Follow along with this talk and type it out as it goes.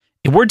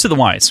word to the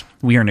wise,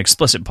 we are an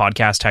explicit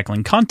podcast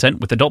tackling content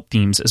with adult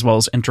themes as well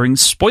as entering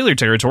spoiler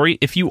territory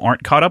if you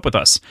aren't caught up with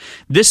us.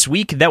 This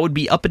week, that would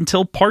be up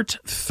until part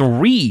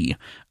 3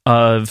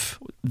 of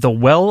The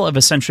Well of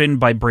Ascension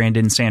by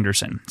Brandon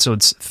Sanderson. So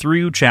it's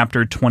through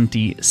chapter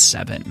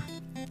 27.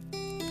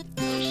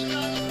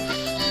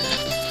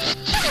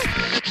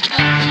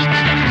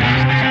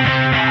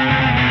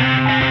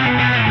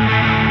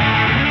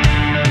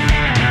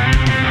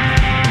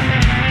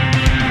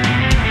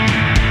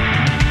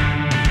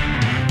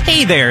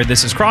 Hey there,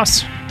 this is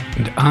Cross.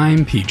 And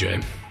I'm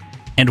PJ.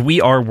 And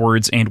we are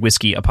Words and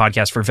Whiskey, a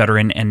podcast for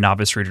veteran and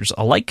novice readers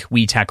alike.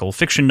 We tackle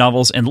fiction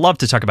novels and love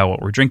to talk about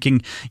what we're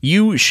drinking.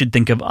 You should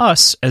think of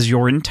us as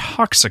your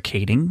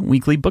intoxicating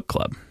weekly book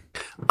club.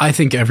 I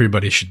think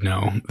everybody should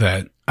know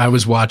that I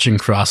was watching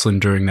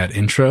Crossland during that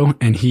intro,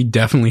 and he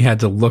definitely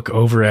had to look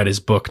over at his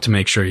book to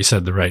make sure he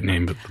said the right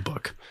name of the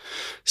book.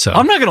 So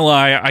I'm not going to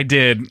lie, I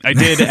did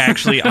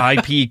actually eye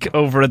peek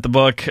over at the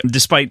book,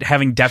 despite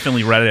having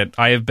definitely read it.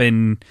 I have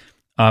been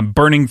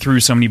burning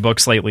through so many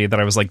books lately that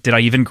I was like, did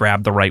I even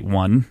grab the right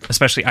one?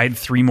 Especially, I had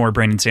 3 more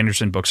Brandon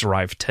Sanderson books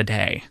arrive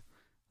today.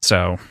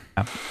 So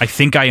I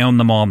think I own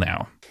them all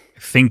now. I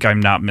think I'm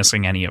not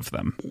missing any of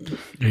them.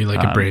 Are you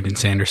like a Brandon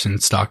Sanderson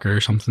stalker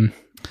or something?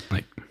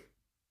 Like,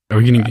 are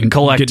we going to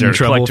get in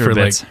trouble for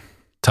bits. like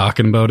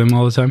talking about him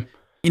all the time?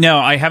 You know,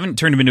 I haven't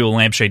turned him into a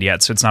lampshade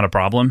yet, so it's not a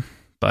problem.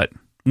 But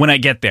when I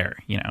get there,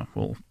 you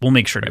know, we'll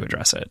make sure to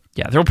address it.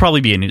 Yeah, there'll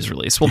probably be a news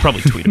release. We'll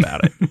probably tweet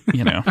about it,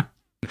 you know.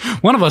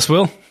 One of us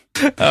will.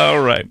 All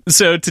right.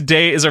 So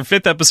today is our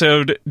 5th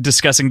episode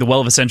discussing The Well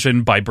of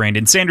Ascension by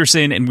Brandon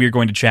Sanderson, and we're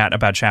going to chat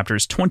about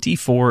chapters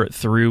 24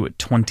 through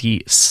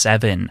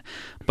 27.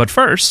 But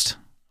first,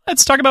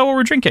 let's talk about what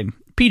we're drinking.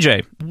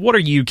 PJ, what are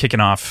you kicking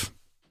off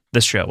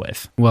this show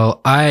with?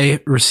 Well, I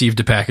received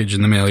a package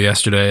in the mail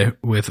yesterday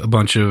with a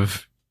bunch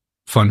of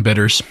fun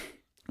bitters.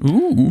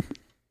 Ooh.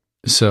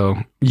 So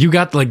you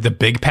got like the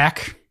big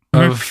pack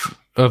of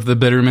the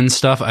Bitterman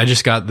stuff. I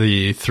just got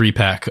the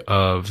 3-pack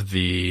of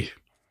the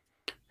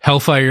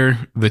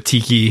Hellfire, the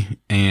Tiki,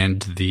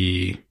 and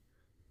the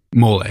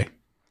Mole.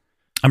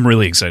 I'm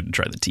really excited to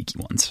try the Tiki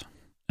ones.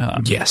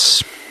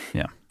 Yes.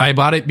 Yeah. I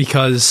bought it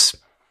because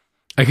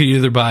I could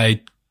either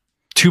buy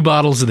 2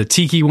 bottles of the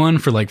Tiki one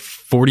for like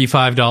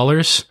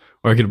 $45,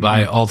 or I could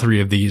buy all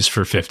 3 of these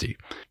for $50.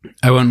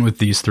 I went with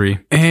these 3.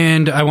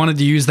 And I wanted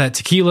to use that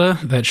tequila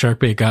that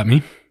Sharkbait got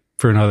me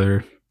for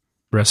another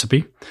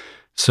recipe.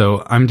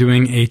 So I'm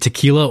doing a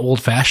tequila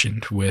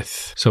old-fashioned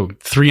with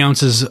 3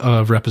 ounces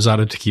of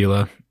Reposado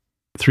tequila,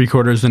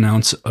 3/4 of an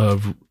ounce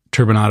of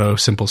Turbinado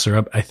simple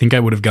syrup. I think I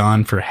would have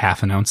gone for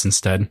half an ounce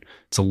instead.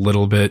 It's a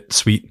little bit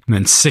sweet. And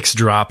then 6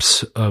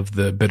 drops of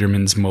the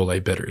Bitterman's Mole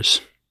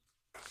bitters.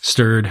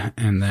 Stirred,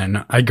 and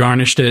then I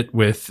garnished it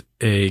with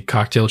a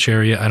cocktail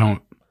cherry. I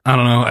don't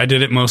know. I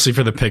did it mostly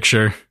for the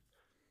picture.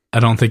 I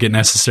don't think it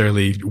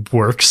necessarily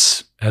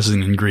works as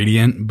an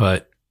ingredient,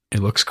 but it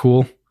looks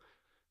cool.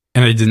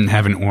 And I didn't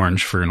have an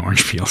orange for an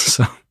orange peel,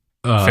 so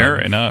fair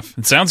enough.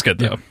 It sounds good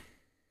though.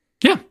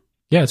 Yeah,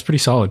 it's pretty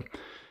solid.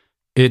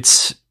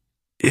 It's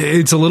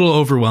a little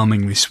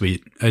overwhelmingly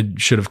sweet. I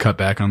should have cut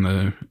back on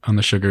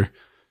the sugar,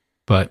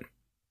 but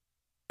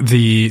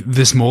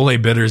this Mole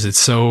bitters, it's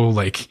so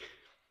like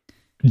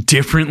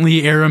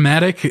differently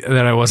aromatic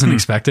that I wasn't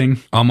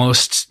expecting.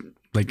 Almost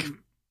like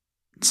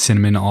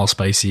cinnamon, all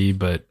spicy,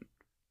 but a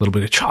little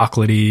bit of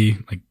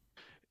chocolatey. Like,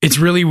 it's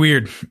really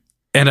weird,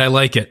 and I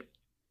like it.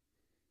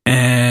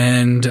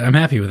 And I'm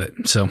happy with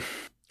it. So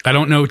I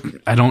don't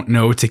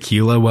know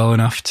tequila well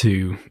enough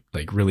to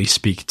like really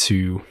speak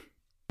to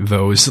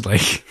those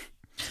like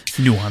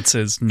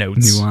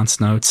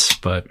nuanced notes.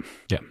 But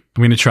yeah, I'm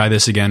going to try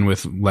this again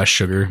with less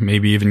sugar,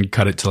 maybe even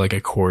cut it to like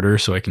 1/4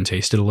 so I can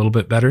taste it a little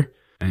bit better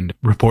and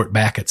report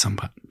back at some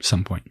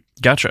point.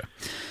 Gotcha.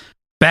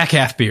 Back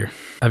half beer.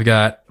 I've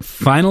got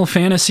Final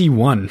Fantasy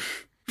 1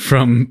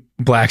 from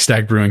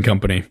Blackstack Brewing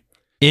Company.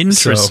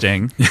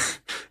 Interesting. So,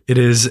 it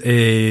is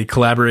a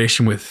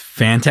collaboration with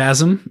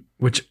Phantasm,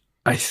 which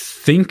I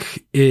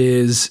think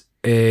is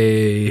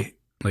a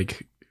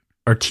like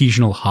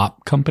artisanal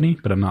hop company,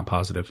 but I'm not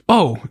positive.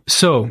 Oh,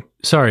 so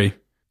sorry.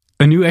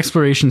 A new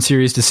exploration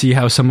series to see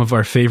how some of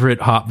our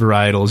favorite hop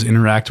varietals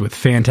interact with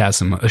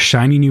Phantasm, a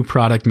shiny new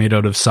product made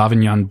out of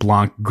Sauvignon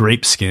Blanc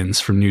grape skins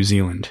from New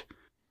Zealand.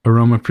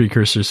 Aroma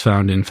precursors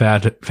found in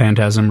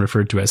Phantasm,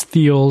 referred to as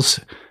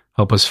thiols,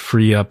 help us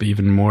free up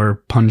even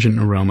more pungent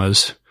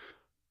aromas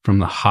from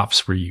the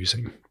hops we're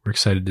using. We're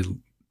excited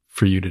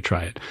for you to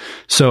try it.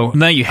 So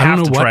now you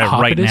have to try it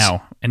right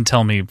now and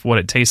tell me what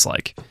it tastes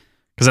like,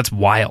 because that's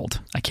wild.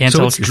 I can't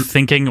tell if you're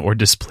thinking or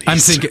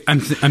displeased. I'm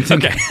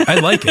thinking. Okay. I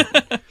like it.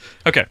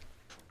 Okay.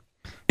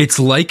 It's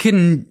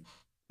it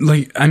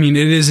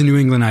is a New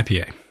England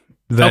IPA.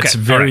 That's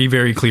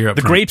very clear up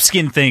The front. grape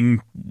skin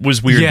thing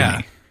was weird to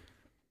me.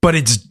 But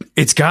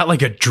it's got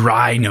like a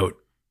dry note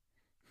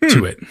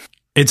to it.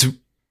 It's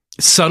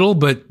subtle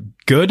but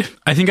good.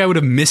 I think I would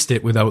have missed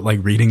it without like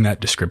reading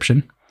that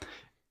description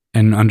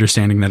and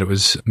understanding that it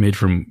was made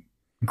from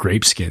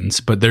grape skins.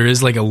 But there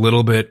is like a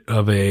little bit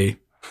of a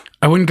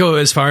I wouldn't go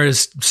as far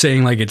as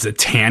saying like it's a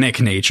tannic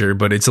nature,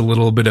 but it's a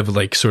little bit of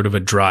like sort of a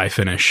dry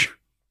finish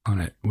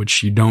on it,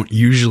 which you don't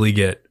usually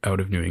get out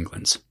of New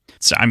England's.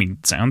 So, I mean,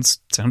 sounds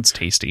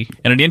tasty,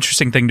 and an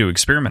interesting thing to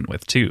experiment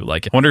with too.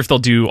 Like, I wonder if they'll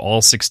do all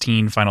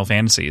 16 Final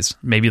Fantasies.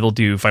 Maybe they'll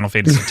do Final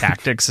Fantasy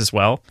Tactics as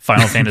well.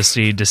 Final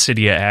Fantasy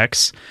Dissidia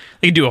X.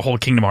 They could do a whole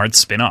Kingdom Hearts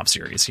spin-off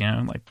series. You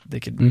know, like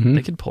they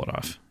could pull it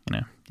off. You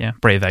know, yeah.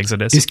 Brave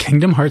Exodus. Is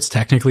Kingdom Hearts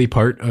technically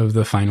part of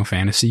the Final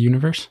Fantasy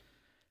universe?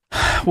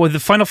 Well, the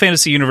Final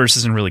Fantasy universe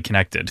isn't really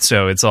connected,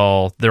 so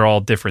they're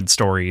all different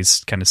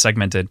stories, kind of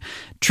segmented.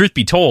 Truth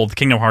be told,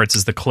 Kingdom Hearts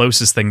is the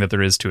closest thing that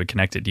there is to a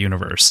connected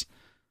universe.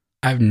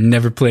 I've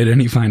never played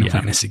any Final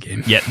Fantasy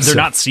game. Yeah, they're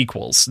not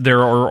sequels.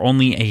 There are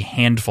only a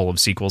handful of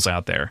sequels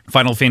out there.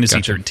 Final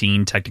Fantasy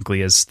 13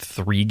 technically has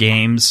 3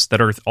 games that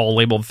are all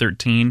labeled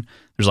 13.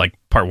 There's like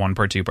part 1,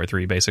 part 2, part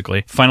 3,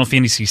 basically. Final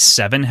Fantasy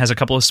 7 has a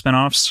couple of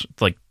spin-offs,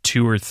 like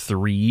 2 or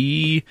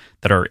 3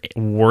 that are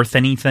worth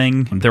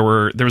anything. There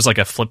was like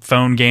a flip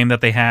phone game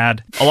that they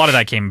had. A lot of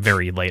that came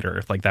very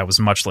later. Like that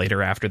was much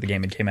later after the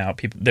game had came out.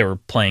 They were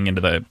playing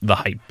into the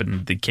hype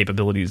and the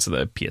capabilities of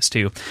the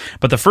PS2.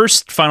 But the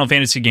first Final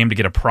Fantasy game to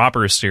get a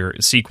proper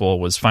sequel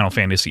was Final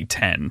Fantasy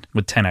X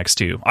with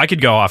 10x2. I could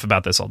go off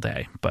about this all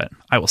day, but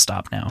I will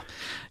stop now.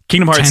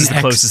 Kingdom Hearts is the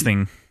closest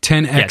thing.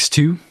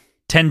 10x2?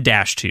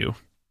 10-2.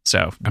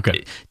 So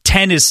okay.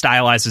 10 is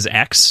stylized as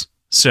X.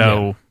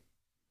 So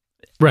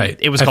right.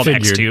 It was called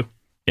X2.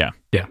 Yeah.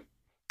 Yeah.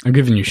 I'm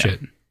giving you shit.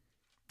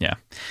 Yeah.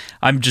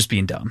 I'm just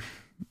being dumb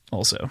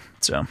also.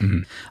 So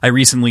I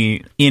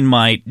recently, in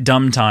my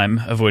dumb time,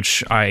 of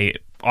which I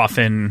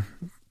often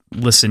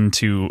listen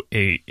to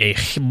a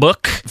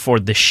book for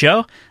the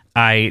show,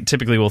 I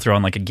typically will throw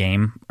on like a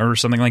game or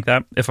something like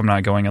that if I'm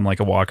not going on like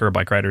a walk or a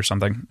bike ride or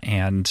something.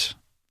 And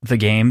the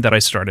game that I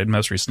started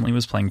most recently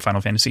was playing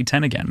Final Fantasy X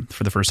again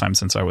for the first time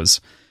since I was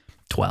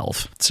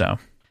 12. So,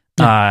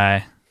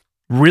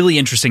 really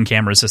interesting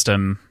camera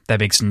system that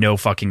makes no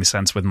fucking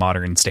sense with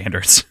modern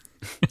standards.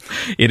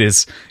 It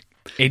is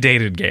a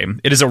dated game.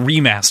 It is a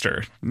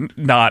remaster,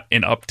 not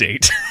an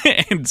update.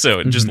 And so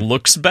it just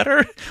looks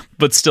better,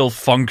 but still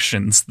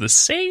functions the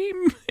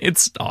same.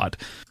 It's odd.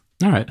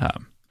 All right.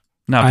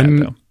 Not bad,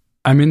 though.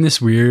 I'm in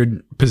this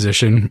weird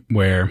position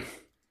where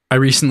I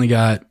recently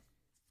got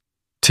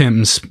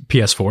Tim's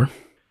PS4.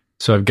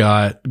 So I've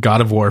got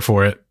God of War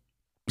for it.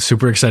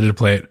 Super excited to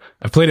play it.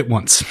 I've played it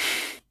once.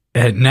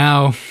 And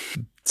now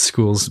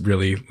school's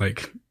really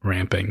like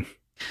ramping.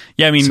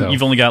 Yeah, I mean,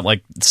 you've only got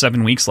like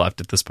 7 weeks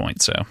left at this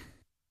point, so.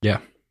 Yeah.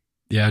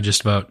 Yeah,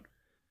 just about.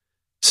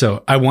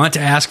 So I want to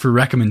ask for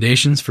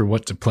recommendations for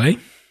what to play.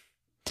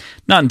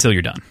 Not until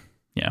you're done.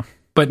 Yeah.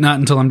 But not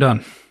until I'm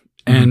done.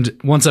 And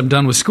once I'm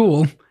done with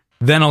school,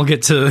 then I'll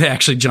get to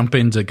actually jump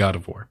into God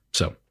of War.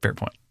 So fair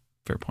point.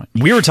 Fair point.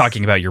 We were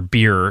talking about your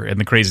beer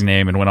and the crazy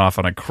name and went off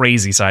on a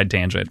crazy side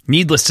tangent.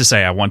 Needless to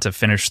say, I want to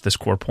finish this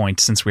core point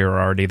since we were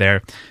already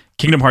there.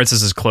 Kingdom Hearts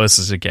is as close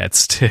as it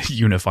gets to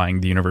unifying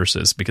the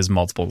universes because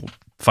multiple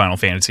Final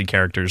Fantasy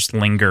characters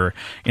linger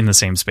in the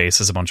same space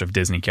as a bunch of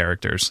Disney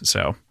characters.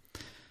 So,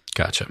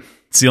 gotcha.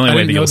 It's the only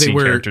way that you'll see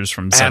characters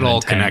from 7 all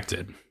and 10.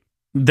 Connected.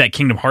 That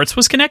Kingdom Hearts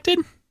was connected?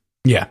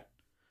 Yeah.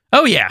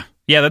 Oh, yeah.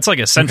 Yeah, that's like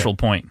a central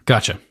point.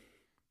 Gotcha.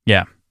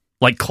 Yeah.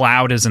 Like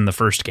Cloud is in the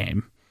first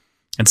game.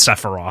 And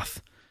Sephiroth.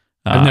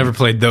 I've never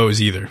played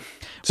those either.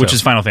 Which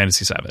is Final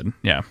Fantasy VII.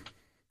 Yeah.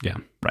 Yeah.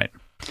 Right.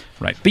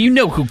 But you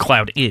know who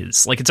Cloud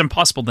is. Like, it's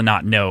impossible to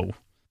not know.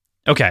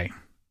 Okay.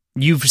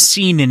 You've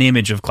seen an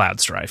image of Cloud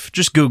Strife.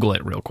 Just Google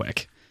it real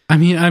quick. I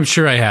mean, I'm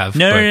sure I have.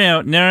 No.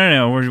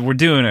 We're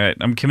doing it.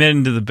 I'm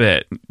committing to the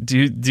bit.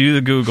 Do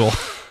the Google.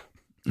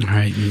 All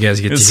right. You guys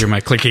get to hear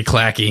my clicky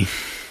clacky.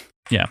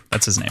 Yeah,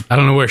 that's his name. I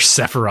don't know where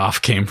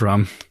Sephiroth came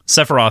from.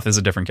 Sephiroth is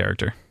a different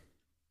character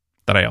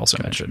that I also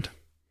mentioned.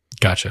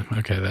 Gotcha.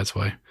 Okay, that's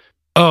why.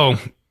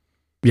 Oh,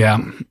 yeah.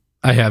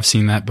 I have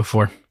seen that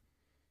before.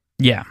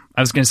 Yeah,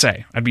 I was going to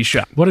say, I'd be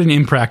shocked. What an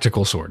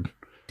impractical sword.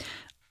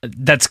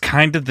 That's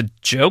kind of the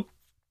joke.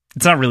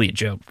 It's not really a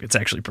joke. It's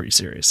actually pretty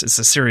serious.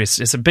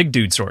 It's a big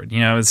dude sword.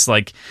 You know, it's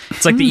like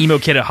the emo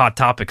kid at Hot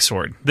Topic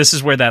sword. This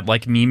is where that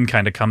like meme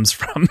kind of comes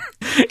from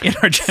in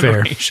our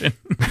generation.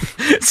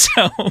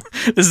 So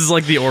this is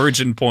like the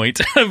origin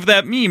point of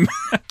that meme.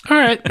 All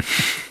right.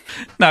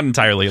 Not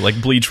entirely. Like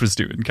Bleach was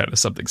doing kind of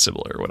something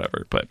similar or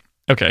whatever, but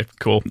okay,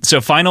 cool. So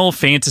Final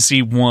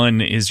Fantasy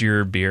 1 is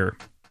your beer.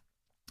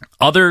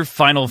 Other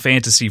Final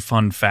Fantasy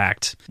fun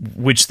fact,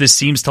 which this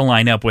seems to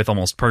line up with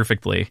almost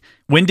perfectly.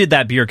 When did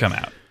that beer come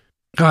out?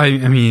 I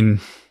mean,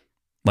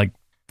 like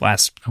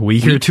last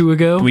week or two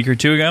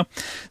ago.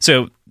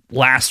 So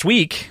last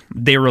week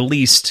they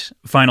released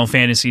Final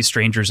Fantasy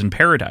Strangers in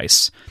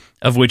Paradise,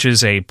 of which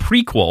is a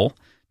prequel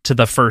to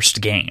the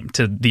first game,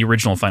 to the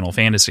original Final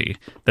Fantasy,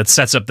 that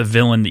sets up the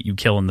villain that you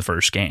kill in the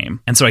first game.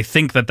 And so I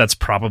think that that's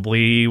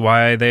probably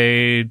why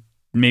they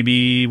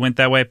maybe went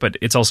that way, but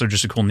it's also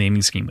just a cool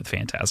naming scheme with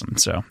Phantasm,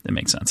 so it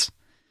makes sense.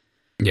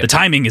 Yeah. The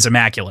timing is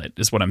immaculate,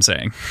 is what I'm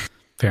saying.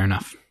 Fair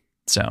enough.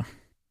 So,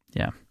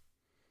 yeah.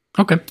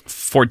 Okay.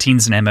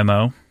 14's an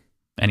MMO,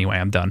 Anyway,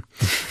 I'm done.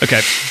 Okay.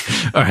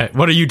 All right.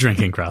 What are you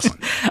drinking,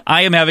 Crossland?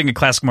 I am having a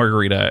classic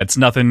margarita. It's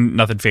nothing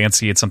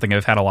fancy. It's something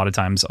I've had a lot of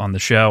times on the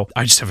show.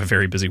 I just have a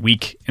very busy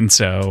week. And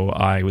so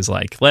I was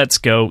like, let's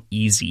go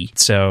easy.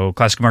 So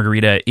classic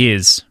margarita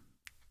is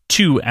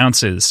 2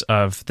 ounces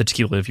of the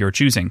tequila of your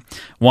choosing,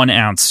 1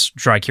 ounce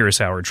dry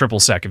curacao or triple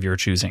sec of your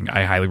choosing.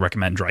 I highly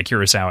recommend dry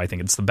curacao. I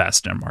think it's the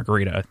best in a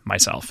margarita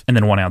myself. And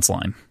then 1 ounce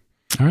lime.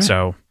 All right.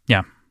 So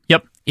yeah.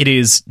 Yep. It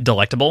is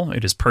delectable.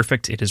 It is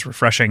perfect. It is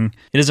refreshing.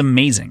 It is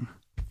amazing.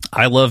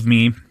 I love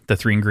me the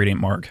 3-ingredient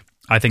marg.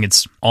 I think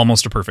it's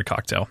almost a perfect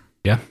cocktail.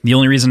 Yeah. The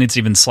only reason it's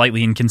even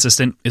slightly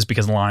inconsistent is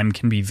because lime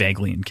can be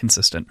vaguely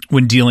inconsistent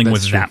when dealing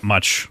with that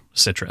much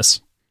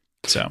citrus.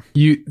 So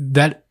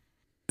that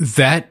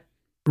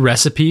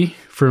recipe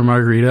for a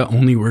margarita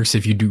only works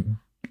if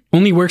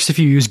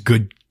you use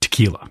good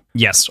tequila.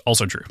 Yes,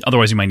 also true.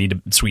 Otherwise, you might need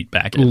to sweet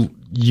back it.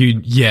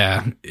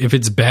 If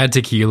it's bad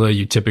tequila,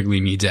 you typically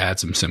need to add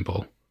some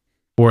simple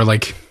or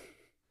like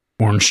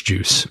orange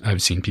juice.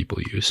 I've seen people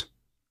use.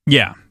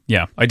 Yeah.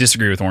 I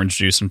disagree with orange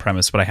juice in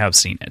premise, but I have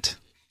seen it.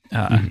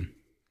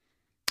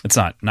 It's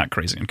not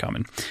crazy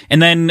uncommon.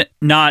 And then,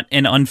 not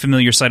an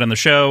unfamiliar sight on the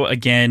show.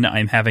 Again,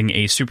 I'm having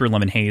a super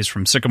lemon haze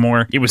from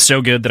Sycamore. It was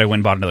so good that I went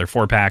and bought another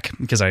 4-pack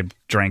because I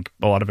drank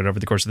a lot of it over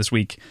the course of this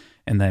week.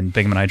 And then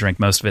Bingham and I drank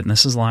most of it, and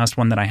this is the last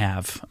one that I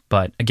have.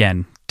 But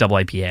again, double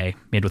IPA,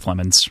 made with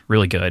lemons,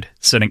 really good.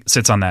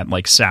 Sits on that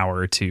like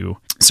sour to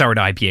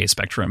IPA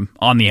spectrum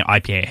on the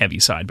IPA heavy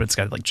side, but it's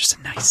got like just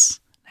a nice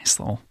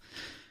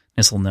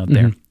little note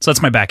there. So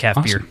that's my back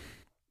half beer.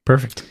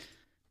 Perfect.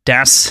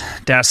 Das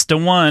the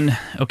one.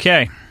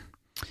 Okay.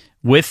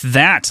 With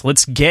that,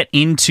 let's get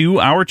into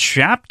our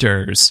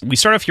chapters. We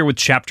start off here with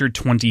chapter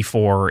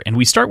 24, and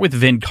we start with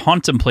Vin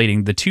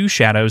contemplating the 2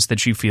 shadows that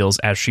she feels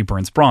as she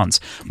burns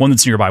bronze. One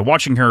that's nearby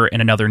watching her,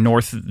 and another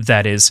north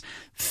that is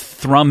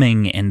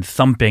thrumming and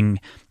thumping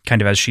kind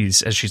of as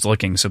she's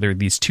looking. So there are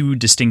these 2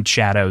 distinct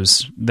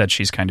shadows that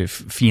she's kind of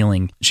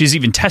feeling. She's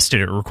even tested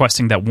it,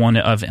 requesting that one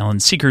of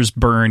Ellen's seekers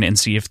burn and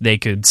see if they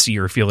could see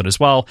or feel it as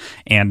well,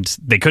 and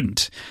they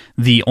couldn't.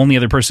 The only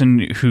other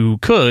person who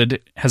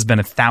could has been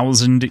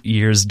 1,000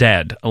 years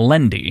dead,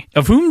 Alendi,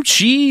 of whom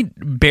she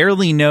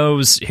barely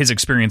knows his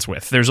experience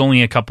with. There's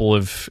only a couple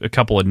of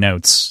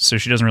notes, so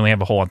she doesn't really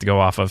have a whole lot to go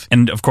off of.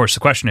 And of course, the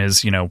question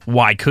is,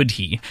 why could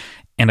he?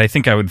 And I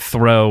think I would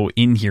throw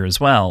in here as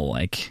well,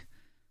 like,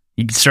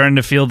 you starting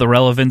to feel the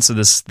relevance of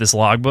this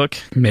logbook?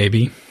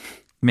 Maybe.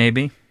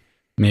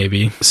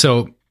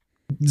 So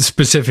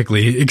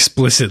specifically,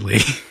 explicitly,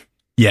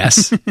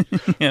 yes,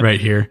 yeah. Right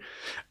here.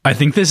 I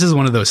think this is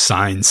one of those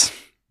signs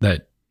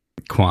that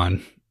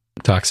Quan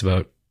talks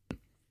about,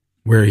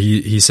 where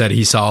he said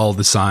he saw all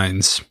the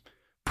signs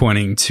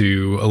pointing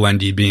to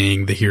Alendi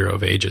being the hero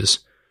of ages.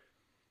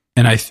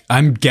 And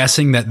I'm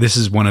guessing that this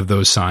is one of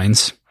those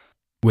signs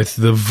with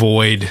the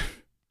void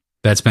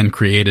that's been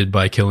created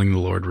by killing the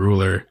Lord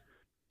Ruler.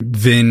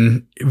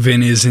 Vin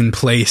is in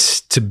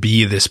place to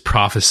be this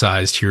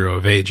prophesized hero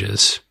of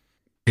ages,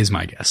 is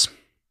my guess.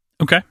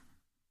 Okay.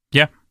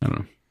 Yeah. I don't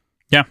know.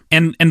 Yeah.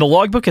 And the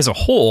logbook as a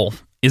whole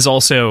is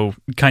also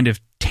kind of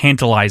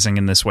tantalizing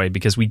in this way,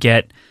 because we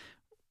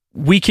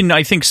can,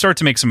 I think, start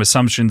to make some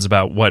assumptions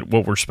about what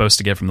we're supposed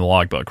to get from the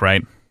logbook,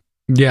 right?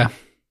 Yeah.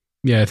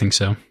 Yeah, I think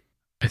so.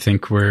 I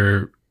think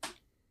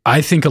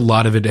a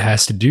lot of it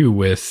has to do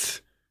with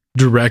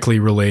directly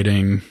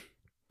relating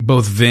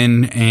both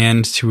Vin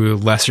and, to a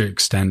lesser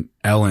extent,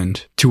 Ellen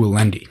to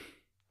Alendi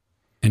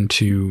and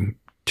to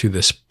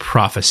this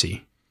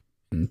prophecy,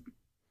 and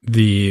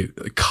the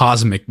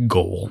cosmic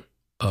goal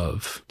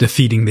of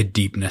defeating the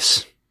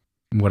deepness,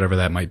 whatever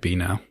that might be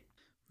now.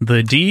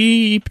 The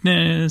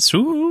deepness.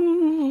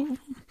 Ooh.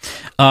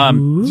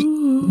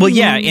 Well,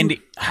 yeah, and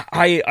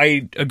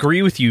I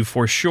agree with you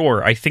for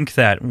sure. I think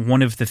that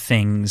one of the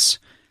things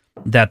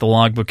that the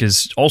logbook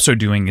is also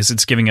doing is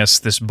it's giving us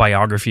this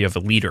biography of a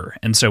leader.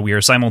 And so we are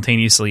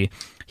simultaneously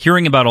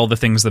hearing about all the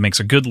things that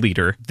makes a good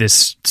leader,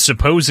 this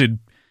supposed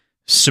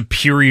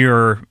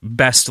superior,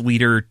 best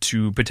leader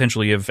to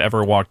potentially have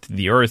ever walked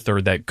the earth,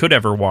 or that could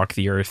ever walk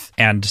the earth,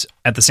 and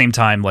at the same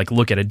time, like,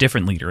 look at a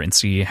different leader and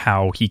see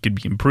how he could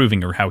be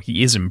improving or how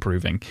he is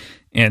improving.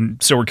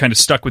 And so we're kind of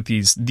stuck with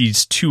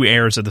these 2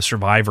 heirs of the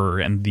survivor,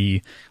 and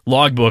the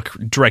logbook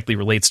directly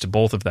relates to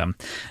both of them.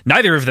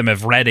 Neither of them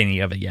have read any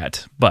of it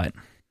yet, but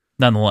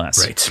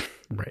nonetheless.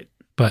 Right.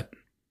 But,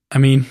 I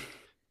mean,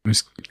 it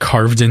was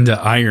carved into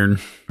iron,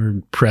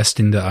 or pressed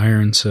into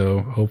iron,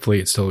 so hopefully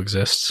it still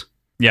exists.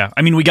 Yeah,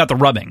 I mean, we got the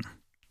rubbing.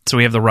 So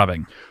we have the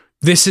rubbing.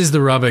 This is the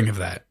rubbing of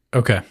that.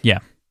 Okay. Yeah.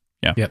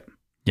 Yep.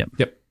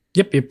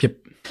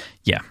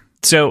 Yeah.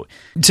 So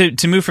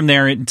to move from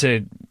there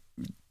into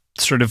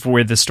sort of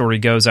where the story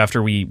goes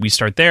after we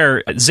start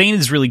there, Zane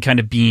is really kind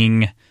of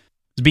being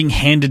is being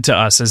handed to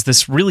us as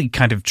this really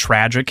kind of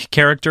tragic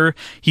character.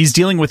 He's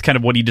dealing with kind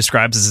of what he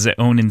describes as his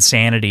own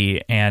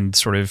insanity and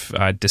sort of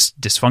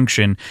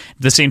dysfunction.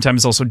 At the same time,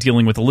 he's also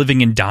dealing with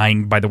living and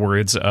dying, by the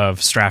words of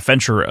Straff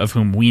Venture, of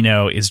whom we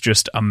know is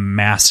just a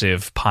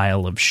massive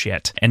pile of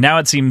shit. And now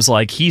it seems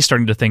like he's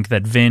starting to think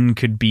that Vin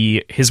could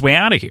be his way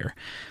out of here.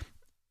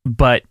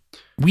 But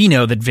we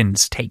know that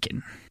Vin's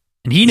taken.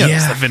 And he knows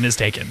that Vin is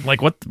taken.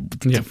 Like, what?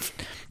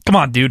 Come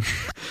on, dude.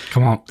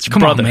 Come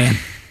on, man.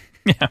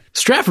 Yeah.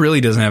 Straff really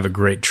doesn't have a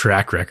great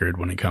track record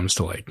when it comes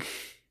to like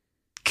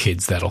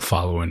kids that'll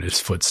follow in his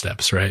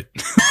footsteps, right?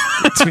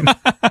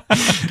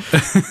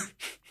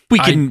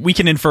 We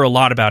can infer a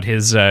lot about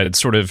his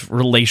sort of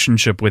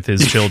relationship with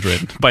his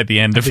children by the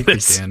end of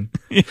this.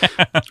 Yeah.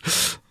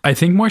 I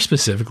think more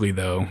specifically,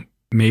 though,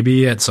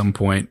 maybe at some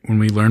point when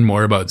we learn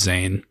more about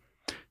Zane,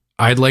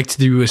 I'd like to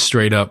do a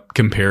straight up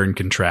compare and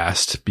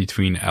contrast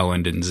between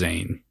Elend and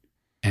Zane.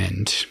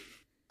 And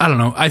I don't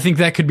know. I think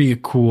that could be a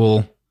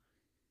cool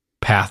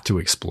path to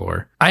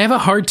explore. I have a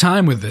hard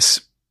time with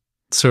this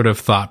sort of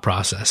thought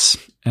process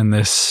and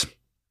this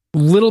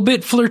little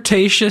bit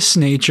flirtatious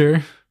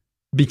nature,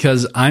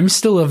 because I'm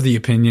still of the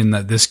opinion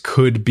that this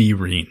could be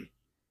Reen.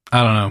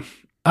 I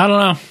don't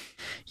know.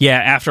 Yeah,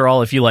 after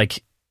all, if you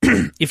like,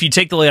 if you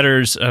take the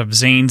letters of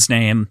Zane's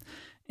name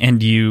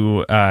and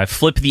you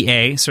flip the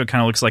A, so it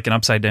kind of looks like an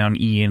upside down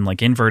E, and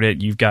like invert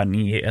it, you've got an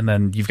E, and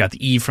then you've got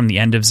the E from the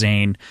end of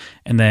Zane,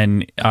 and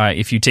then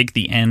if you take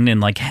the N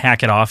and like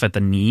hack it off at the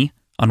knee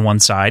on one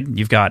side,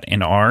 you've got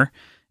an R,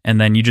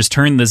 and then you just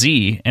turn the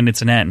Z and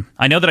it's an N.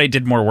 I know that I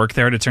did more work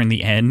there to turn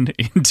the N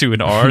into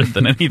an R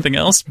than anything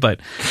else,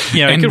 but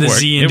yeah, it could the work.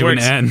 Z into an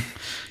N.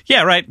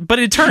 Yeah, right. But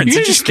it turns.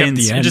 It just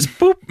spins. It just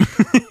boop.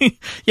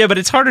 Yeah, but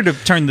it's harder to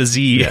turn the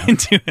Z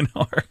into an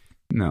R.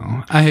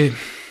 No,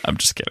 I'm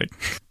just kidding.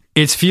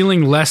 It's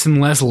feeling less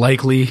and less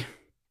likely,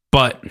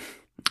 but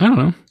I don't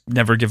know.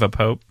 Never give up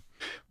hope.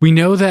 We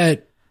know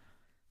that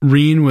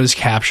Reen was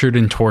captured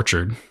and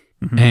tortured,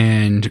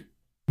 and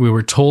we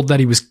were told that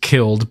he was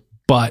killed,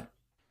 but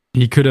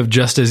he could have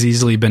just as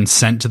easily been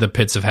sent to the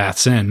pits of Hath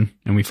Sin,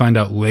 and we find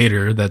out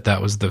later that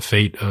that was the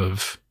fate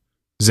of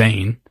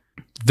Zane.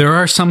 There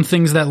are some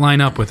things that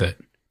line up with it.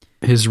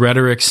 His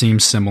rhetoric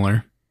seems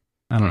similar.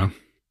 I don't know.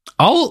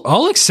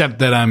 I'll accept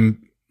that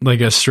I'm like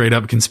a straight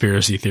up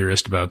conspiracy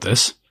theorist about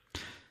this.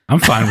 I'm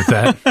fine with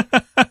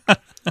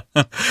that.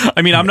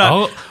 I mean, I'm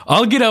not.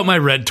 I'll get out my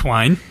red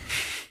twine.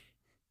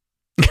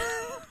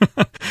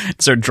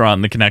 Start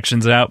drawing the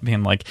connections out,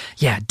 being like,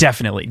 yeah,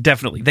 definitely.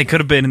 They could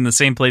have been in the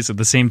same place at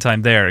the same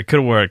time there. It could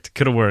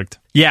have worked.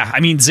 Yeah, I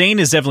mean, Zane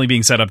is definitely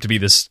being set up to be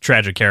this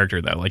tragic character,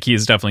 though. Like, he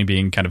is definitely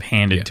being kind of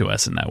handed to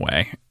us in that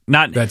way.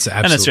 That's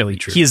absolutely not necessarily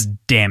true. He is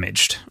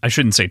damaged. I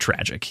shouldn't say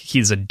tragic.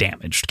 He's a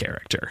damaged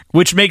character,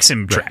 which makes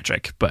him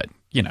tragic, but,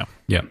 you know.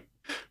 Yeah.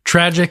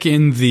 Tragic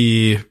in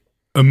the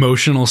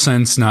emotional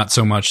sense, not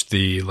so much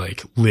the,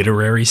 like,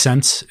 literary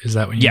sense. Is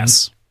that what you mean?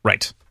 Yes.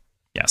 Right.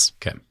 Yes.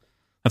 Okay.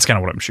 That's kind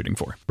of what I'm shooting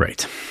for.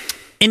 Right.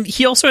 And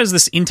he also has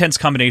this intense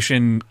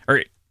combination,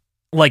 or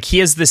like he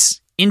has this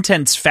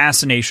intense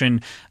fascination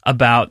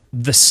about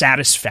the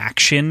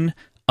satisfaction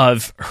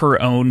of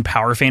her own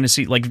power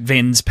fantasy, like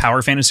Vin's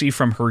power fantasy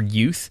from her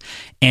youth,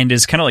 and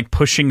is kind of like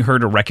pushing her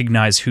to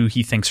recognize who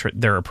he thinks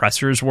their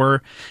oppressors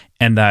were,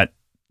 and that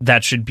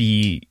should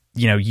be,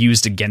 you know,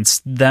 used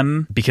against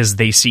them because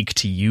they seek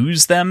to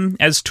use them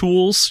as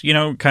tools, you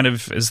know, kind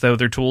of as though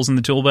they're tools in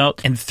the tool belt.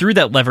 And through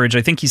that leverage,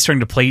 I think he's trying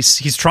to place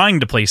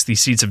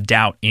these seeds of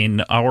doubt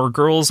in our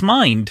girl's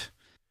mind,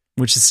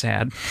 which is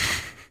sad.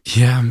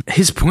 Yeah.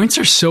 His points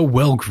are so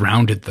well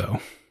grounded, though.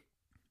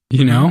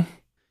 You know,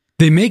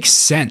 they make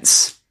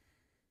sense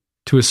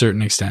to a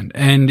certain extent.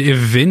 And if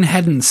Vin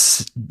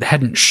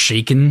hadn't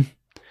shaken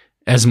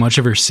as much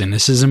of her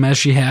cynicism as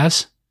she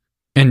has,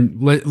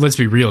 and let's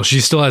be real, she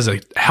still has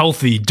a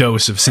healthy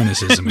dose of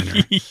cynicism in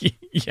her.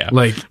 Yeah.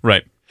 Like,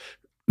 right.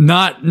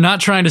 Not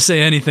trying to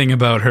say anything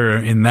about her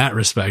in that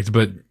respect,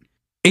 but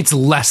it's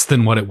less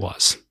than what it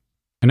was.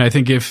 And I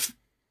think if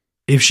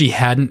she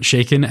hadn't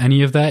shaken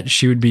any of that,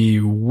 she would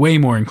be way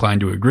more inclined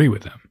to agree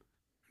with him.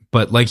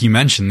 But like you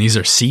mentioned, these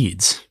are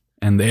seeds,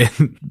 and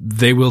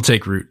they will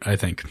take root, I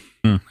think.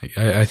 Like,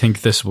 I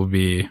think this will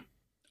be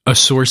a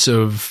source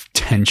of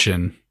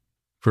tension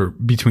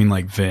between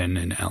like Vin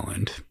and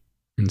Elend.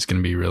 It's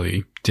going to be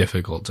really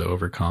difficult to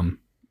overcome.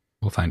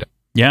 We'll find out.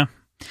 Yeah.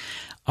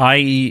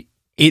 They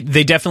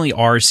definitely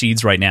are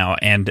seeds right now,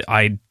 and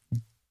I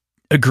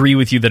agree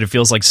with you that it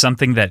feels like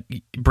something that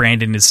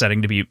Brandon is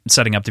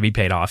setting up to be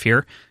paid off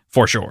here,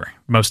 for sure.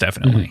 Most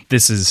definitely.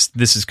 This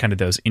is kind of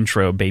those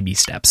intro baby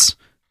steps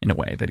in a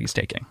way that he's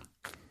taking.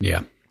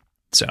 Yeah.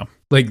 So,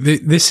 like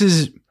this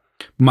is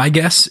my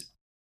guess.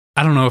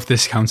 I don't know if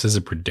this counts as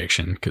a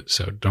prediction,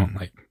 so don't,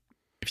 like,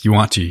 if you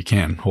want to, you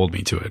can hold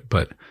me to it,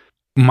 but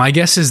my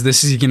guess is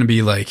this is going to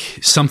be like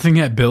something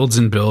that builds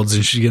and builds,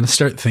 and she's going to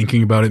start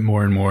thinking about it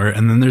more and more.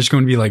 And then there's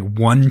going to be like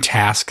one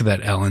task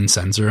that Elend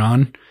sends her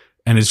on,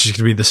 and it's just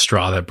going to be the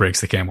straw that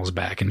breaks the camel's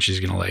back, and she's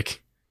going to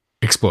like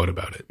explode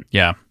about it.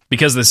 Yeah,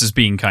 because this is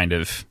being kind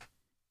of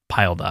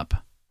piled up.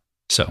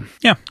 So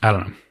Yeah. I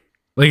don't know.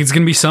 Like, it's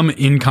going to be some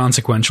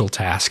inconsequential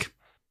task,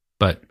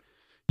 but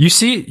we'll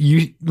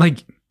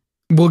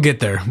get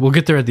there. We'll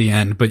get there at the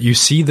end, but you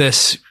see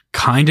this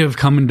kind of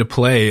come into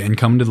play and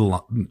come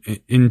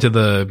into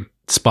the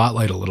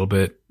spotlight a little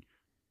bit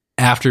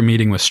after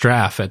meeting with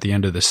Straff at the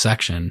end of this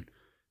section,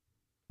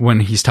 when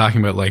he's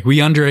talking about, like,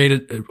 we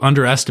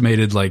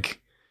underestimated,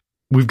 like,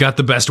 we've got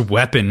the best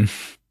weapon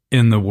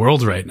in the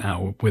world right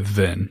now with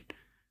Vin.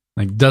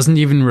 Like, doesn't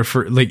even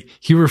refer, like,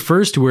 he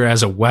refers to her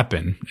as a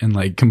weapon and,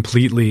 like,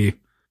 completely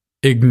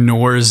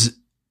ignores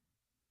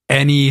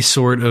any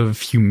sort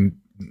of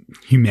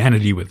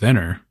humanity within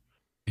her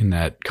in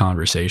that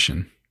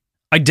conversation.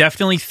 I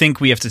definitely think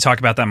we have to talk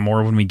about that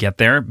more when we get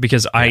there,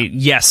 because I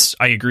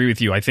agree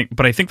with you. I think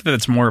that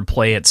it's more a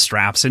play at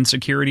Straff's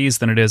insecurities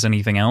than it is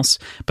anything else.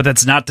 But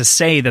that's not to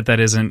say that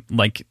isn't,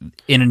 like, an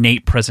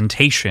innate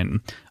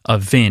presentation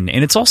of Vin.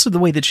 And it's also the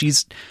way that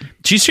she's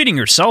treating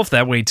herself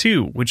that way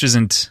too, which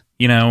isn't,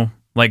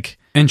 like,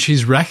 and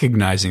she's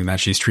recognizing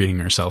that she's treating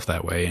herself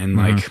that way and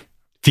like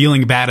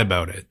feeling bad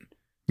about it.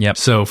 Yep.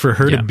 So for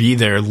her to be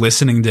there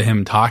listening to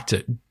him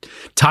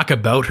talk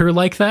about her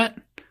like that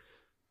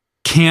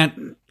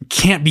can't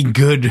be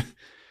good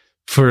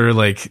for,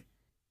 like,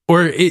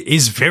 or it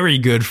is very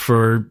good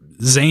for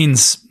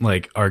Zane's,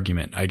 like,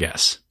 argument, I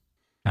guess.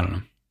 I don't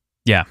know.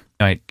 Yeah.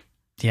 Right.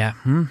 Yeah.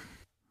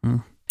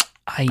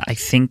 I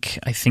think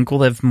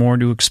we'll have more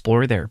to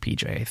explore there,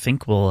 PJ. I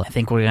think we're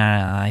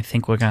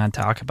gonna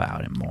talk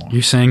about it more.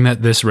 You saying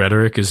that this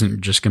rhetoric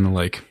isn't just gonna,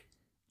 like,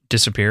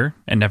 disappear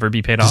and never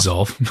be paid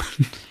dissolve?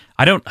 Off?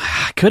 I don't.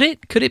 Could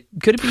it be?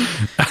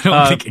 I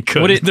don't think it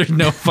could. There's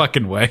no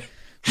fucking way.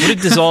 Would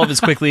it dissolve as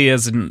quickly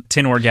as a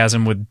tin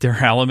orgasm with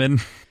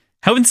Duralumin?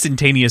 How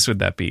instantaneous would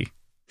that be?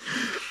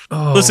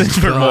 Oh, listen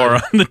for more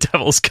on the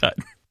Devil's Cut.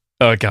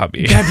 Oh, it got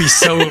me. That'd be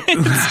so.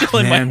 It's still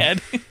in my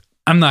head.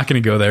 I'm not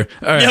going to go there.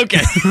 All right. Okay.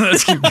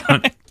 Let's keep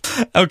going.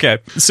 Okay.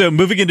 So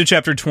moving into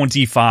chapter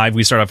 25,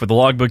 we start off with the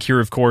logbook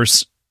here, of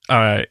course.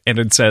 And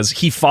it says,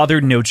 he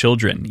fathered no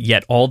children,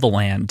 yet all the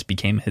land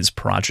became his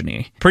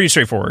progeny. Pretty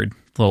straightforward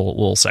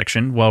little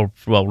section. Well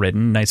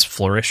written, nice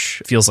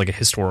flourish. Feels like a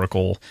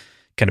historical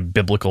kind of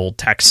biblical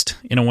text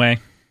in a way.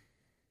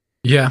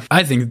 Yeah,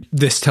 I think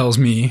this tells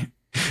me,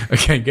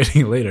 again,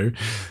 getting later,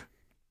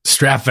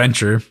 Straff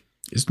Venture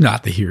is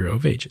not the hero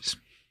of ages.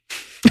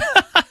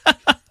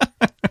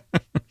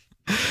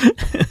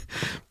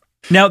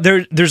 Now,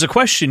 there's a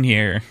question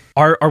here.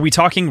 Are we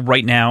talking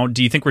right now?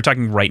 Do you think we're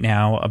talking right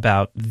now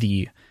about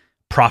the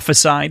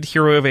prophesied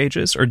hero of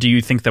ages, or do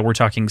you think that we're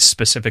talking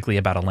specifically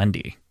about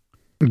Alendi?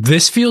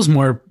 This feels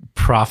more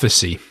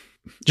prophecy.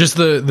 Just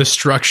the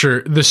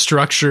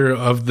structure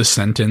of the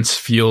sentence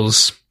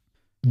feels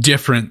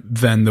different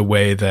than the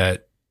way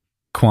that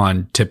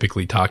Quan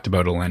typically talked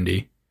about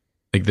Alendi.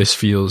 Like, this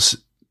feels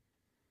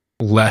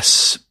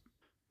less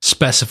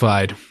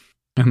specified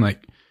and,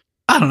 like,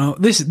 I don't know.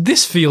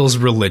 This feels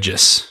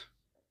religious,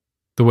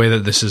 the way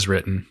that this is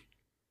written.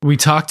 We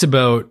talked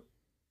about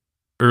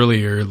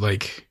earlier,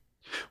 like,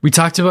 we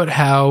talked about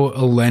how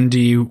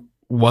Alendi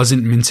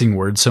wasn't mincing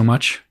words so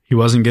much. He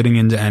wasn't getting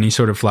into any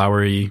sort of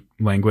flowery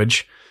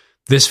language.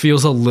 This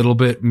feels a little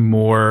bit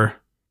more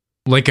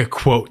like a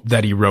quote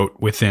that he wrote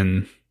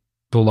within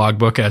the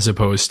logbook, as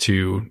opposed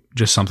to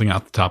just something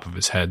off the top of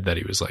his head that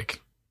he was,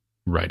 like,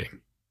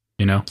 writing,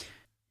 you know?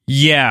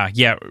 Yeah.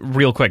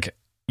 Real quick.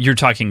 You're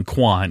talking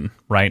Quan,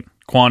 right?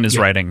 Quan is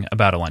writing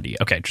about Alendi.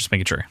 Okay, just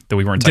making sure that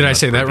we weren't talking about I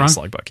say that wrong?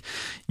 Logbook.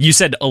 You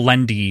said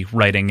Alendi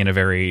writing in a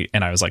very,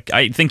 and I was like,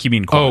 I think you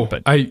mean Quan,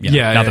 but not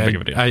that big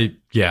of a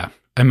deal.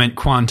 I meant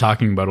Quan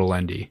talking about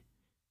Alendi.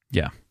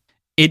 Yeah.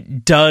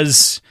 It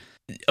does.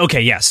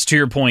 Okay, yes, to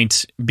your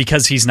point,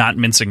 because he's not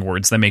mincing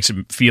words, that makes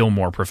it feel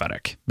more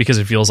prophetic, because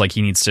it feels like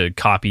he needs to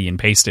copy and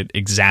paste it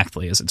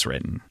exactly as it's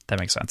written. That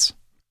makes sense.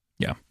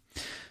 Yeah.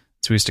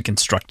 So he has to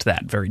construct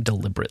that very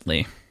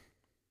deliberately.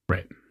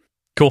 Right.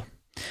 Cool.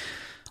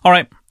 All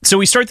right. So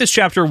we start this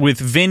chapter with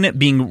Vin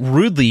being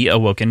rudely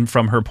awoken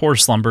from her poor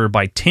slumber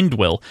by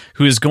Tindwyl,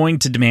 who is going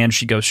to demand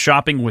she goes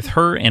shopping with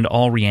her and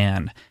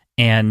Allrianne.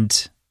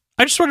 And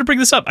I just wanted to bring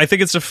this up. I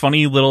think it's a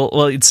funny little.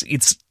 Well,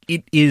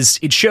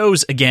 it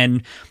shows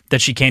again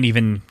that she can't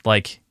even,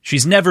 like,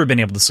 she's never been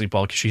able to sleep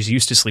well because she's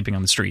used to sleeping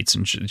on the streets,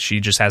 and she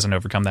just hasn't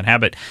overcome that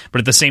habit. But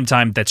at the same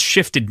time, that's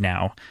shifted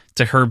now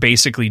to her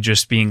basically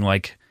just being,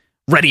 like,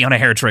 ready on a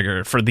hair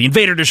trigger for the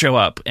invader to show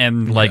up,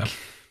 and like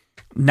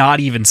not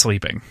even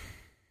sleeping.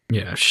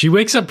 Yeah, she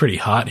wakes up pretty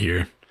hot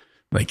here.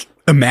 Like,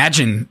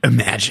 imagine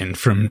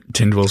from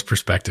Tindwyl's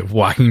perspective,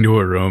 walking into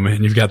a room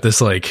and you've got this,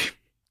 like,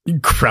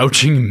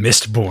 crouching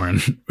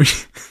Mistborn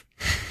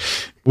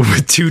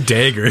with two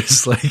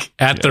daggers, like,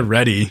 at the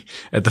ready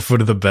at the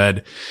foot of the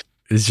bed.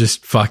 Is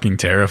just fucking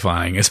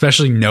terrifying,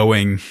 especially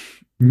knowing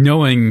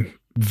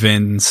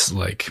Vin's,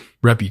 like,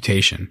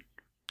 reputation.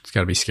 It's got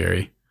to be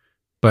scary.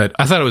 But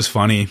I thought it was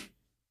funny,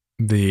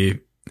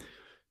 the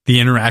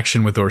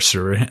interaction with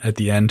Orsura at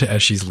the end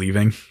as she's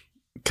leaving,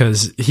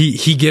 because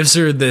he gives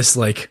her this,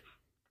 like,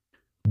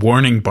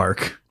 warning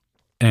bark,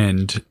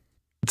 and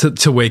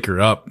to wake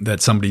her up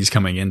that somebody's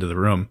coming into the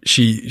room.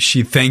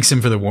 She thanks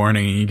him for the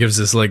warning, and he gives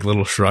this like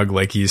little shrug,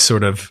 like he's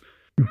sort of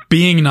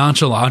being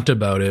nonchalant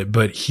about it.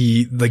 But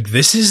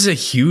this is a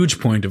huge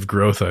point of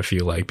growth, I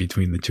feel like,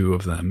 between the two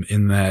of them,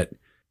 in that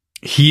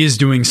he is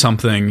doing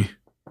something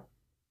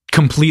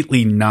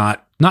completely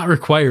not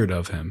required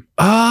of him.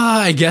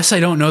 I guess I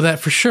don't know that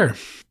for sure.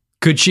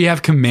 Could she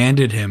have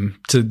commanded him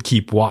to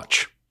keep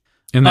watch?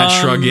 And that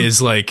shrug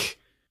is like,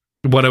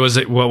 what was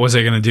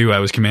I going to do? I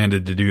was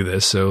commanded to do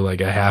this, so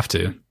like I have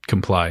to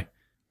comply.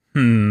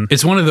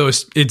 It's one of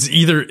those.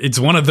 It's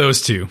one of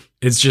those two.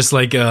 It's just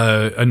like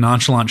a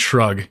nonchalant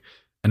shrug,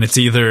 and it's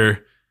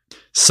either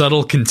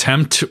subtle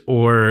contempt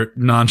or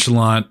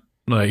nonchalant,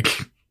 like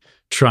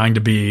trying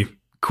to be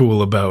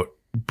cool about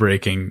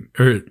breaking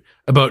or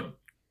about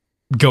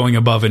going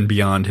above and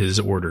beyond his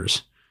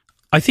orders.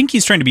 I think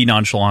he's trying to be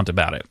nonchalant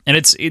about it.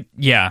 And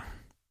yeah.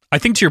 I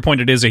think to your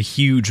point, it is a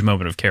huge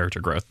moment of character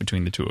growth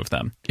between the two of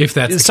them. If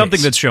that's it's something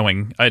that's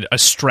showing a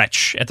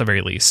stretch at the very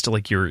least,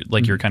 like you're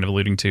kind of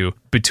alluding to,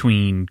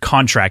 between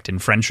contract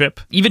and friendship.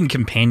 Even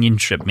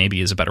companionship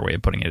maybe is a better way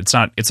of putting it. It's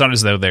not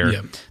as though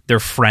they're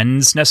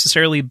friends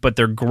necessarily, but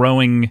they're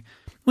growing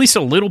at least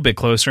a little bit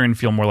closer and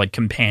feel more like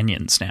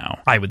companions now,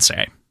 I would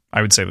say.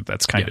 I would say that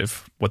that's kind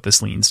of what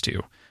this leans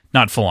to.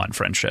 Not full on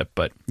friendship,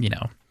 but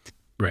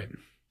right.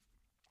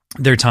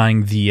 They're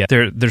tying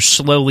they're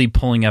slowly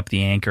pulling up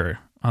the anchor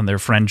on their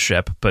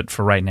friendship, but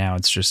for right now,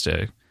 it's just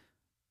a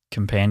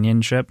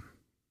companionship.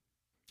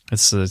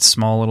 It's a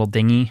small little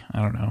dinghy.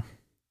 I don't know.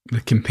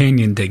 The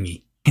companion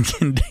dinghy.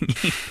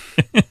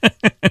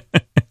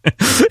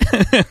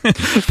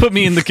 Put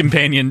me in the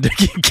companion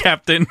dinghy,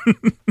 Captain.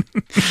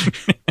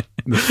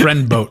 The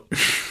friend boat.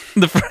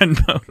 The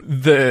friend boat.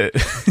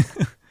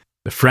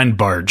 The friend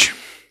barge.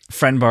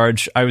 Friend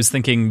barge. I was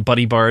thinking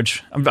buddy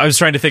barge. I was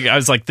trying to think. I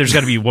was like, there's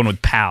got to be one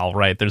with pal,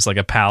 right? There's like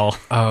a pal.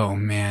 Oh,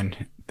 man.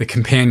 The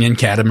companion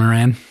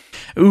catamaran.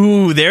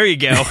 Ooh, there you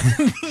go.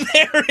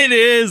 There it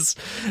is.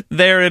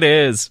 There it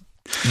is.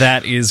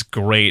 That is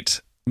great.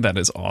 That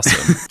is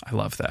awesome. I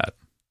love that.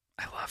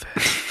 I love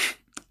it.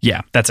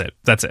 Yeah, that's it.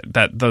 That's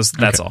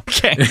all.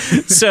 Okay.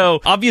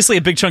 So obviously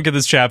a big chunk of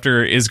this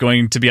chapter is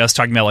going to be us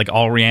talking about like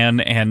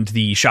Allrianne and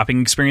the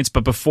shopping experience.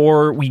 But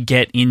before we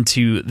get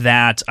into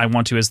that, I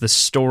want to, as the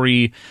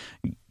story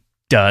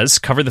does,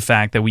 cover the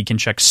fact that we can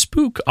check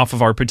Spook off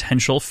of our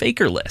potential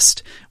faker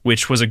list,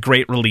 which was a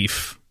great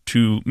relief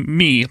to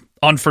me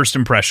on first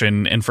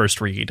impression and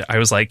first read. I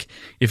was like,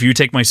 if you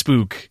take my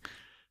Spook,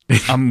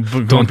 I'm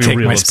going to be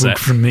real upset. Spook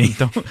from me.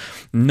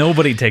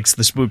 Nobody takes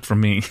the Spook from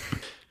me.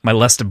 My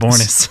Lesta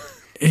Bornis.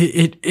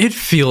 It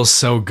feels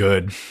so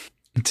good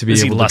to be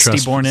able to trust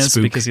Lusty Bornis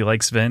Spook. because he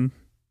likes Vin?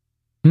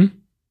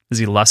 Is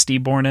he Lusty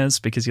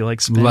Bornis because he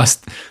likes Vin?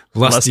 Lusty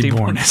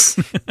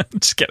Bornis.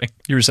 Just kidding.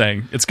 You were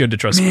saying it's good to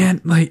trust Spook.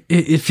 Man, like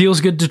it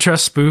feels good to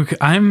trust Spook.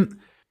 I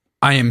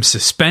am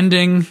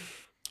suspending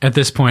at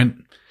this point.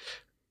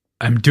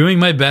 I'm doing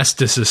my best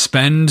to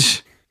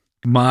suspend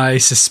my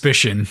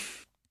suspicion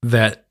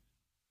that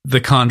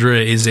the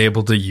Kandra is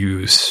able to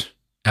use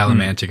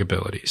allomantic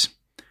abilities.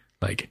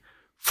 Like,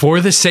 for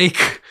the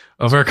sake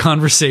of our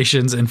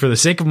conversations and for the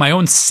sake of my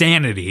own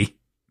sanity,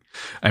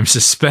 I'm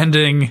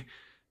suspending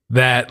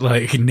that,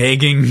 like,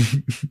 nagging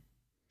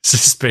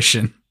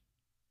suspicion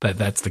that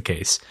that's the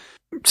case.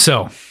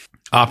 So,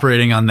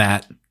 operating on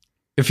that,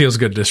 it feels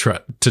good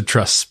to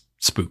trust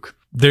Spook.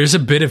 There's a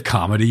bit of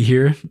comedy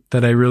here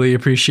that I really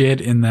appreciate,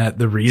 in that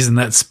the reason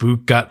that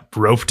Spook got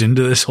roped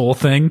into this whole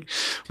thing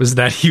was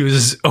that he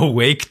was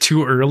awake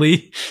too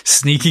early,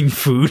 sneaking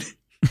food,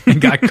 and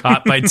got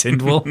caught by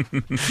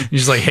Tindwyl.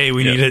 He's like, hey,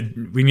 we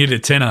need a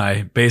tin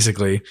eye,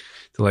 basically,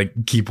 to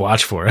like keep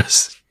watch for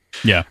us.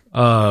 Yeah.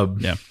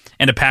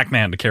 And a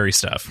Pac-Man to carry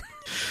stuff.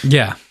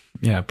 Yeah,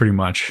 pretty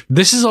much.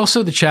 This is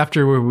also the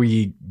chapter where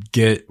we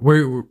get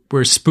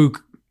where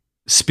Spook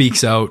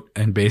speaks out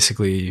and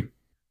basically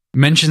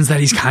mentions that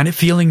he's kind of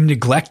feeling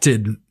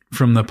neglected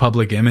from the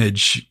public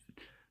image.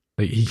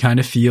 Like, he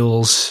kind of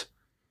feels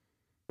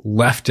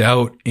left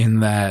out in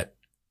that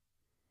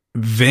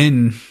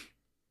Vin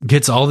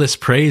gets all this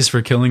praise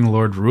for killing the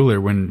Lord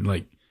Ruler when,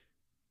 like,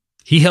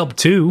 he helped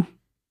too,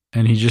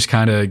 and he just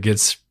kind of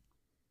gets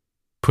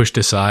pushed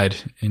aside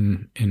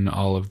in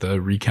all of the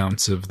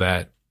recounts of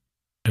that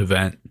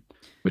event.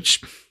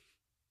 Which,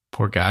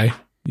 poor guy,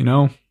 I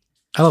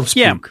love Spook.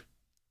 Yeah.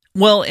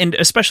 Well, and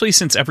especially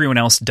since everyone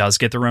else does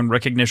get their own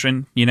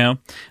recognition,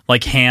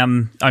 like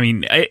Ham. I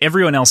mean,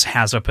 everyone else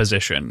has a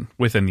position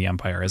within the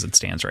Empire as it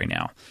stands right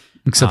now,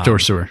 except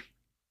Orsur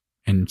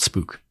and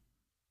Spook.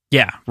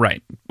 Yeah,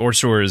 right.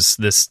 Orsur is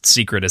this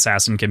secret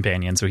assassin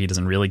companion, so he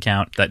doesn't really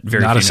count. That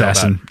very not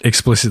assassin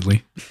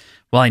explicitly.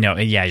 Well, I know.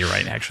 Yeah, you're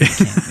right. Actually,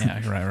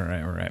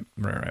 yeah,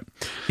 right.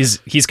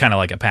 He's kind of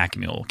like a pack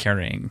mule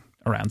carrying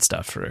around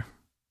stuff for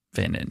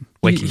Vin and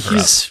waking her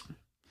up.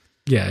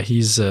 Yeah,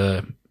 he's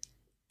an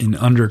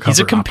undercover. He's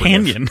a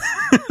companion.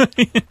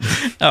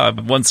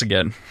 Once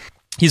again,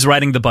 he's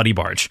riding the buddy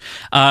barge.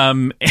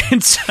 And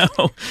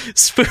so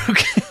Spook,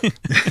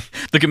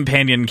 the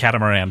companion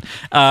catamaran.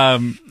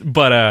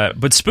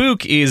 But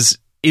Spook is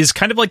is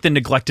kind of like the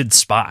neglected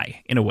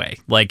spy in a way.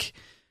 Like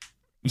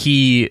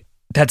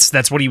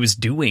that's what he was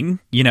doing,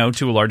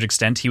 to a large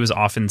extent. He was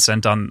often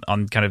sent on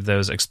kind of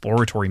those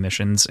exploratory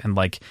missions and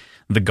like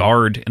the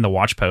guard and the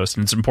watch post.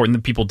 And it's important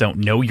that people don't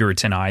know you're a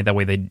Tenai. That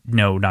way they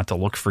know not to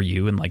look for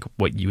you and like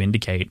what you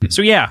indicate.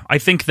 So yeah, I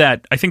think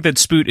that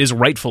Spook is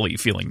rightfully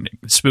feeling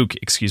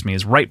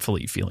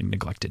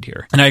neglected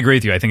here. And I agree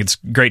with you. I think it's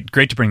great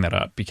to bring that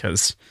up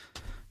because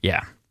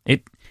yeah,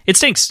 it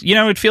stinks.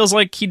 It feels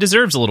like he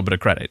deserves a little bit of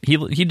credit.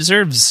 He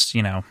deserves,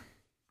 a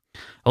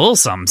little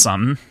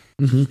something.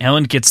 Mm-hmm.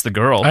 Ellen gets the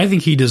girl. I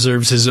think he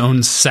deserves his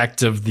own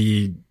sect of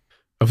the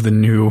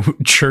new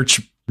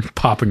church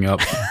popping up,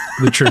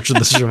 the Church of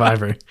the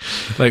Survivor.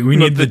 Like we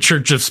need the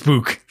Church of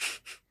Spook,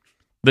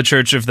 the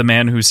Church of the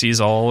Man Who Sees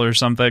All, or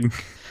something.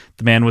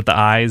 The man with the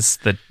eyes,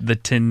 the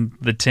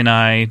tin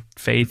eye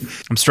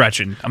faith. I'm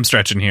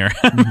stretching here,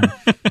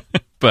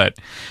 but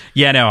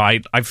yeah, no,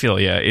 I feel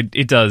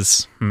it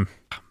does. Man,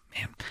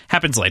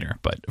 happens later,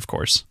 but of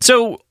course.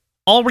 So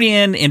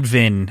Allrianne and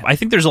Vin, I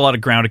think there's a lot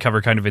of ground to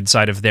cover kind of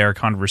inside of their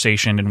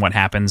conversation and what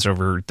happens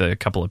over the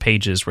couple of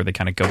pages where they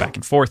kind of go back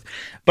and forth.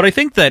 But I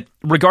think that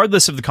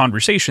regardless of the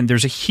conversation,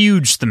 there's a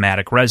huge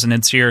thematic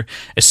resonance here,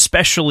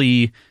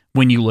 especially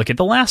when you look at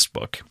the last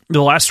book.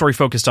 The last story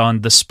focused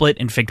on the split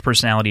and faked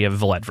personality of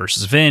Valette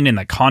versus Vin, and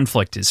that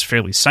conflict is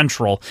fairly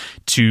central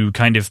to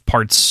kind of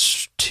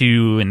parts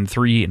 2 and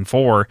 3 and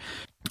 4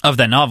 of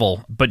that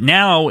novel. But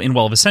now in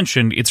Well of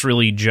Ascension, it's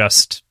really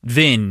just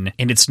Vin,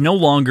 and it's no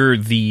longer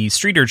the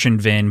street urchin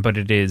Vin, but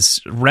it is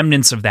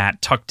remnants of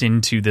that tucked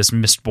into this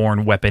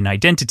Mistborn weapon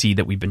identity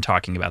that we've been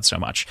talking about so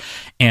much.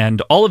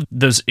 And all of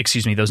those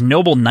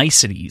noble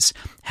niceties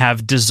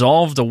have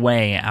dissolved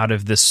away out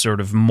of this sort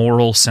of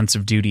moral sense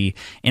of duty,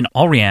 and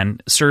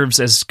Allrianne serves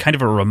as kind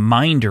of a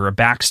reminder, a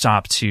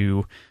backstop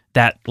to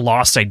that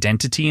lost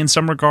identity in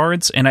some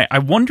regards. And I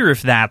wonder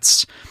if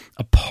that's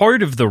a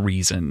part of the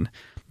reason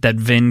that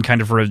Vin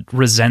kind of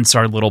resents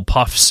our little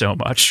Puff so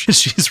much.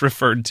 She's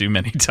referred to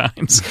many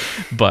times,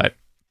 but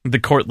the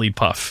courtly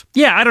Puff.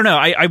 Yeah, I don't know.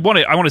 I want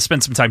to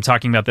spend some time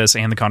talking about this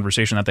and the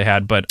conversation that they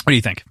had, but what do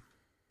you think?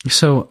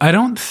 So I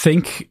don't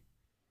think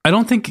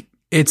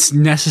it's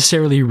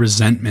necessarily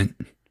resentment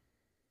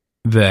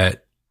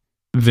that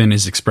Vin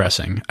is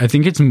expressing. I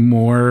think it's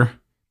more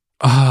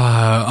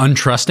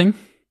untrusting.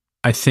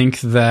 I think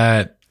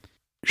that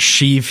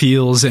she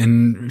feels,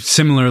 and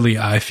similarly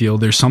I feel,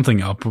 there's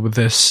something up with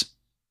this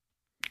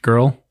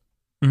girl.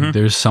 Mm-hmm.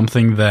 There's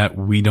something that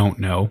we don't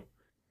know,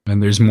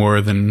 and there's more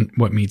than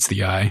what meets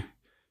the eye.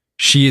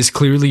 She is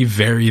clearly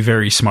very,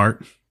 very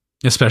smart,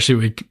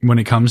 especially when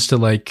it comes to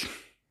like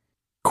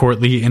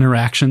courtly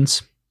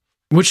interactions,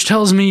 which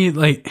tells me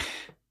like,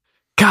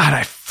 God,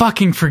 I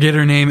fucking forget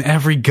her name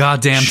every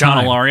goddamn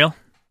time. Shauna Lariel?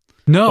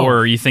 No. Or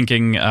are you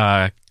thinking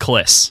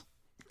Kliss?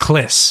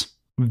 Kliss.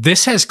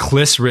 This has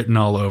Kliss written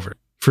all over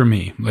for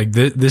me. Like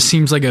this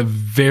seems like a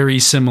very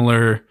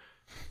similar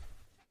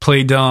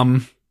play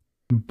dumb,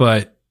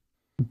 but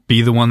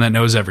be the one that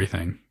knows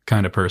everything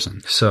kind of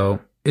person. So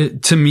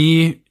to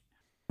me,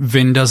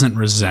 Vin doesn't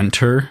resent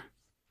her.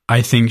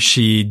 I think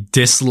she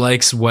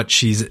dislikes what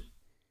she's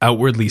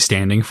outwardly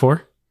standing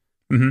for,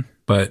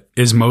 but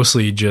is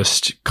mostly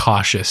just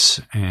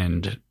cautious,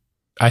 and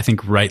I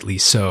think rightly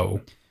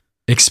so,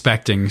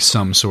 expecting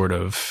some sort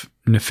of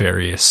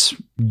nefarious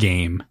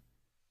game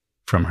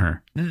from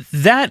her.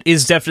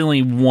 That's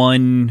definitely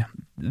one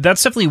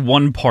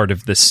part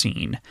of the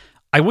scene.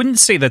 I wouldn't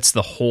say that's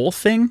the whole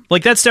thing.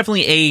 Like, that's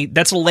definitely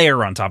that's a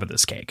layer on top of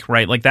this cake,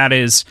 right? Like, that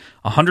is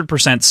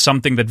 100%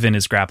 something that Vin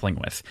is grappling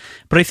with.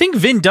 But I think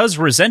Vin does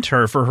resent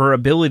her for her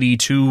ability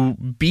to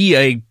be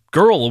a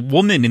girl, a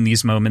woman in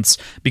these moments,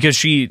 because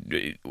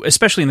she,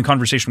 especially in the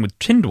conversation with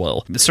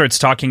Tindwyl, starts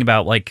talking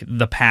about like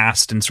the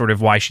past and sort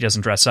of why she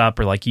doesn't dress up,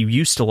 or like, you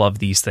used to love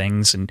these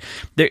things, and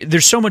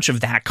there's so much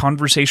of that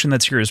conversation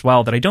that's here as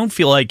well that I don't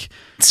feel like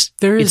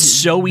it's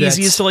so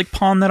easy as to like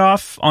pawn that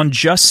off on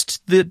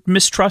just the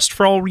mistrust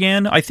for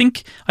Allrianne. I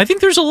think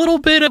there's a little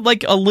bit of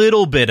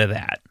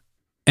that,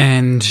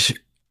 and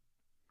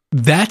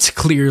that's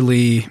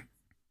clearly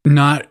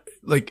not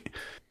like,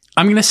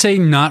 I'm going to say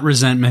not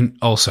resentment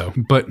also,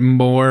 but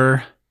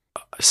more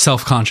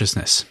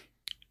self-consciousness.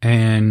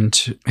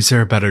 And is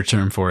there a better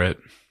term for it?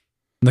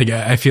 Like,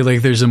 I feel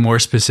like there's a more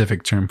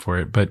specific term for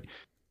it, but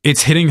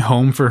it's hitting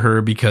home for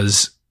her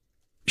because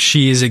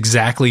she is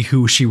exactly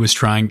who she was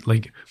trying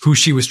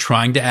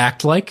to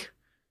act like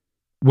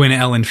when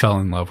Ellen fell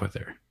in love with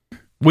her.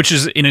 Which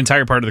is an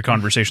entire part of the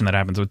conversation that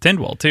happens with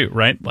Tindwyl too,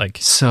 right? Like,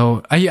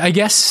 so I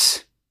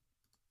guess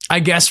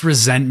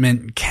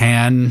resentment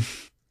can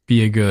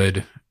be a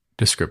good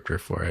descriptor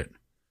for it.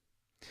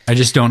 I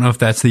just don't know if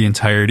that's the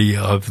entirety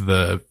of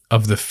the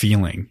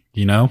feeling,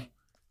 you know?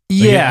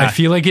 Yeah. Like, I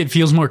feel like it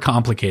feels more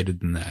complicated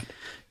than that.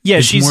 Yeah,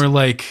 it's more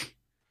like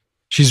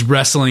she's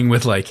wrestling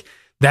with like,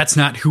 that's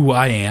not who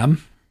I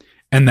am,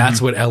 and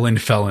that's what Ellen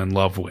fell in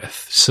love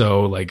with.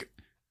 So like,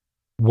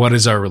 what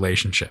is our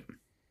relationship?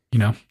 You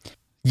know?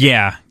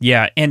 Yeah.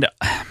 And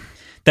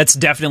That's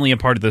definitely a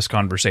part of this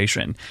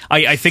conversation.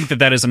 I think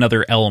that is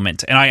another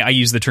element. And I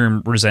use the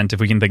term resent if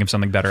we can think of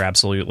something better,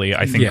 absolutely.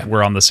 I think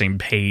we're on the same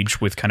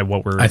page with kind of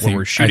what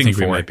we're shooting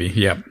for. We might be,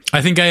 yeah.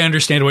 I think I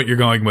understand what you're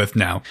going with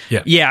now.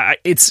 Yeah. Yeah,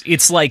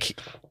 it's like...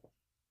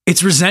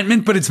 It's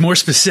resentment, but it's more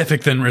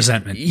specific than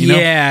resentment. You know?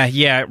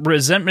 Yeah.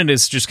 Resentment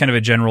is just kind of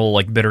a general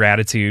like bitter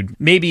attitude.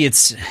 Maybe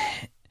it's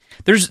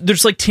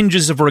there's like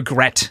tinges of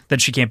regret that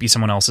she can't be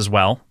someone else as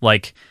well.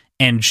 Like,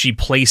 and she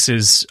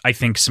places, I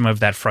think, some of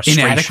that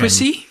frustration.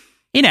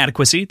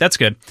 Inadequacy. That's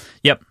good.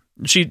 Yep.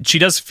 She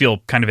does feel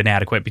kind of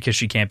inadequate because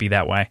she can't be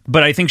that way.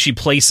 But I think she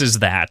places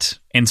that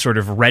and sort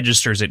of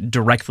registers it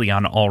directly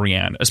on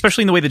Allrianne,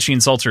 especially in the way that she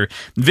insults her.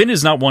 Vin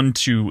is not one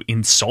to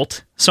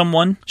insult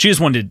someone. She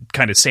is one to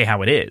kind of say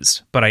how it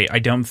is. But I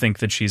don't think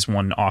that she's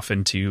one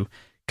often to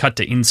cut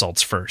to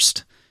insults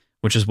first,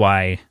 which is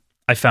why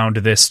I found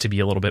this to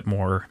be a little bit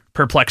more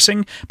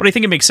perplexing. But I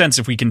think it makes sense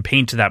if we can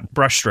paint that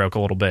brushstroke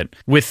a little bit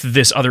with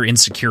this other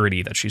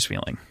insecurity that she's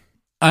feeling.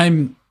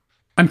 I'm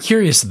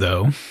curious,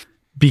 though,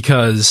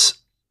 because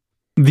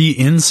the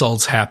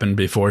insults happened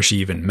before she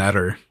even met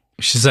her.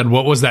 She said,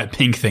 what was that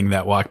pink thing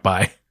that walked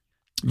by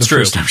the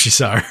first time she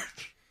saw her?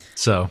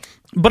 So,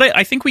 but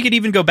I think we could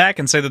even go back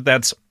and say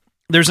that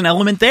there's an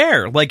element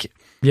there. Like,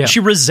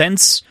 she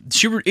resents,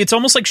 it's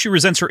almost like she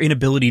resents her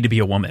inability to be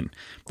a woman.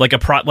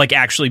 Like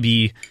actually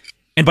be,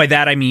 and by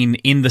that I mean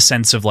in the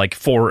sense of like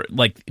for,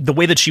 like the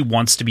way that she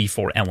wants to be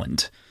for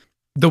Elend.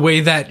 The way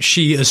that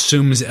she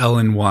assumes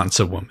Ellen wants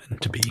a woman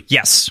to be.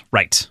 Yes,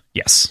 right.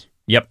 Yes.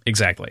 Yep,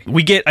 exactly.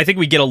 I think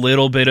we get a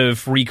little bit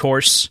of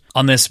recourse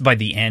on this by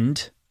the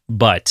end,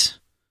 but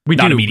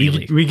not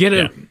immediately. We get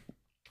it. Yeah.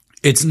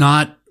 It's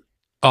not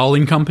all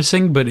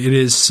encompassing, but it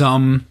is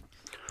some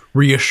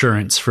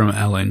reassurance from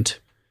Elend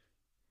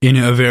in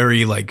a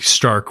very like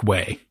stark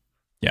way.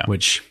 Yeah,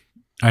 which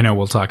I know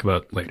we'll talk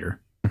about later.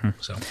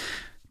 Mm-hmm. So,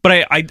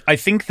 but I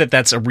think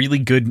that's a really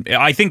good.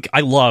 I think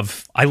I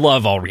love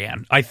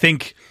Allrianne. I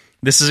think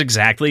this is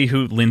exactly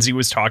who Lindsay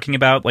was talking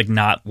about, like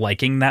not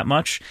liking that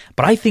much.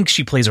 But I think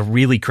she plays a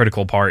really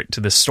critical part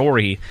to the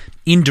story,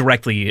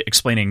 indirectly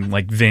explaining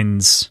like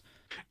Vin's.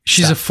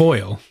 She's a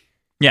foil.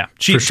 Yeah,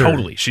 she's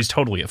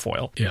totally a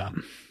foil. Yeah.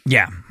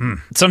 Yeah.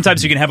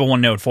 Sometimes you can have a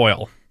one-note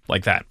foil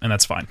like that, and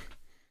that's fine.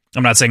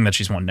 I'm not saying that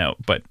she's one note,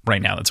 but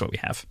right now that's what we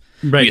have.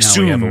 Right, we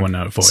assume we have a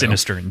one-note foil.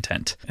 Sinister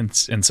intent and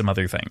some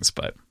other things,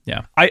 but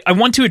yeah. I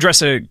want to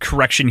address a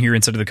correction here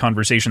instead of the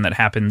conversation that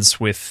happens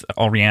with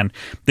Allrianne.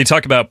 They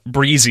talk about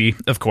Breezy,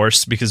 of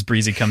course, because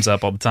Breezy comes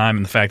up all the time,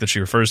 and the fact that she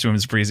refers to him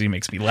as Breezy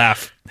makes me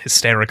laugh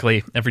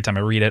hysterically every time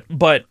I read it.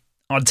 But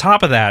on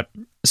top of that,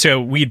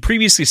 so we had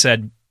previously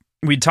said,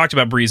 we'd talked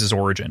about Breeze's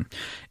origin,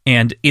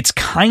 and it's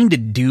kind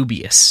of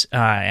dubious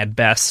at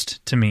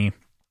best to me.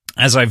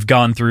 As I've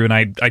gone through, and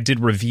I did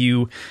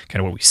review kind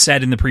of what we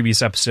said in the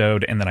previous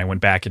episode, and then I went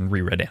back and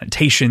reread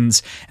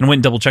annotations and went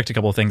and double-checked a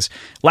couple of things.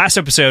 Last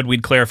episode,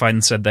 we'd clarified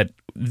and said that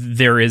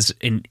there is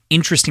an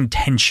interesting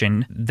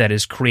tension that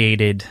is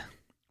created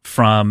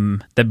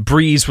from that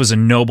Breeze was a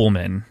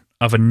nobleman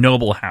of a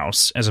noble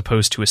house as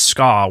opposed to a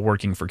Ska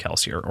working for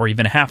Kelsier, or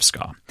even a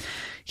half-Ska.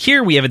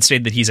 Here, we haven't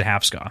stated that he's a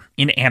half-Ska.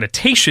 In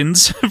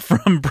annotations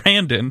from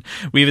Brandon,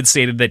 we haven't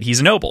stated that he's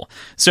a noble.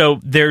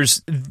 So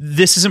this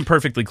isn't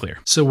perfectly clear.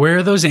 So where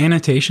are those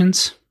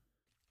annotations?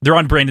 They're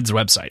on Brandon's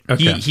website.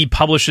 Okay.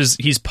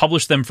 He's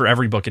published them for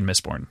every book in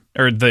Mistborn,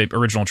 or the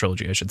original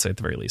trilogy, I should say, at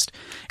the very least.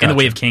 Gotcha. And The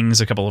Way of Kings,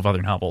 a couple of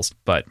other novels,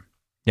 but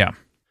yeah.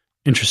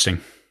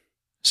 Interesting.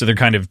 So they're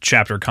kind of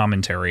chapter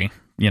commentary,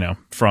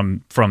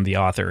 from the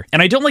author.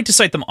 And I don't like to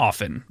cite them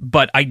often,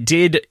 but I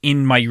did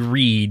in my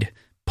read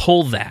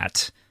pull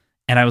that,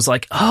 and I was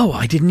like, oh,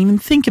 I didn't even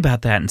think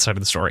about that inside of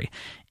the story.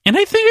 And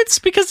I think it's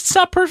because it's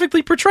not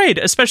perfectly portrayed,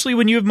 especially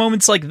when you have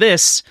moments like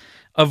this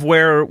of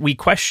where we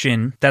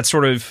question that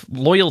sort of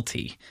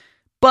loyalty.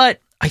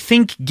 But I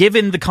think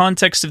given the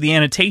context of the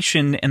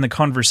annotation and the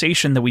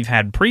conversation that we've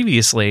had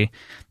previously,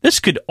 this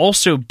could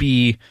also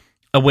be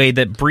a way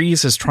that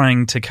Breeze is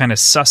trying to kind of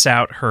suss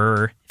out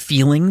her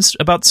feelings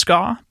about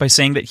Ska by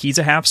saying that he's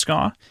a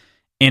half-Ska.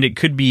 And it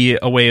could be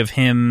a way of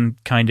him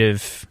kind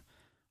of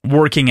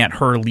working at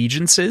her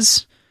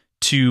allegiances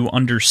to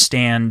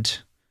understand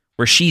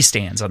where she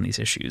stands on these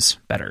issues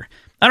better.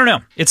 I don't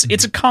know. It's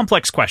a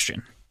complex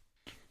question,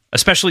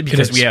 especially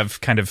because we have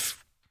kind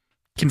of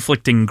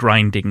conflicting,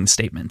 grinding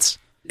statements.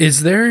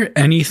 Is there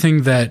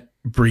anything that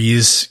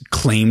Breeze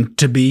claimed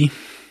to be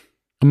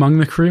among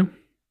the crew?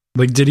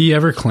 Like, did he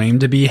ever claim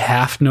to be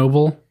half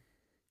noble?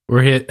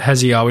 Or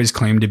has he always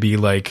claimed to be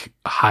like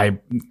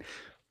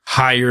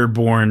higher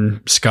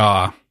born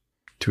Ska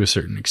to a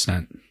certain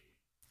extent?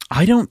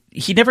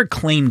 He never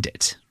claimed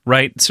it,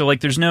 right? So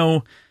like there's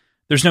no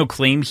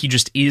claim. He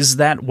just is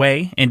that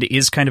way and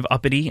is kind of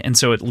uppity. And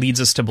so it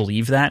leads us to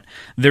believe that.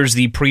 There's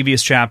the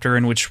previous chapter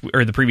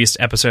the previous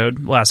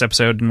episode, last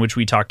episode, in which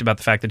we talked about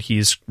the fact that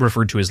he's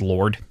referred to as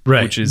Lord,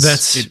 right? Which is,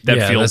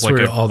 feels like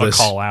a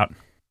call out.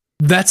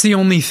 That's the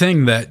only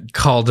thing that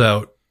called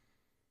out.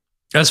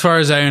 As far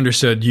as I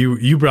understood,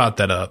 you brought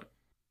that up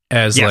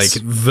as like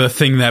the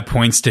thing that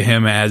points to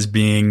him as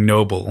being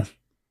noble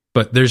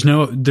But there's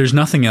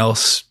nothing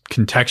else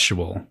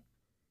contextual,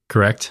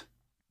 correct?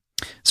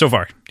 So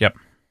far, yep.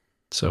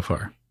 So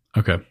far.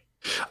 Okay.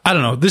 I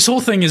don't know. This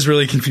whole thing is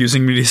really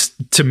confusing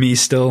to me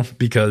still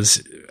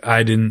because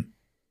I don't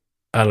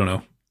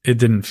know. It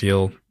didn't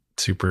feel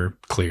super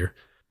clear.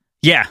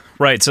 Yeah,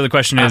 right. So the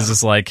question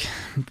is like,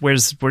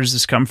 where's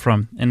this come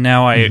from? And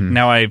now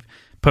I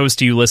pose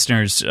to you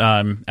listeners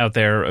out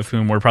there, of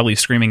whom were probably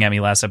screaming at me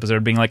last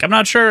episode, being like, I'm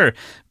not sure.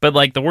 But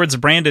like the words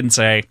of Brandon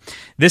say,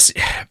 this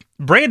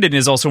Brandon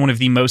is also one of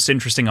the most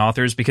interesting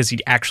authors because he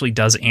actually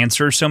does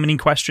answer so many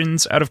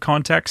questions out of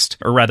context,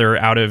 or rather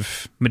out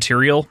of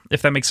material,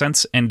 if that makes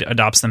sense, and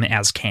adopts them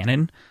as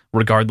canon,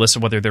 regardless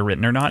of whether they're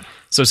written or not.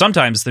 So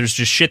sometimes there's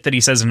just shit that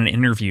he says in an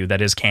interview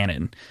that is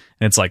canon.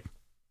 And it's like,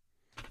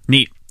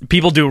 neat.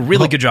 People do a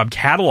really good job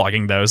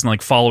cataloging those and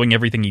like following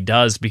everything he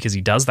does because he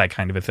does that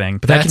kind of a thing.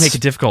 But that can make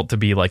it difficult to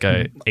be like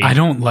I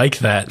don't like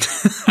that.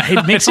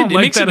 It makes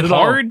it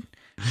hard.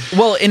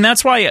 Well, and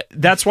that's why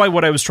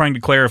what I was trying to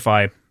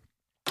clarify,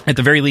 at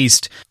the very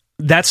least,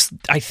 that's,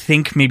 I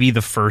think, maybe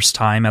the first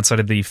time outside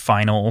of the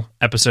final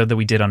episode that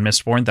we did on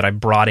Mistborn that I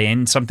brought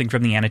in something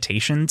from the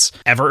annotations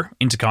ever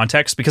into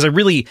context, because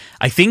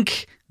I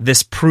think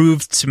this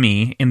proved to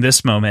me in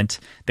this moment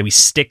that we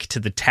stick to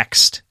the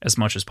text as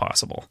much as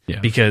possible,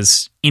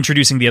 because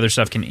introducing the other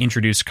stuff can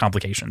introduce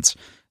complications.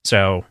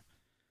 So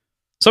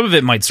some of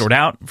it might sort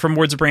out from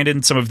words of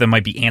Brandon. Some of them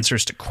might be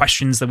answers to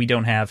questions that we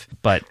don't have.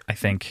 But I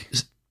think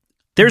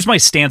there's my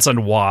stance on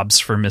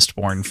WOBs for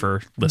Mistborn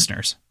for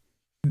listeners.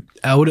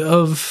 Out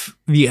of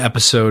the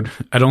episode,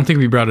 I don't think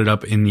we brought it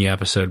up in the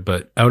episode,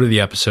 but out of the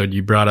episode,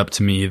 you brought up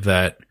to me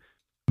that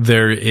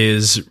there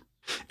is,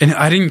 and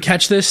I didn't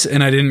catch this,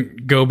 and I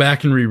didn't go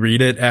back and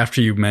reread it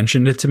after you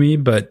mentioned it to me,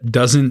 but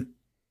doesn't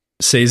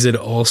Sazed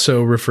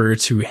also refer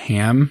to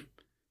Ham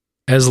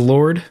as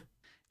Lord?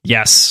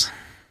 Yes.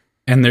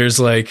 And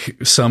there's like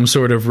some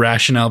sort of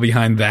rationale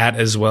behind that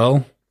as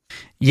well?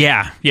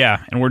 Yeah.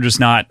 And we're just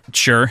not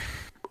sure.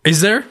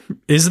 Is there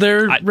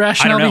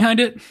rationale behind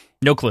it?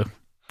 No clue.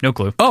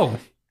 Oh,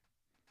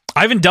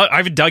 I haven't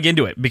dug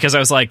into it because I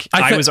was like,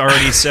 I was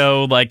already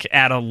so like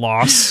at a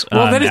loss.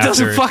 Well, then it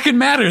doesn't fucking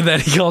matter that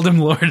he called him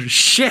Lord.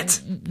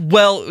 Shit.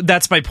 Well,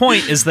 that's my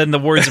point. Is then the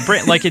words of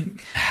Brandon, like it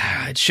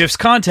shifts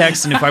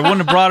context, and if I wouldn't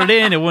have brought it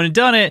in, it wouldn't have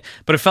done it.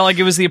 But it felt like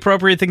it was the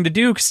appropriate thing to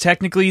do because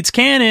technically it's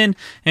canon,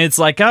 and it's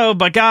like, oh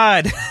my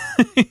god.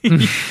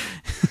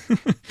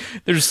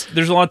 There's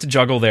a lot to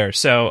juggle there.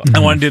 So I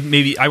wanted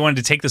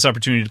to take this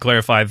opportunity to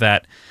clarify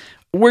that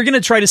we're going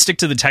to try to stick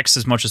to the text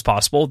as much as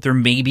possible. There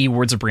may be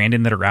words of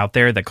Brandon that are out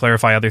there that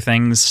clarify other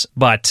things,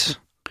 but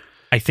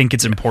I think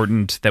it's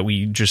important that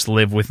we just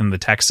live within the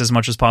text as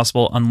much as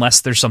possible,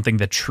 unless there's something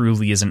that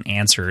truly isn't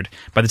answered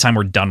by the time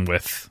we're done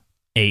with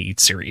a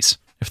series,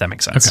 if that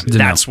makes sense. Okay,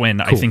 that's when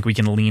cool. I think we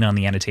can lean on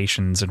the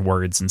annotations and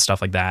words and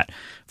stuff like that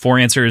for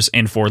answers.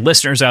 And for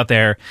listeners out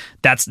there,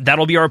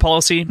 that'll be our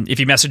policy. If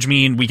you message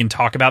me and we can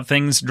talk about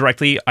things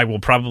directly, I will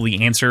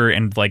probably answer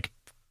and like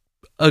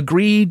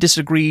agree,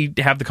 disagree,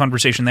 have the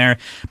conversation there.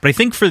 But I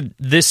think for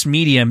this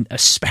medium,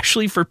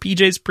 especially for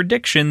PJ's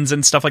predictions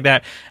and stuff like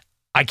that,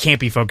 I can't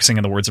be focusing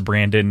on the words of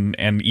Brandon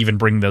and even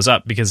bring those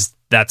up because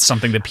that's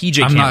something that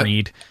PJ can't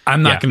read.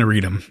 I'm not going to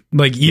read them.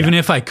 Like, even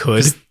if I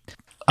could,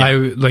 I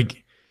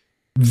like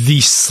the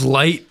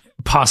slight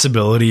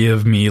possibility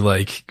of me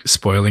like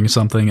spoiling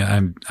something.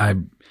 I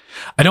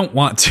don't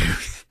want to.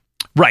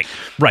 Right.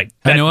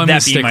 I know I'm a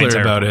stickler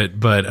about it,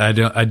 but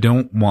I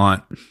don't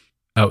want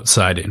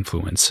outside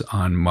influence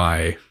on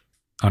my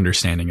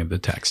understanding of the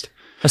text.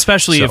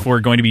 Especially if we're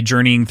going to be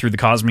journeying through the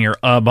Cosmere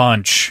a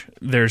bunch.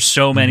 There's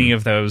so many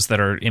of those that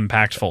are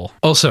impactful.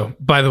 Also,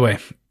 by the way,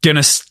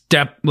 gonna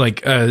step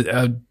like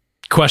a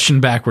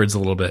question backwards a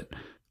little bit.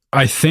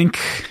 I think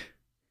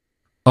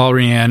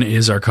Alrianne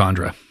is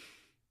Arcandra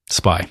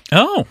spy.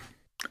 Oh.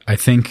 I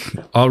think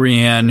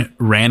Alrianne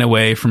ran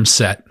away from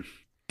Set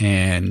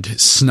and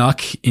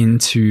snuck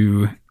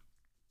into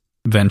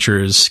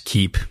Venture's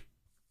keep,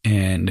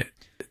 and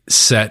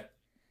Set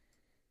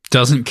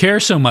doesn't care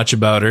so much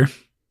about her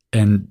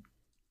and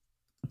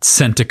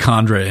sent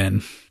Arcandra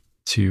in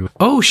to...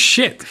 Oh,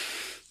 shit.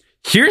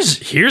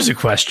 Here's a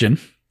question.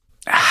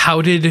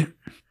 How did...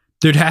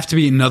 There'd have to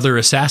be another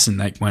assassin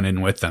that went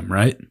in with them,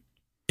 right?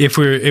 If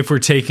we're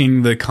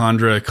taking the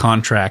Kandra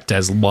contract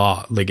as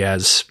law, like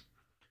as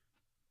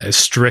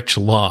strict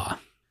law,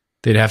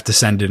 they'd have to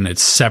send in a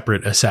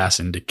separate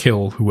assassin to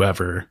kill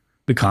whoever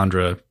the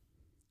Kandra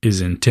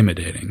is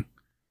intimidating.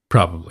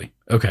 Probably.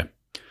 Okay.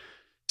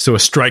 So a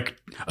strike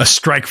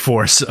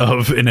force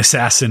of an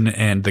assassin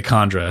and the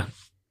Kandra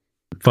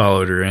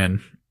followed her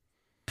in.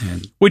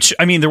 Which,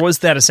 I mean, there was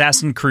that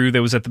assassin crew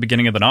that was at the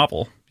beginning of the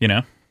novel, you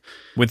know,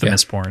 with the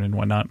Mistborn and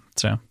whatnot.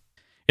 So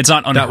it's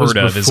not unheard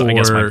of, is I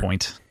guess my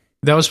point.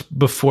 That was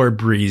before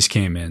Breeze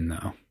came in,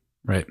 though,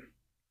 right?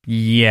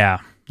 Yeah,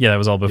 that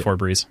was all before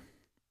Breeze.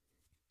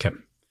 Okay.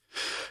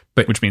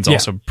 Which means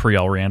also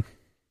pre-Alrianne.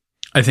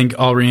 I think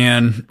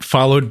Alrianne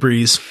followed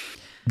Breeze,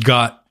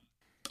 got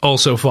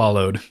also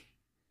followed,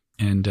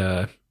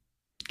 and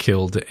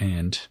killed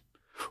and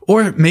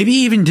Or maybe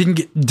even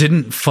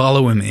didn't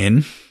follow him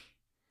in.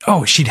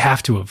 Oh, she'd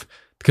have to have,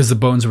 because the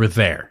bones were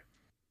there.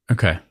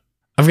 Okay.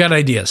 I've got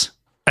ideas.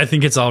 I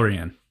think it's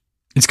Alrian.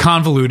 It's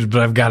convoluted,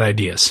 but I've got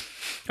ideas.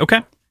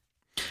 Okay.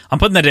 I'm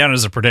putting that down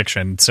as a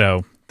prediction,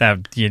 so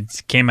that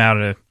it came out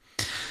of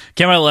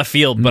left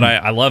field, but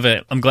I love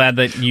it. I'm glad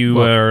that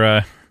you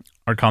are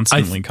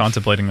constantly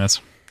contemplating this.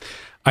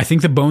 I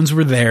think the bones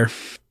were there.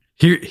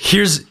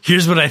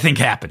 Here's what I think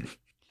happened.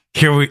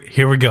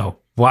 Here we go.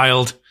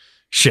 Wild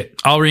shit.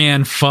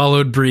 Alrian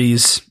followed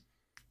Breeze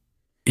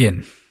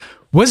in.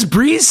 Was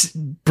Breeze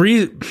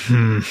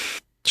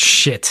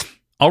shit.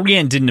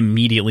 Alrian didn't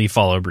immediately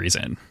follow Breeze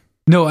in.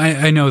 No,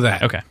 I know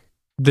that. Okay.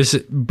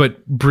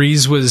 But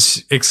Breeze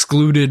was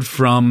excluded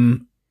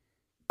from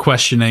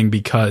questioning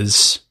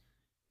because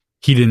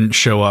he didn't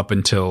show up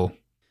until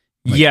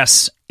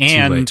yes,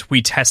 and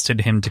we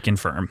tested him to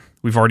confirm.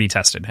 We've already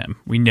tested him.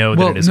 We know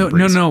that it isn't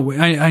Breeze. No,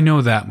 I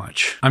know that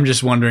much. I'm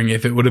just wondering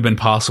if it would have been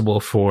possible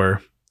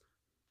for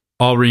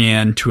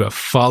Alrian to have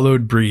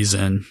followed Breeze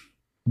in,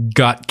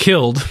 got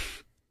killed,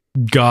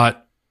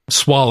 got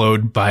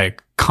swallowed by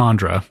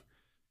Kandra.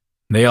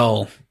 They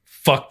all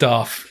fucked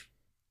off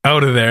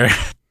out of there,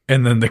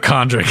 and then the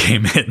Kandra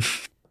came in.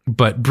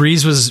 But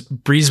Breeze was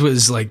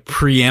like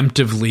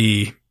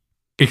preemptively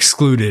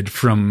excluded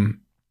from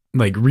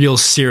like real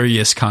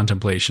serious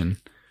contemplation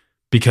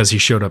because he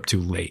showed up too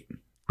late,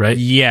 right?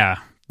 Yeah,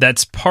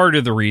 that's part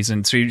of the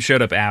reason. So he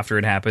showed up after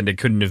it happened. It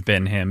couldn't have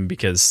been him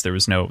because there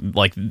was no,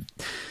 like,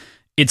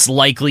 it's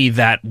likely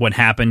that what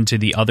happened to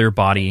the other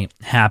body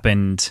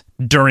happened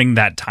during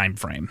that time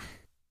frame.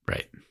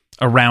 Right.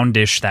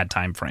 Around-ish that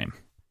time frame.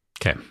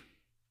 Okay.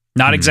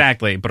 Not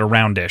exactly, but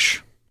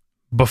around-ish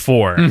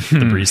before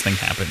the Breeze thing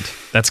happened.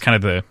 That's kind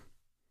of the...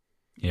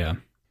 Yeah.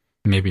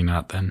 Maybe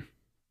not then.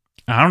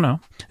 I don't know.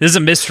 This is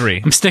a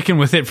mystery. I'm sticking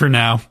with it for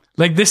now.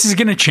 Like, this is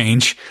going to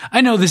change.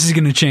 I know this is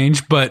going to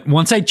change, but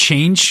once I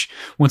change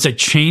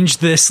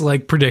this,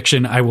 like,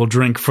 prediction, I will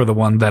drink for the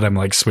one that I'm,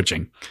 like,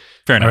 switching.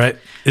 Fair enough. All right?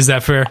 Is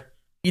that fair?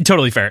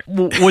 Totally fair.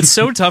 What's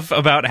so tough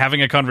about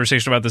having a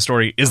conversation about this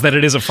story is that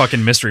it is a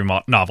fucking mystery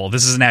novel.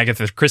 This is an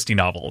Agatha Christie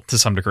novel to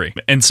some degree.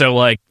 And so,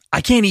 like,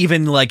 I can't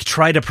even, like,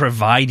 try to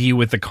provide you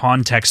with the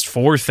context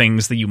for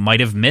things that you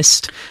might have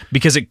missed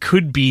because it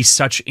could be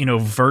such an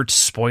overt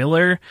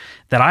spoiler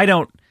that I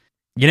don't,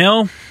 you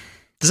know?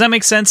 Does that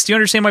make sense? Do you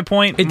understand my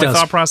point? It does.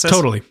 Thought process?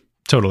 Totally.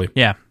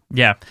 Yeah.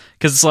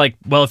 Because it's like,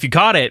 well, if you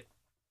caught it,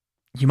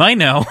 you might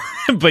know,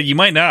 but you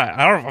might not.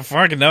 I don't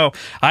fucking know.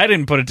 I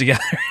didn't put it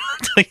together. I'll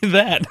tell you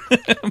that.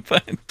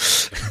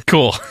 But,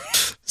 cool.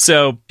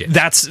 So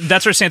that's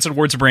our stance on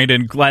Words of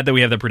Brandon. Glad that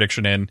we have that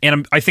prediction in.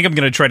 And I think I'm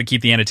going to try to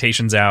keep the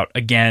annotations out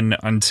again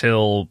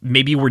until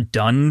maybe we're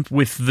done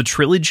with the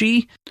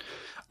trilogy.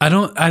 I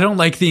don't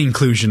like the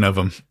inclusion of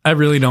them. I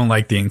really don't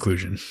like the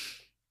inclusion.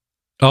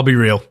 I'll be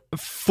real.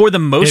 For the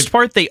most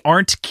part, they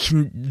aren't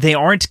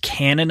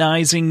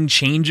canonizing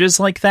changes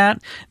like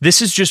that.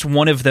 This is just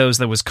one of those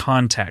that was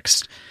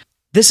context.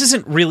 This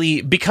isn't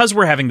really, because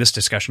we're having this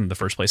discussion in the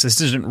first place, this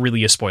isn't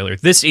really a spoiler.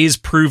 This is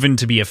proven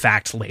to be a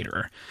fact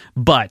later.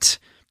 But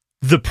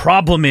the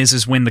problem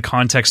is when the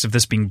context of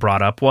this being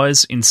brought up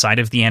was inside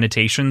of the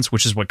annotations,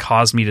 which is what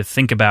caused me to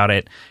think about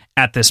it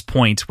at this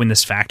point when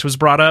this fact was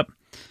brought up,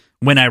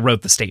 when I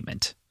wrote the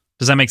statement.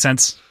 Does that make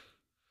sense?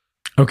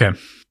 Okay.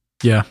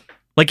 Yeah.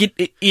 Like,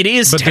 it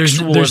is but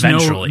textual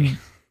eventually.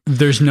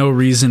 There's no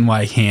reason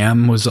why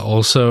Ham was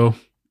also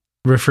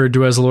referred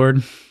to as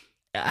Lord?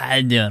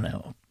 I don't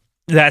know.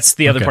 That's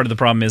the other part of the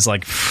problem is,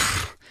 like,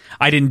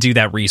 I didn't do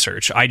that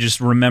research. I just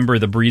remember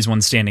the Breeze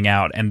one standing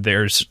out, and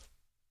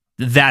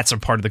that's a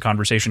part of the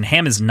conversation.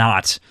 Ham is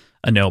not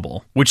a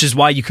noble, which is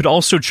why you could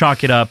also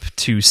chalk it up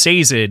to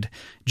Sazed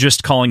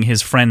just calling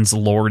his friends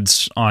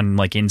lords on,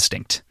 like,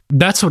 instinct.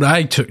 That's what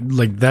I took.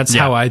 Like, that's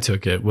how I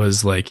took it,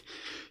 was, like,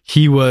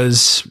 he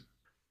was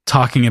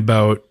talking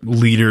about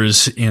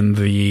leaders in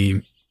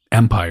the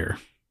Empire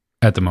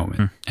at the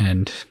moment,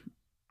 and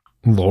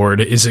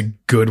Lord is a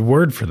good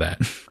word for that.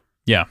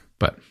 Yeah.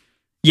 But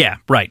yeah,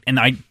 right. And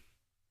I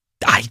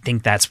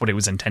think that's what it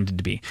was intended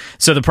to be.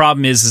 So the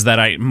problem is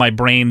that my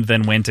brain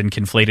then went and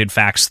conflated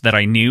facts that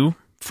I knew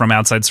from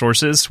outside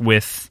sources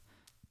with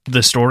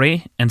the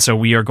story, and so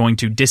we are going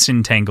to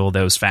disentangle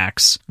those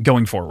facts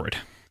going forward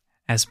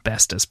as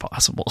best as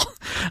possible.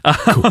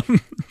 Cool.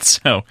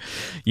 So,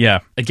 yeah.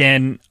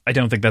 Again, I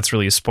don't think that's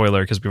really a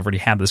spoiler because we've already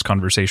had this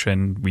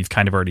conversation. We've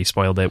kind of already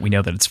spoiled it. We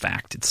know that it's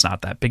fact. It's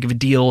not that big of a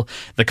deal.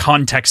 The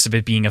context of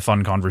it being a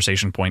fun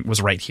conversation point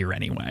was right here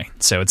anyway.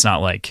 So it's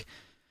not like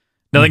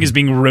nothing is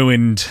being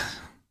ruined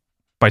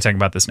by talking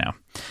about this now.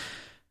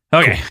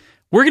 Okay. Cool.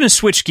 We're going to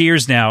switch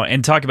gears now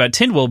and talk about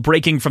Tindwyl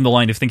breaking from the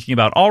line of thinking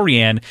about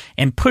Alrian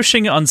and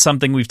pushing on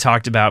something we've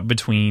talked about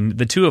between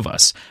the two of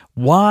us.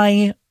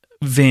 Why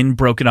Vin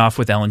broke it off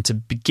with Ellen to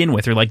begin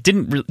with, or like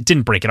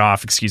didn't break it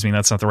off, excuse me,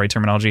 that's not the right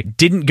terminology,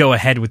 didn't go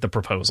ahead with the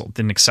proposal,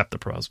 didn't accept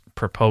the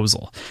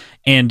proposal.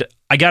 And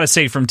I gotta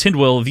say, from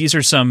Tindwyl, these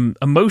are some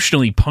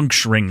emotionally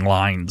puncturing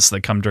lines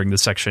that come during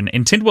this section.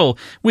 And Tindwyl,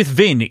 with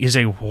Vin, is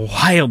a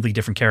wildly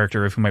different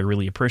character of whom I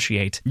really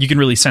appreciate. You can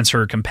really sense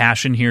her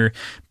compassion here.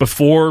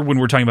 Before, when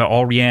we're talking about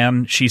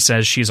Allrianne, she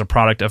says she's a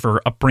product of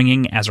her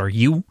upbringing, as are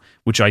you,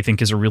 which I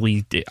think is a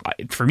really,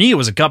 for me, it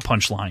was a gut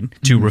punch line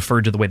to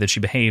refer to the way that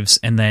she behaves.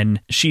 And then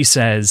she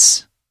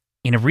says,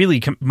 in a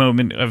really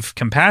moment of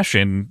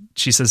compassion,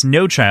 she says,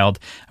 "No, child,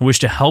 I wish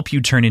to help you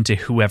turn into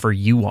whoever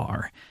you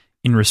are,"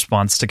 in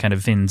response to kind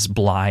of Vin's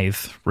blithe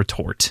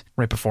retort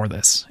right before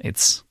this.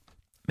 It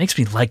makes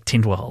me like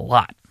Tindwyl a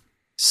lot.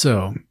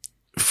 So,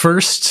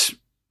 first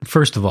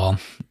of all,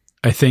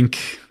 I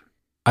think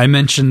I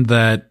mentioned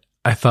that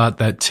I thought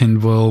that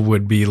Tindwyl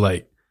would be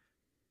like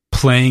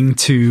playing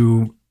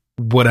to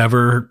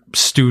whatever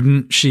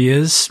student she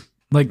is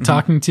like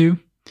talking to,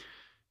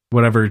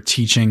 whatever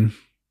teaching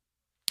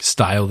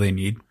style they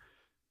need.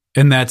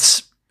 And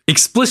that's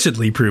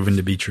explicitly proven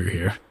to be true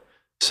here.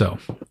 So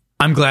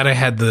I'm glad I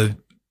had the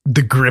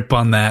grip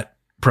on that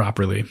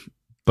properly.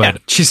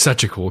 But she's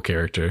such a cool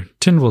character.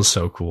 Tindwyl's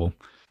so cool.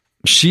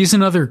 She's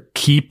another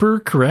keeper,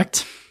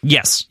 correct?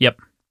 Yes. Yep.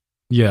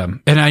 Yeah.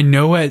 And I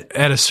know at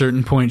a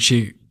certain point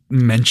she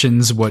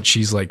mentions what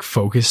she's like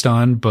focused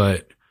on,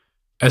 but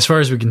as far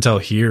as we can tell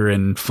here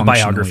in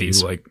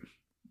biographies, like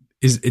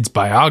it's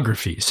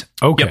biographies.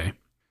 Okay. Yep.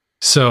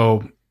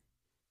 So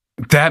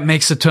that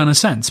makes a ton of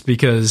sense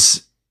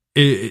because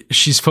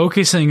she's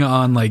focusing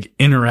on like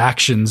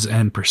interactions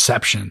and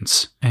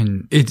perceptions,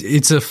 and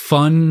it's a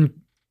fun,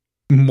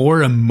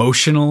 more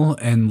emotional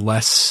and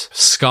less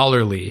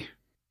scholarly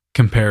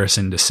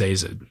comparison to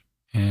Sazed,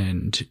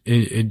 and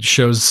it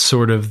shows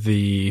sort of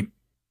the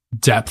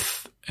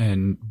depth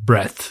and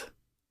breadth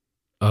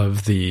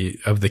of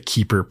the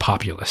keeper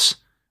populace.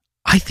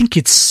 I think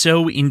it's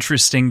so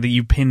interesting that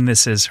you pin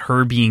this as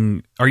her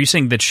being. Are you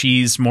saying that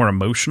she's more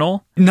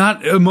emotional?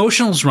 Not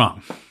emotional's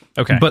wrong.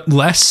 Okay. But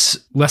less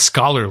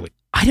scholarly.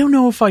 I don't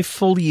know if I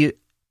fully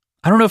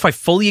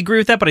agree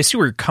with that, but I see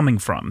where you're coming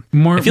from.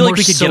 I feel like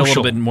we could get a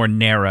little bit more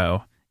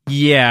narrow.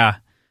 Yeah.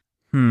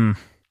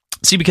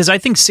 See, because I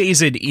think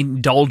Sazed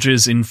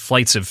indulges in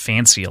flights of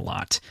fancy a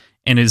lot.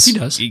 And he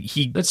does.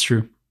 That's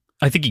true.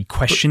 I think he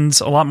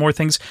questions a lot more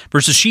things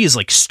versus she is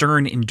like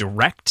stern and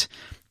direct.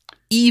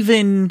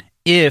 Even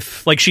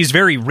if like she's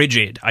very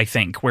rigid, I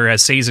think,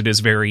 whereas Sazed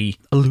is very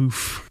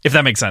aloof, if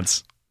that makes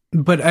sense.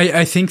 But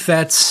I think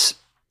that's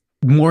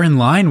more in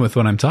line with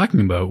what I'm talking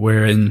about,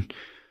 wherein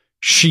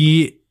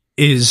she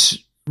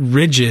is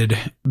rigid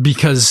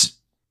because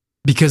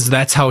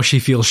that's how she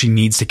feels she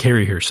needs to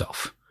carry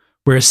herself.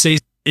 Whereas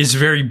Sazed is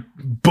very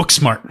book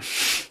smart.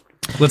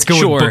 Let's go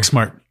with book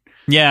smart.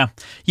 Yeah.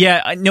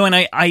 No, and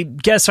I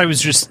guess I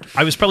was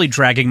probably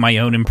dragging my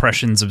own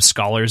impressions of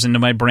scholars into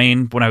my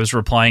brain when I was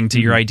replying to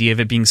your idea of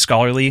it being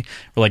scholarly.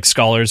 Where like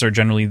scholars are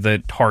generally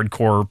the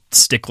hardcore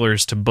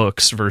sticklers to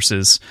books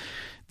versus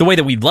the way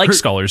that we'd like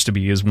scholars to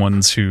be is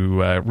ones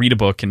who read a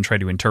book and try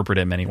to interpret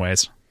it in many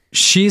ways.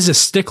 She's a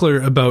stickler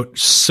about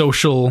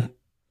social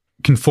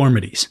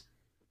conformities.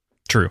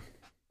 True.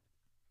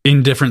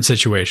 In different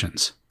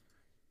situations.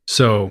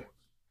 So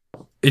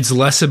it's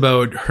less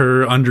about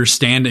her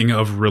understanding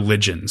of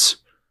religions,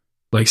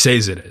 like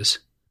Sazed is,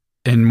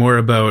 and more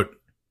about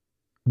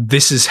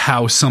this is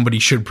how somebody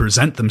should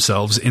present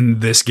themselves in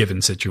this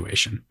given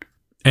situation.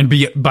 And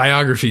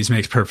biographies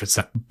makes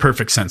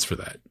perfect sense for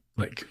that.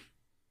 Like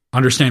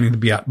understanding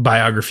the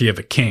biography of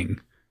a king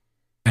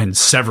and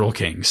several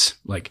kings,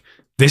 like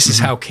this is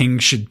how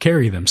kings should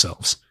carry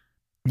themselves.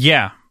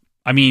 Yeah.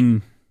 I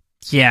mean,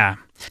 yeah.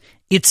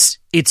 It's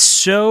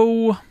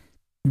so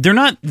they're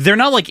not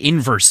like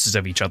inverses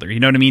of each other, you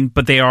know what I mean?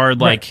 But they are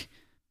like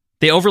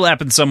they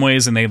overlap in some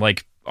ways, and they've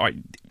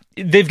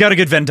got a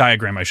good Venn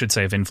diagram, I should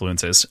say, of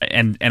influences.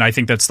 And I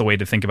think that's the way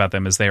to think about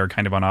them, is they are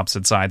kind of on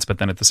opposite sides, but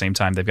then at the same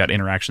time they've got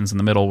interactions in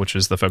the middle, which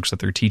is the folks that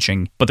they're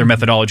teaching, but their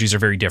methodologies are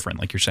very different,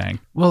 like you're saying.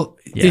 Well,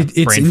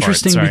 it's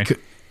interesting because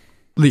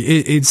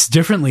it's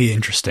differently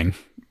interesting.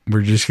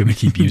 We're just going to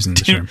keep using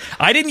the term.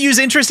 I didn't use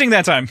interesting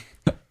that time.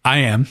 I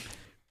am.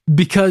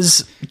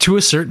 Because to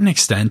a certain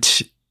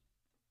extent,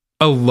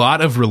 a lot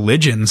of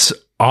religions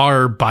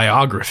are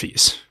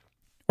biographies.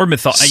 Or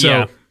mythology.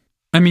 Yeah.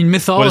 I mean,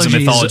 mythology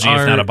if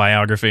not a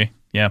biography?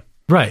 Yeah.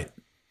 Right.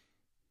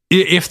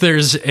 If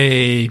there's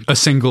a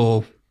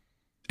single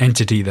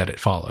entity that it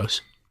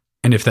follows,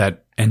 and if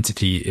that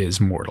entity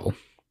is mortal.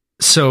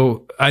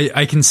 So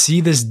I can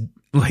see this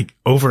like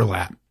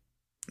overlap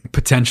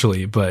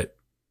potentially, but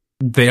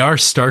they are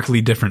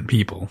starkly different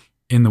people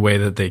in the way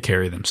that they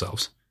carry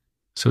themselves.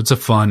 So it's a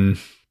fun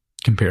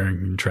compare and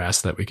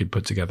contrast that we could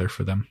put together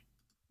for them.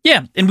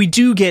 Yeah, and we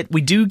do get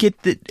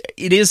that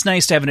it is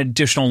nice to have an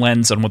additional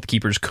lens on what the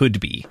keepers could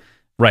be,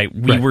 right?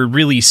 We were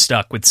really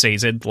stuck with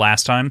Sazed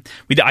last time.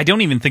 I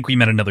don't even think we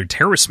met another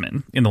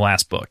Terraceman in the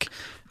last book.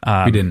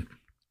 We didn't.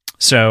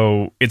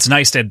 So it's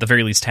nice to at the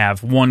very least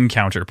have one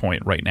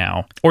counterpoint right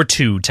now, or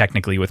two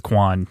technically with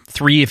Quan.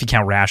 3 if you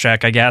count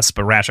Rashek, I guess,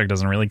 but Rashek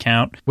doesn't really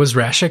count. Was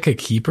Rashek a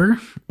keeper?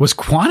 Was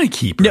Quan a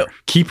keeper? No.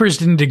 Keepers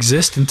didn't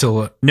exist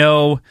until...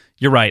 No,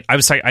 you're right. I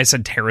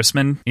said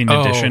Terraceman in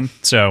addition.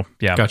 So,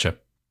 yeah. Gotcha.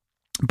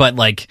 But,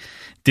 like,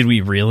 did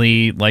we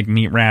really, like,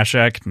 meet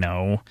Rashek?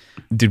 No.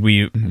 Did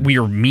we... We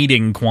are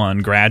meeting Quan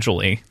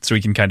gradually, so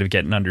we can kind of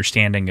get an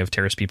understanding of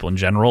Terrace people in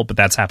general, but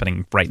that's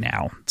happening right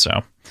now,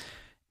 so...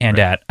 And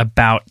at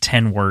about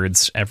 10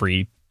 words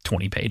every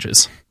 20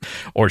 pages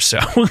or so.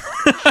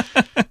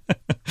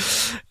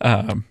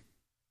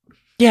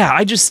 Yeah,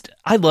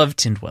 I love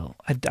Tindwyl.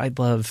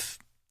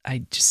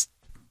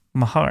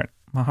 My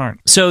heart.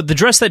 So the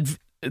dress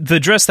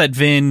that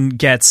Vin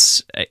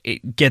gets,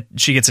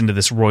 she gets into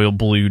this royal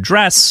blue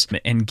dress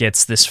and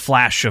gets this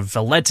flash of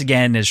Valette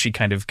again as she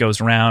kind of goes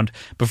around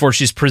before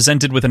she's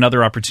presented with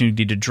another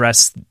opportunity to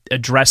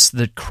address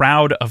the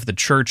crowd of the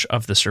Church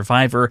of the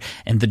Survivor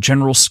and the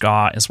general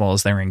ska as well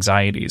as their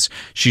anxieties.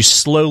 She's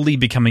slowly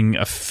becoming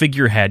a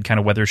figurehead, kind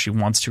of whether she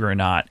wants to or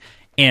not,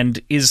 and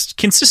is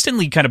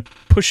consistently kind of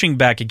pushing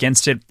back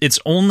against it. It's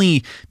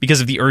only because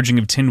of the urging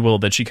of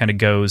Tindwyl that she kind of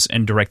goes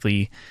and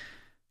directly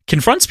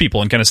confronts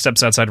people and kind of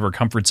steps outside of her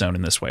comfort zone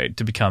in this way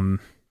to become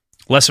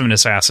less of an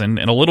assassin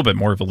and a little bit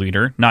more of a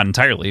leader. Not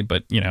entirely,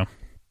 but, you know.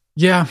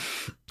 Yeah.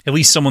 At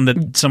least someone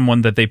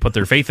that they put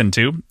their faith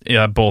into,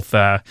 both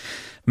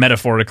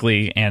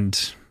metaphorically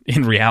and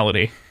in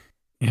reality.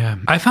 Yeah.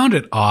 I found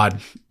it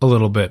odd a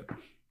little bit,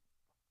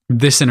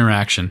 this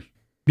interaction,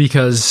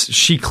 because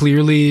she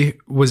clearly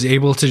was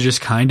able to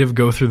just kind of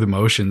go through the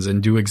motions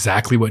and do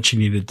exactly what she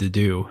needed to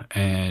do.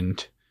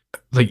 And,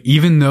 like,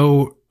 even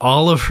though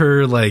all of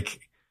her, like,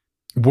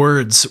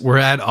 words were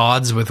at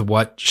odds with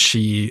what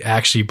she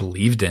actually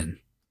believed in.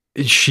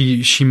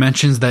 She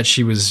mentions that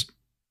she was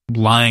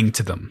lying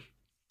to them,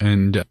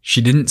 and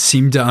she didn't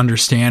seem to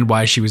understand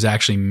why she was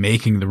actually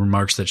making the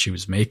remarks that she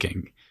was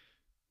making.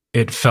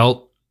 It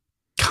felt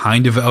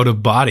kind of out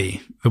of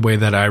body, the way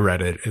that I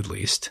read it, at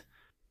least.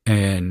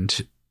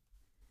 And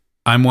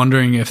I'm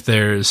wondering if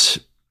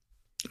there's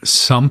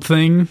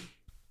something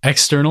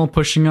external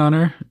pushing on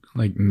her.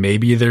 Like,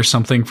 maybe there's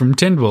something from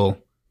Tindwyl,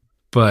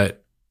 but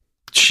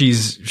she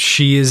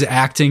is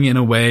acting in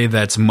a way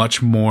that's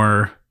much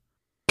more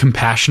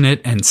compassionate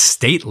and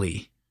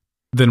stately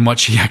than what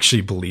she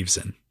actually believes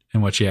in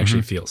and what she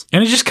actually feels.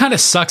 And it just kind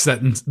of sucks that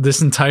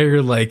this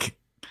entire, like,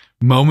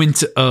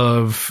 moment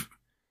of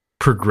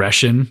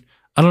progression,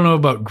 I don't know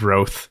about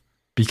growth,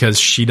 because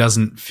she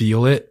doesn't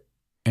feel it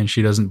and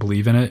she doesn't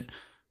believe in it,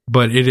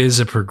 but it is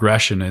a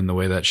progression in the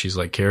way that she's,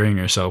 like, carrying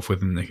herself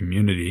within the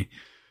community.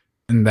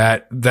 And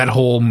that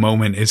whole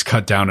moment is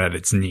cut down at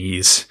its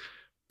knees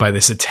by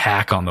this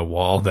attack on the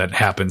wall that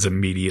happens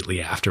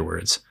immediately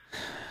afterwards.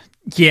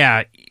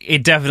 Yeah,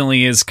 it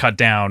definitely is cut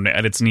down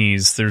at its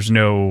knees. There's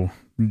no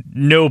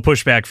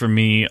pushback from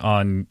me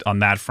on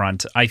that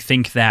front. I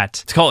think that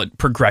to call it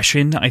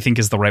progression, I think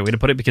is the right way to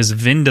put it, because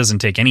Vin doesn't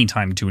take any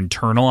time to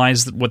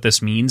internalize what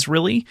this means,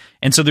 really.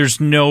 And so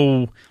there's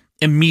no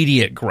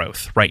immediate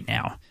growth right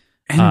now.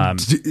 And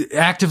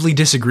actively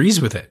disagrees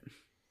with it.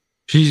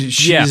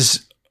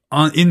 She's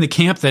in the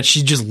camp that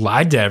she just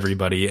lied to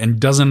everybody and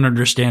doesn't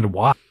understand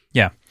why.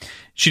 Yeah.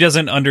 She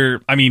doesn't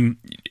I mean,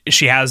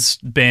 she has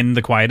been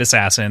the quiet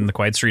assassin, the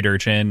quiet street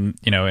urchin,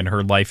 you know, and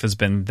her life has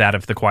been that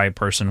of the quiet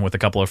person with a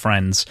couple of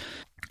friends.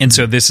 And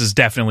so this is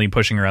definitely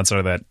pushing her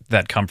outside of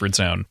that comfort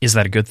zone. Is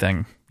that a good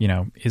thing? You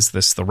know, is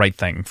this the right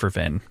thing for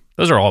Vin?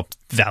 Those are all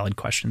valid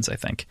questions, I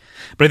think.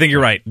 But I think you're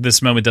right.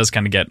 This moment does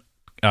kind of get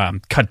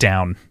cut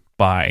down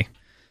by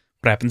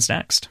what happens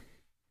next.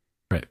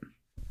 Right.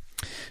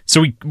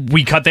 So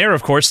we cut there,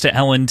 of course, to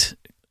Elend.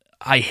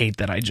 I hate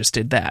that I just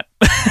did that.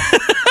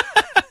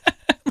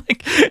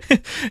 Like,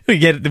 we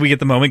get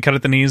the moment, cut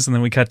at the knees, and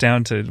then we cut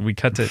to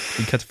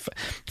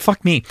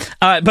fuck me.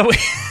 But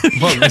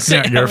well, that's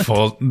not your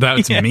fault.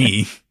 That's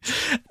me.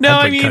 No,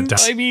 I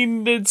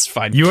mean it's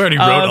fine. You already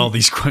wrote all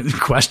these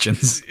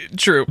questions.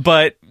 True,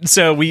 but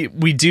so we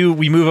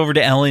move over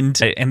to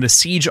Elend and the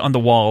siege on the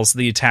walls,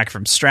 the attack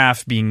from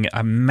Straff being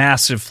a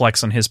massive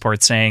flex on his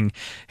part, saying,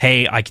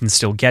 "Hey, I can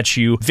still get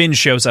you." Vin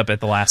shows up at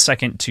the last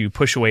second to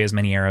push away as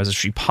many arrows as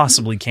she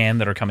possibly can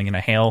that are coming in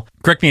a hail.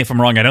 Correct me if I'm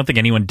wrong. I don't think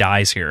anyone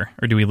dies here,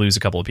 or do we lose a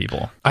couple of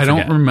people? I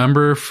don't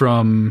remember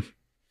from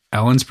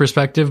Elend's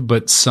perspective,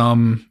 but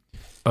some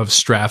of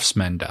Straff's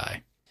men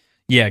die.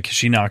 Yeah, because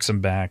she knocks him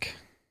back.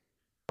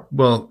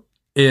 Well,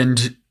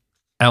 and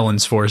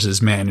Elend's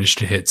forces managed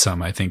to hit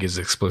some, I think is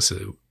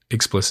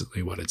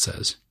explicitly what it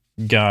says.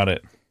 Got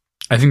it.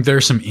 I think there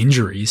are some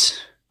injuries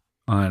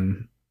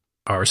on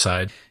our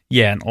side.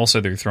 Yeah, and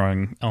also they're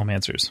throwing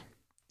Elmancers.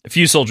 A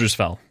few soldiers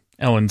fell.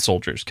 Elend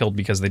soldiers killed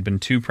because they'd been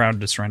too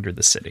proud to surrender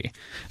the city.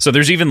 So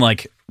there's even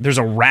there's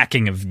a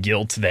racking of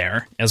guilt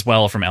there as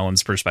well from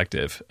Elend's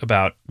perspective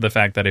about the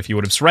fact that if he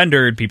would have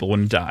surrendered, people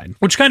wouldn't have died.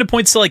 Which kind of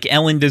points to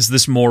Elend as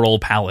this moral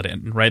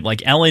paladin, right? Like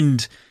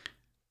Elend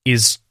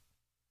is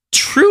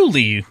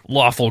truly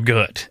lawful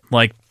good,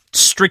 like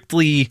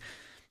strictly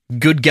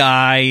good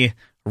guy,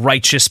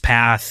 righteous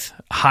path,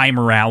 high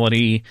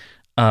morality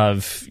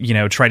of,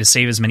 try to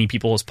save as many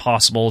people as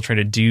possible, try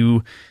to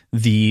do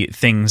the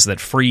things that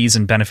frees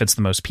and benefits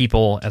the most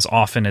people as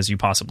often as you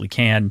possibly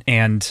can.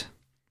 And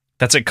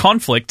that's at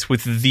conflict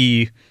with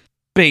the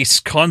base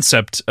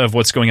concept of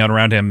what's going on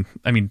around him.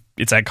 I mean,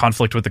 it's at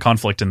conflict with the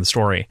conflict in the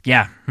story.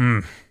 Yeah.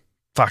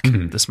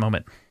 This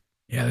moment.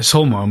 Yeah, this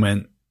whole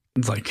moment,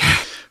 it's like,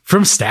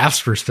 from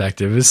Staff's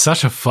perspective, it's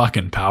such a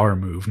fucking power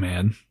move,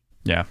 man.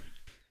 Yeah.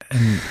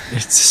 And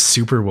it's a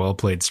super well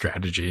played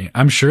strategy.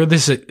 I'm sure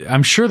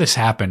this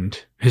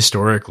happened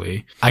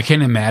historically. I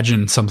can't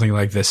imagine something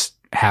like this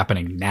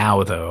happening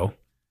now, though,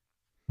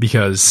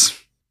 because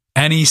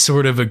any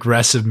sort of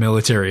aggressive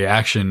military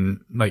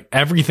action, like,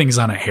 everything's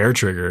on a hair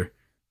trigger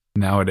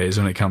nowadays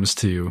when it comes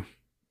to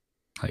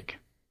like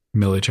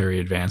military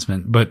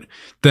advancement. But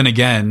then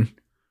again,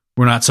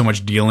 we're not so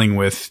much dealing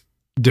with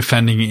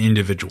defending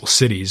individual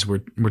cities. We're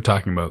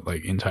talking about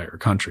like entire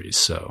countries.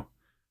 So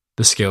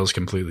the scale is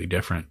completely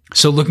different.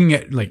 So looking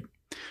at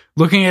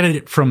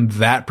it from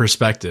that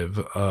perspective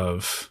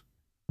of,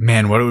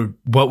 man,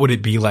 what would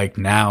it be like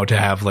now to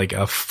have like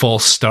a full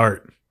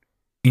start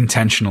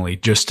intentionally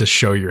just to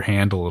show your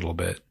hand a little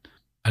bit?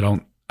 I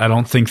don't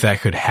think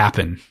that could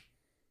happen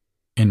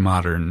in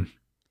modern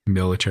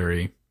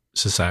military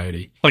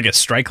society. Like a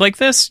strike like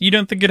this, you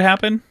don't think could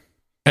happen?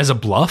 As a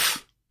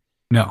bluff?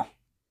 No.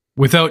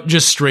 Without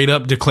just straight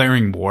up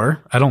declaring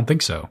war? I don't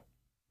think so.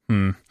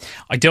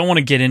 I don't want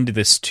to get into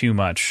this too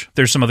much.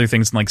 There's some other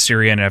things in like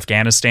Syria and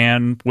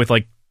Afghanistan with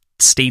like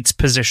states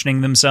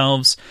positioning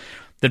themselves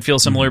that feel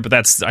similar, but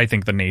that's, I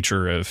think, the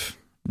nature of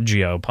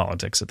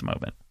geopolitics at the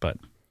moment. But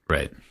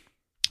right.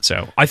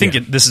 So I think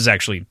this is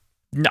actually,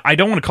 I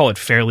don't want to call it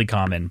fairly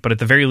common, but at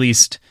the very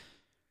least,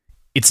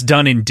 it's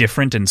done in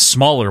different and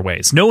smaller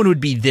ways. No one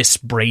would be this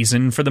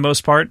brazen for the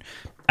most part,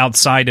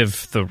 outside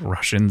of the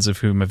Russians, of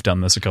whom have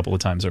done this a couple of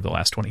times over the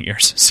last 20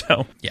 years.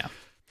 So, yeah.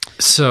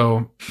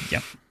 So,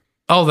 yeah.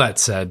 All that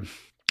said,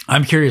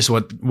 I'm curious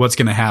what's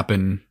going to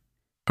happen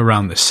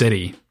around the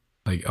city,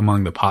 like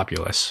among the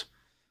populace,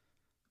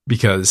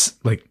 because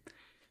like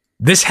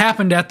this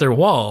happened at their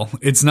wall.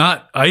 It's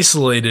not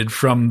isolated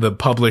from the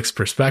public's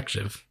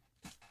perspective.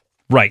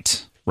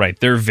 Right.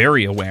 They're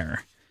very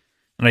aware.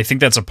 And I think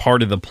that's a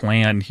part of the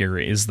plan here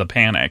is the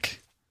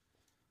panic,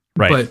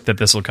 right, that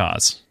this will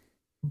cause.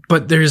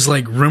 But there's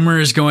like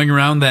rumors going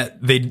around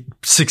that they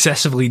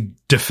successfully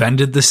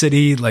defended the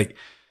city. Like,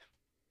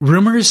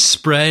 rumors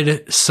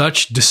spread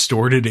such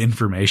distorted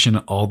information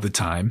all the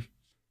time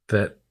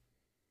that,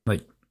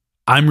 like,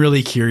 I'm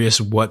really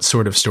curious what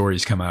sort of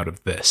stories come out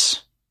of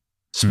this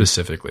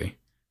specifically.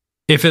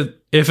 If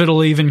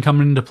it'll even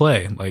come into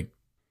play, like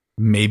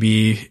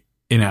maybe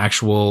an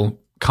actual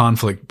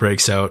conflict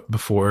breaks out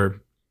before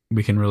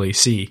we can really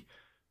see.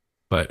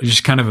 But it's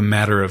just kind of a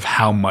matter of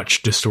how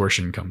much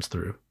distortion comes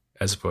through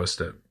as opposed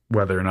to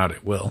whether or not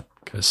it will,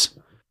 because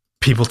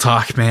people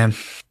talk, man.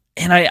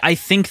 And I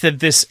think that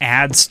this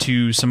adds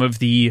to some of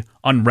the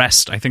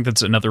unrest. I think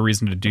that's another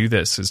reason to do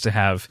this, is to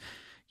have,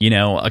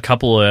 a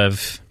couple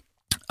of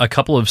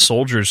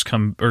soldiers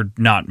come or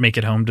not make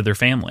it home to their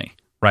family,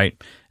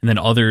 right? And then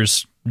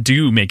others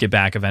do make it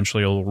back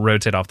eventually, will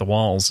rotate off the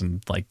walls,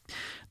 and like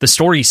the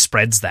story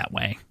spreads that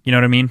way. You know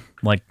what I mean?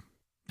 Like,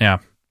 yeah.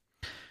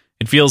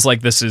 It feels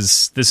like this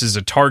is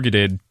a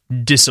targeted,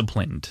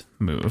 disciplined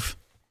move.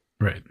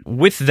 Right.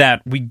 With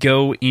that, we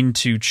go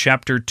into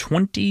chapter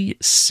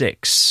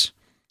 26.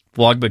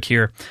 Logbook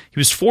here. He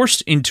was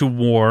forced into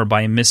war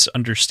by a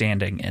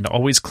misunderstanding and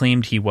always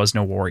claimed he was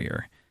no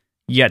warrior.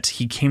 Yet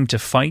he came to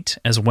fight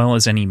as well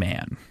as any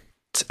man.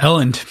 It's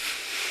Elend.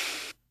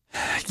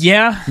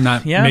 Yeah.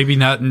 Maybe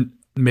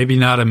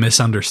not a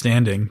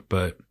misunderstanding,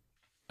 but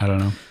I don't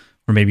know.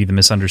 Or maybe the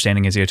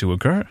misunderstanding is yet to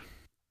occur.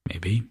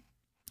 Maybe.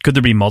 Could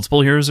there be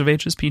multiple Heroes of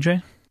Ages,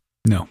 PJ?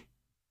 No.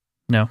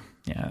 Yeah,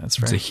 that's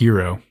right. It's a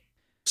hero.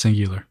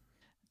 Singular.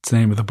 It's the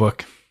name of the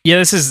book. Yeah,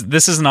 this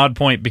is an odd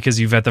point because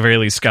you've at the very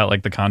least got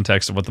like the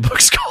context of what the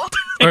book's called.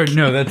 Or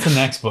no, that's the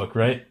next book,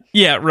 right?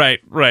 Yeah, right.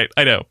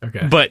 I know.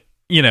 Okay. But,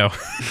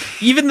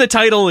 even the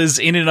title is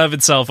in and of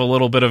itself a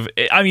little bit of,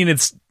 I mean,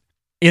 it's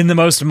in the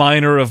most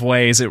minor of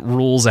ways, it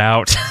rules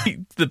out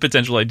the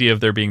potential idea of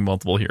there being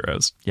multiple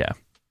heroes. Yeah.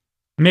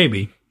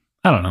 Maybe.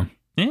 I don't know.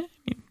 Yeah,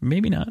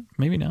 maybe not.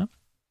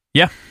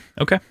 Yeah.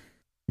 Okay.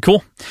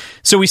 Cool.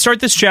 So we start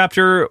this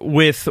chapter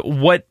with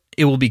what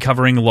it will be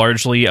covering,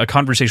 largely a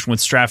conversation with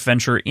Straff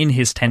Venture in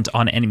his tent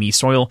on enemy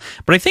soil.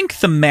 But I think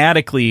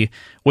thematically,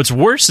 what's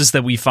worse is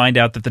that we find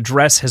out that the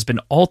dress has been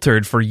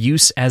altered for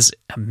use as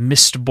a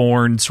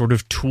Mistborn sort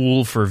of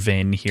tool for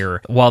Vin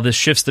here. While this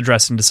shifts the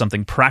dress into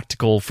something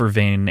practical for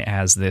Vin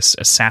as this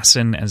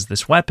assassin, as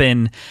this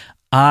weapon,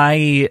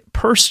 I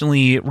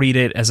personally read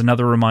it as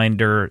another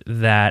reminder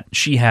that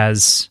she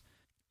has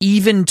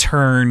even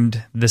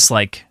turned this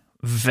like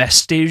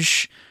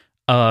vestige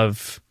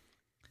of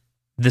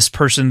this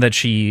person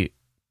that we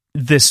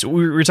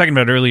were talking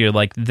about earlier,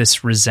 like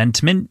this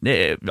resentment.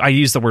 I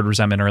used the word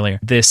resentment earlier.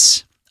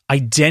 This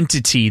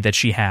identity that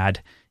she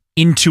had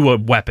into a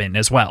weapon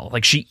as well.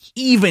 Like, she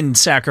even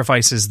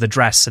sacrifices the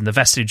dress and the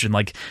vestige and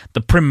like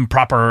the prim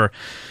proper.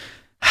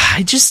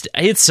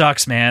 It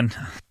sucks, man.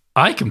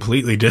 I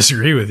completely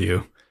disagree with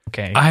you.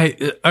 Okay.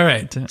 All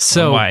right.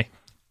 So why?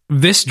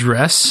 This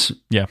dress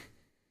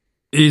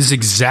is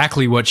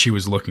exactly what she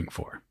was looking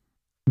for.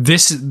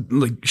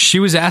 She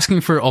was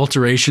asking for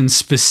alterations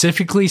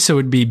specifically so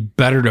it'd be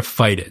better to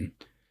fight in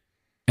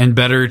and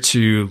better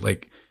to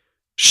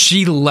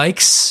she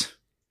likes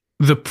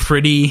the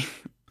pretty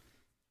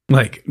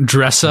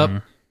dress up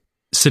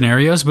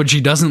scenarios, but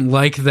she doesn't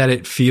like that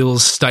it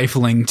feels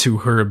stifling to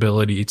her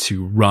ability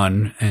to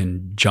run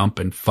and jump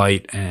and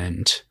fight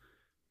and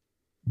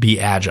be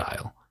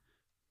agile.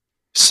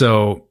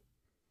 So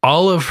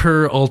all of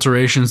her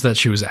alterations that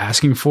she was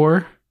asking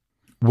for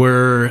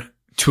were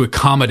to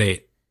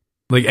accommodate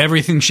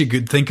everything she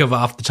could think of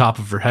off the top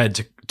of her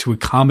head to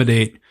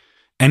accommodate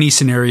any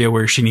scenario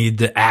where she needed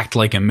to act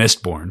like a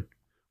Mistborn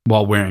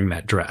while wearing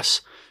that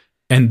dress.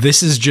 And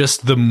this is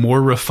just the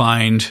more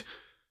refined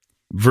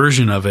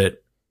version of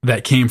it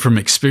that came from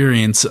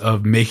experience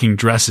of making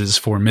dresses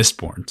for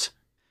Mistborns.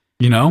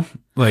 You know?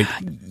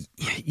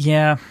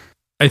 Yeah.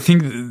 I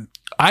think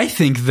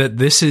that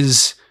this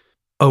is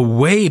a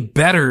way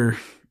better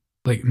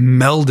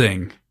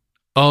melding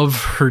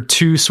of her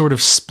two sort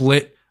of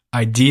split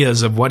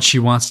ideas of what she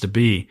wants to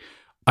be.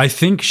 I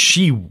think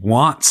she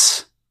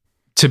wants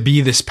to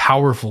be this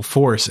powerful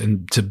force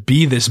and to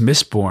be this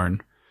Mistborn,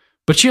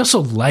 but she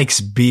also likes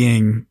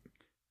being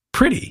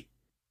pretty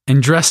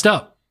and dressed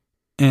up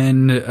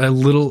and a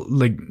little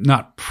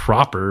not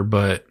proper,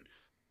 but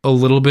a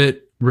little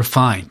bit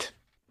refined.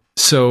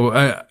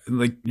 So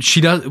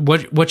she does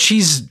what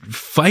she's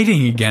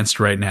fighting against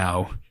right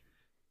now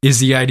is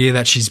the idea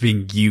that she's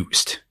being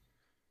used.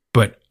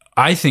 But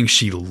I think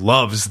she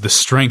loves the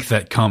strength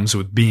that comes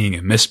with being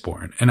a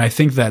Mistborn. And I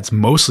think that's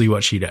mostly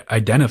what she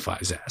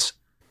identifies as.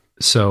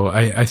 So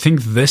I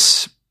think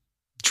this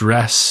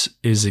dress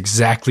is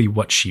exactly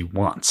what she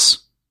wants.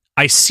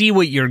 I see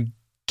what you're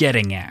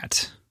getting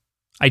at.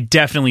 I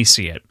definitely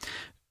see it.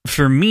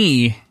 For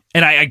me,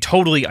 and I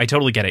totally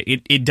get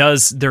it. It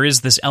does. There is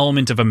this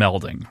element of a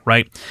melding,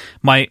 right?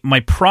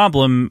 My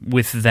problem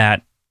with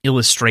that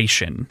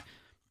illustration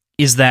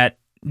is that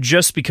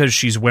just because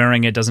she's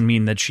wearing it doesn't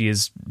mean that she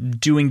is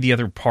doing the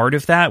other part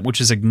of that,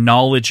 which is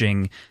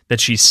acknowledging that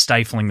she's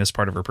stifling this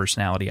part of her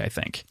personality, I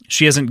think.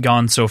 She hasn't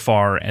gone so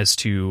far as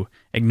to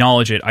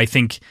acknowledge it. I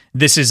think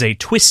this is a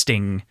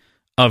twisting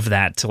of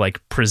that to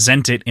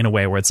present it in a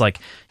way where it's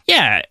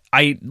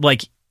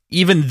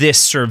even this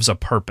serves a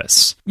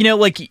purpose. You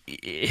know,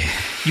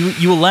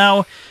 you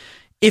allow...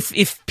 If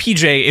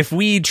PJ, if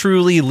we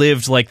truly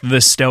lived like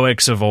the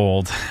Stoics of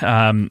old,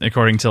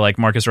 according to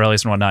Marcus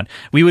Aurelius and whatnot,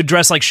 we would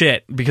dress like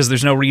shit because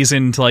there's no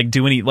reason to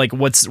do any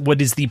what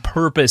is the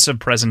purpose of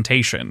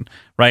presentation,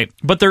 right?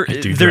 But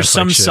there's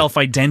some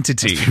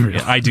self-identity.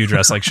 I do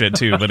dress like shit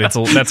too, but that's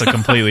a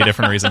completely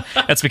different reason.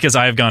 That's because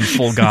I have gone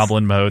full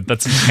goblin mode.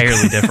 That's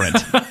entirely different.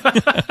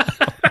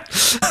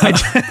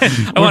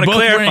 I want to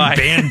clarify.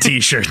 Band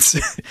t-shirts.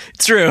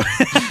 It's true.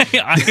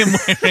 I am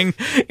wearing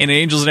an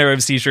Angels and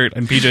Arrows t-shirt,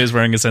 and PJ is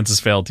wearing a Census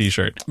Failed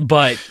t-shirt.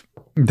 But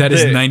that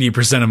is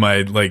 90% of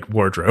my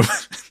wardrobe.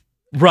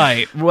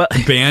 Right. Well,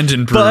 band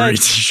and brewery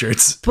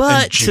t-shirts.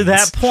 But to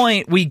that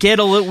point,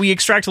 we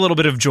extract a little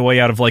bit of joy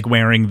out of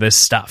wearing this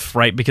stuff,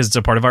 right? Because it's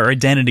a part of our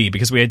identity,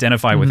 because we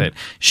identify with it.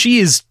 She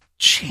is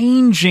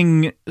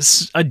changing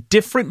a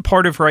different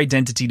part of her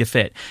identity to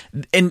fit.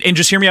 And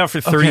just hear me out for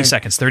 30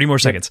 more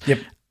seconds. Yep.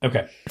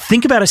 Okay.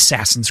 Think about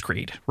Assassin's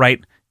Creed,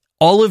 right?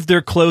 All of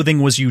their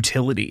clothing was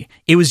utility.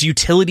 It was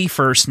utility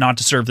first, not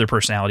to serve their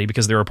personality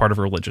because they were a part of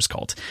a religious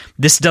cult.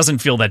 This doesn't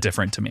feel that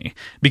different to me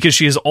because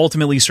she is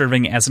ultimately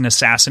serving as an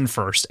assassin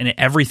first, and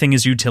everything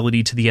is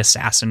utility to the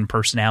assassin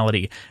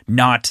personality,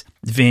 not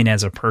Vin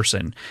as a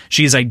person.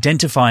 She is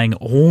identifying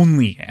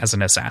only as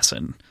an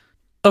assassin.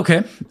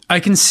 Okay, I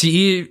can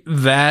see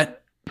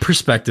that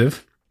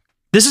perspective.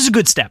 This is a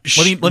good step.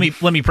 Let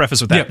me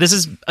preface with that. Yeah. This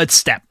is a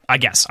step, I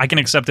guess. I can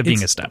accept it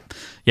being a step.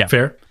 Yeah.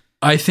 Fair.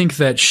 I think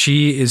that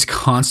she is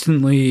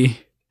constantly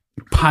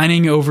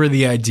pining over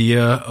the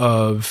idea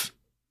of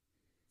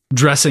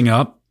dressing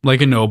up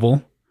like a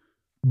noble,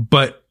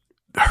 but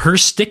her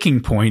sticking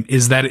point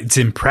is that it's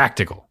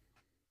impractical.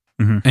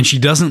 Mm-hmm. And she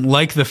doesn't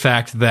like the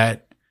fact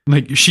that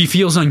she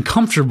feels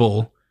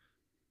uncomfortable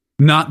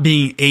not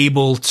being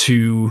able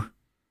to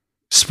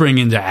spring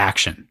into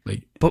action.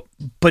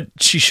 But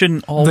she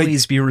shouldn't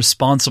always be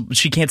responsible.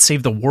 She can't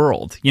save the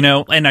world, you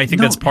know? And I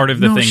think that's part of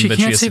the thing that she has to deal with.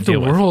 She can't save the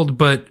world,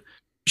 but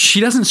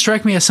she doesn't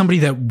strike me as somebody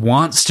that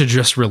wants to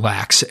just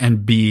relax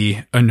and be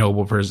a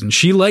noble person.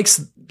 She likes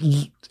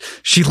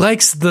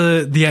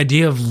the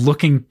idea of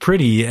looking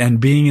pretty and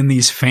being in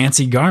these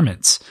fancy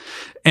garments.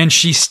 And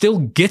she still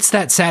gets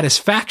that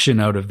satisfaction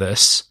out of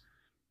this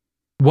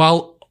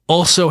while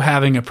also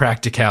having a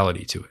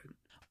practicality to it.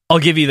 I'll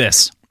give you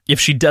this. If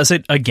she does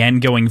it again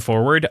going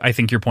forward, I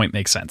think your point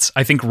makes sense.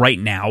 I think right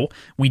now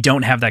we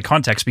don't have that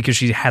context because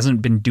she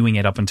hasn't been doing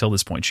it up until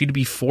this point. She'd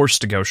be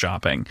forced to go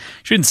shopping.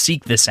 She didn't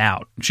seek this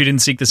out. She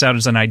didn't seek this out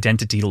as an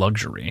identity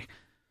luxury.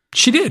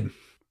 She did.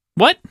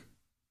 What?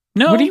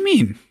 No. What do you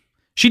mean?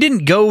 She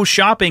didn't go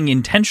shopping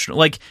intentionally.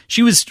 Like,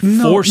 she was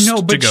forced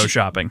to go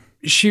shopping.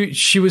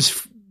 She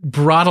was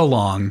brought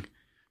along,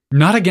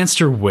 not against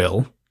her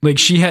will. Like,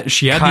 she had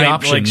the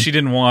option. Like, she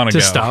didn't want to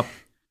go. Stop.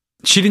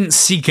 She didn't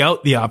seek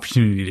out the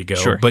opportunity to go,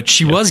 sure. but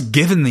she was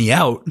given the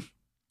out,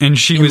 and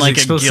she was like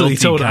explicitly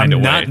told, "I'm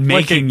not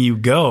making you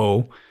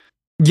go."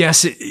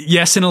 Yes,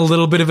 in a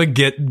little bit of a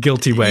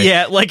guilty way.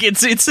 Yeah, like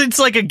it's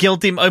like a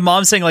guilty. My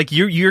mom's saying like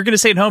you're going to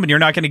stay at home and you're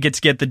not going to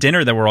get the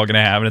dinner that we're all going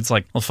to have, and it's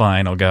like, well,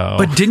 fine, I'll go.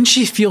 But didn't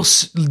she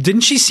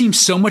seem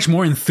so much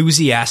more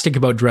enthusiastic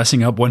about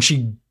dressing up when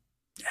she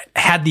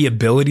had the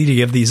ability to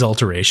give these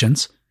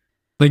alterations?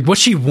 Like, what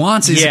she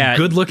wants is a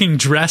good-looking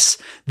dress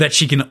that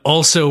she can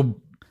also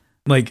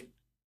like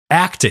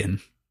act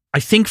in. I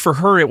think for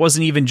her, it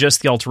wasn't even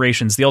just the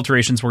alterations. The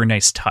alterations were a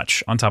nice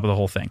touch on top of the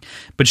whole thing.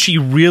 But she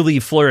really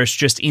flourished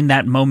just in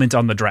that moment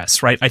on the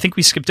dress, right? I think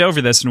we skipped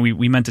over this and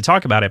we meant to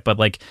talk about it, but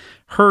like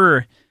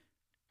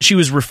she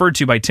was referred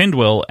to by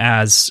Tindwyl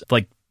as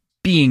like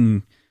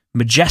being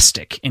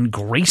majestic and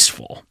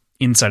graceful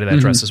inside of that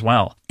dress as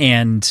well.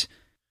 And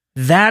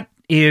that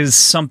is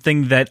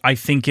something that I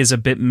think is a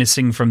bit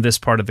missing from this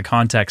part of the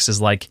context, is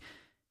like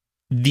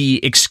the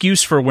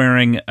excuse for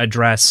wearing a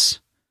dress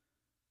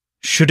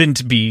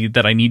shouldn't be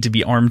that I need to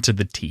be armed to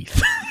the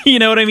teeth. You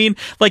know what I mean?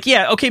 Like,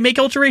 yeah, okay, make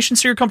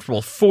alterations so you're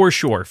comfortable. For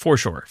sure.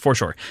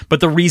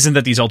 But the reason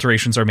that these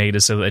alterations are made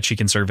is so that she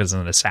can serve as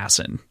an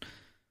assassin.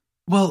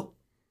 Well,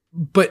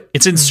 but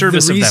it's in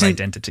service of that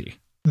identity.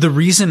 The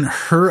reason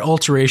her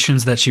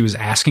alterations that she was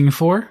asking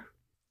for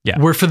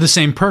were for the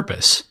same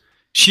purpose.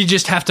 She'd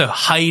just have to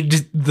hide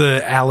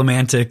the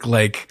allomantic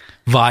like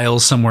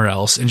vials somewhere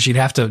else, and she'd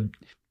have to...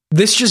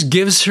 This just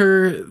gives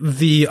her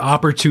the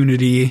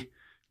opportunity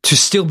to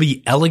still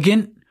be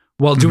elegant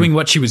while doing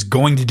what she was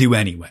going to do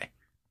anyway.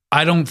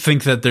 I don't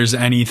think that there's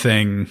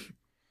anything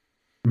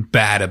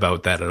bad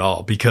about that at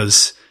all,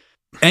 because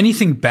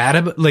anything bad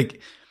about,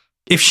 like,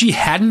 if she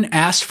hadn't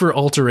asked for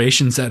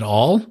alterations at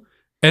all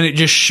and it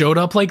just showed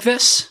up like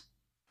this,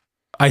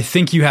 I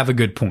think you have a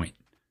good point.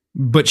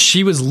 But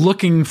she was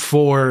looking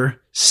for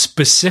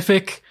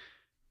specific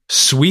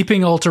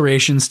sweeping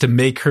alterations to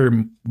make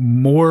her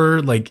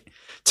more like,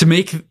 to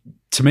make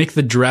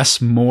the dress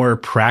more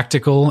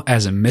practical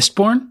as a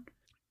Mistborn,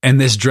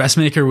 and this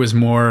dressmaker was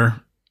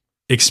more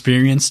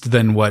experienced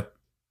than what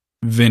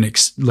Vin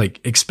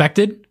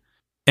expected,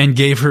 and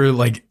gave her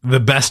like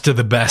the best of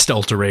the best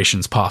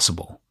alterations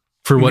possible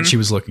for what she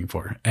was looking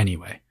for.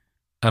 Anyway,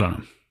 I don't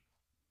know.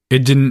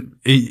 It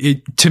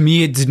to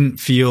me, it didn't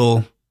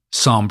feel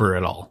somber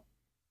at all,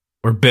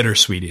 or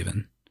bittersweet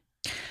even.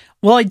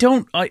 Well,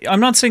 I'm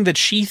not saying that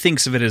she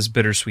thinks of it as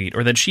bittersweet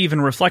or that she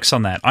even reflects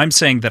on that. I'm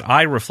saying that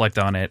I reflect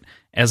on it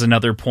as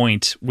another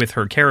point with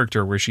her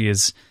character where she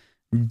is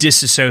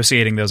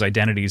disassociating those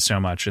identities so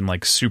much and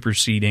like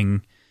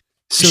superseding.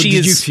 So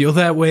did you feel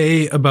that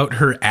way about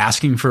her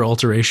asking for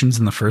alterations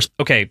in the first?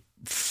 Okay.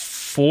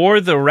 For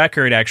the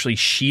record, actually,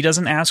 she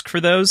doesn't ask for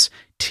those.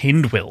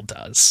 Tindwyl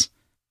does.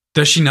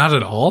 Does she not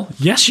at all?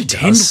 Yes, she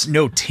does.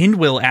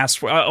 Tindwyl asked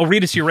for... I'll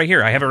read it to you right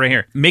here. I have it right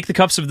here. Make the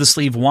cuffs of the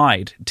sleeve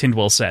wide,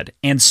 Tindwyl said,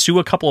 and sew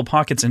a couple of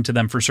pockets into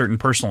them for certain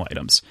personal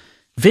items.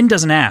 Vin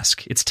doesn't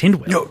ask. It's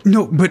Tindwyl.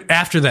 No, but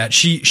after that,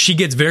 she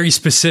gets very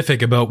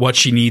specific about what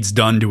she needs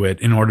done to it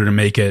in order to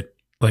make it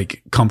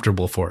like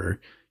comfortable for her.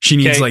 She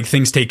needs like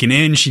things taken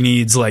in. She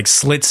needs like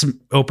slits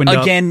opened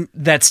up. Again,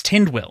 that's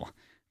Tindwyl.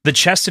 The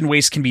chest and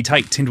waist can be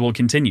tight, Tindwyl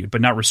continued, but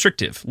not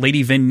restrictive.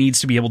 Lady Vin needs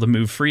to be able to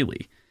move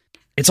freely.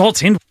 It's all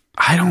Tindwyl.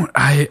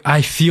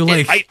 I feel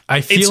like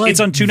it's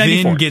on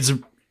 294. Vin gets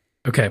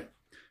okay,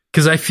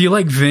 because I feel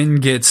like Vin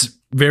gets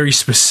very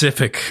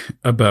specific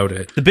about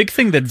it. The big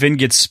thing that Vin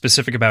gets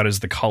specific about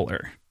is the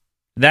color.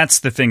 That's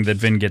the thing that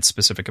Vin gets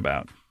specific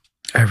about.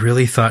 I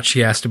really thought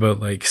she asked about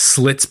like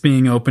slits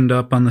being opened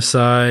up on the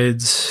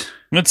sides.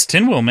 That's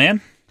Tindwyl,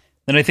 man.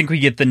 Then I think we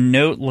get the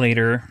note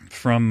later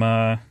from.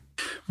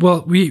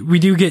 Well, we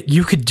do get.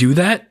 You could do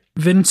that,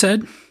 Vin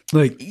said.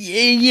 Like,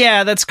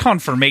 yeah, that's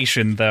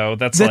confirmation, though.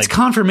 That's like,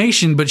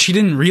 confirmation, but she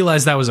didn't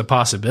realize that was a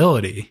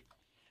possibility.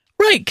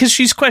 Right, because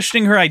she's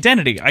questioning her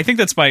identity. I think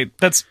that's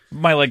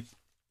my like,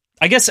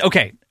 I guess,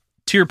 okay,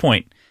 to your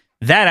point,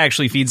 that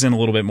actually feeds in a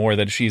little bit more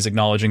that she's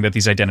acknowledging that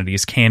these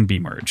identities can be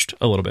merged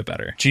a little bit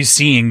better. She's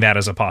seeing that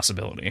as a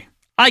possibility.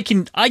 I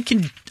can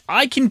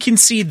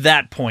concede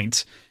that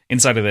point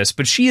inside of this,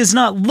 but she is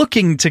not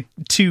looking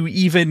to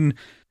even...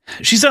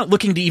 She's not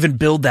looking to even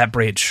build that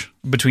bridge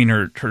between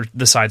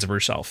the sides of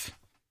herself.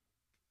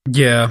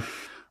 Yeah,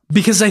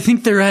 because I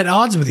think they're at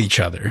odds with each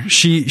other.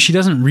 She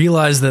doesn't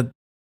realize that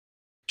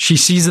she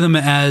sees them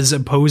as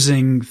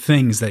opposing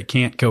things that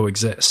can't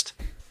coexist.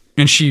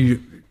 And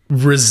she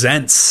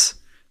resents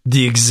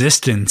the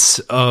existence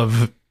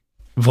of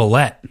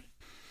Valette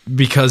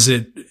because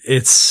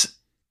it's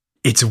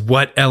it's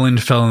what Ellen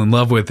fell in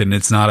love with, and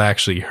it's not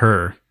actually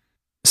her.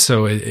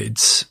 So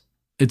it's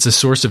a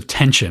source of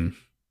tension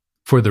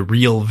for the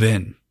real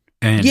Vin.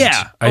 And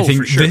I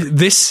think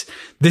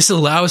this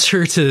allows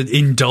her to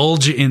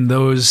indulge in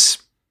those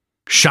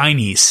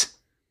shinies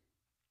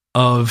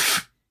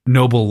of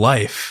noble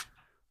life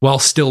while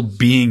still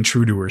being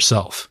true to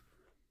herself.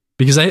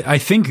 Because I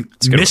think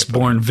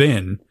Mistborn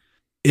Vin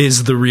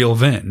is the real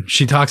Vin.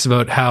 She talks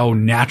about how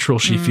natural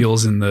she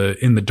feels in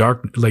the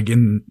dark, like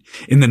in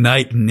the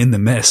night and in the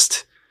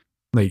mist.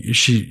 Like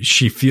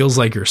she feels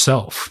like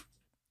herself.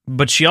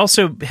 But she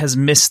also has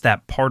missed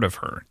that part of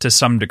her to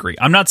some degree.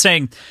 I'm not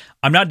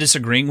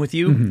disagreeing with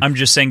you. Mm-hmm. I'm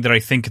just saying that I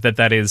think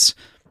that is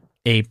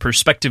a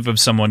perspective of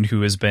someone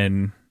who has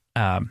been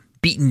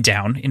beaten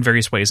down in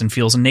various ways and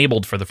feels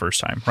enabled for the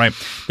first time, right?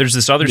 There's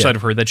this other side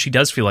of her that she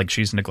does feel like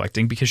she's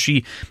neglecting because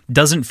she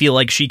doesn't feel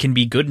like she can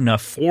be good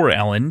enough for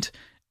Elend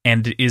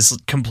and is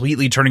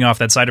completely turning off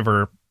that side of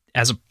her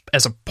as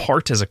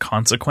a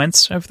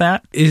consequence of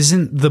that.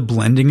 Isn't the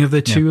blending of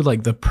the two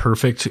like the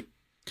perfect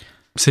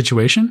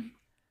situation?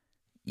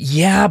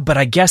 Yeah, but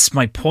I guess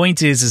my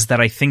point is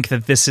that I think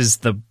that this is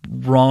the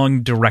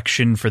wrong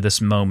direction for this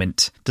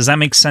moment. Does that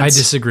make sense? I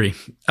disagree.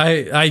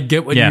 I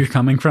get what you're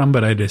coming from,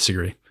 but I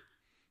disagree.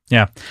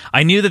 Yeah.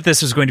 I knew that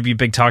this was going to be a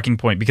big talking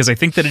point because I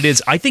think that it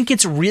is. I think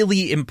it's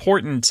really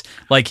important,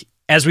 like,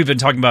 as we've been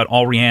talking about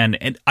Allrianne,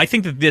 and I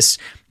think that this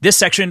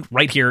section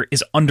right here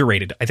is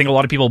underrated. I think a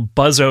lot of people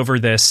buzz over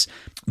this,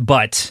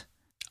 but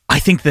I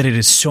think that it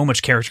is so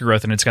much character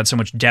growth and it's got so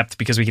much depth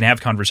because we can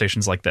have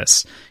conversations like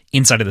this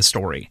inside of the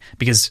story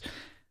because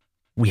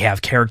we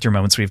have character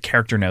moments, we have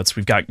character notes,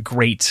 we've got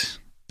great.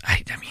 I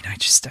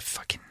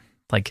fucking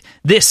like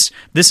this.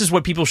 This is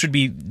what people should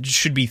be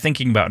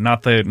thinking about,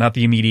 not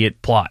the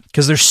immediate plot,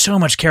 because there's so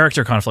much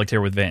character conflict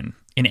here with Vin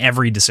in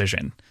every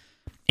decision,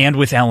 and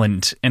with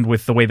Elend, and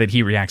with the way that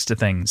he reacts to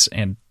things,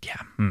 and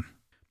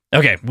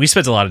Okay, we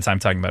spent a lot of time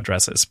talking about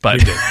dresses, but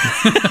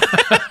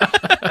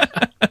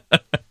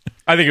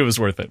I think it was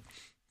worth it.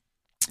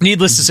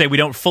 Needless to say, we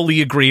don't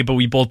fully agree, but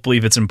we both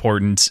believe it's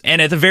important.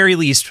 And at the very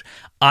least,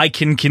 I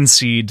can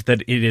concede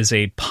that it is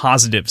a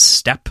positive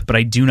step, but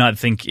I do not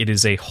think it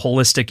is a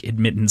holistic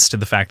admittance to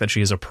the fact that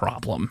she is a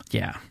problem.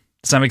 Yeah.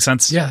 Does that make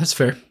sense? Yeah, that's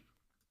fair.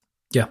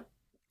 Yeah.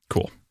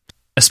 Cool.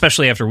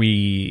 Especially after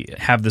we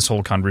have this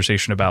whole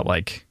conversation about,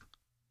 like,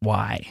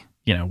 why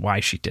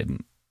she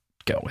didn't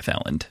go with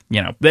Elend.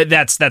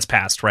 That's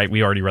past, right?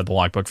 We already read the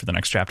logbook for the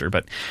next chapter,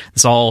 but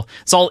it's all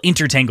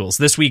intertangles.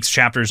 This week's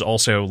chapters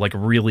also like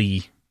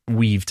really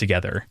weave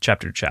together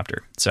chapter to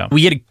chapter. So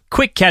we get a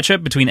quick catch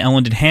up between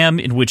Elend and Ham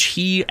in which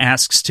he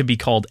asks to be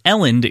called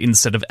Elend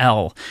instead of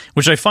El,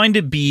 which I find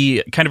to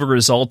be kind of a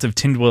result of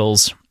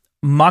Tindwyl's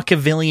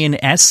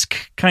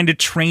Machiavellian-esque kind of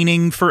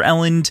training for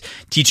Elend,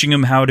 teaching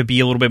him how to be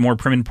a little bit more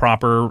prim and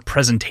proper,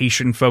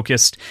 presentation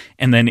focused,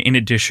 and then in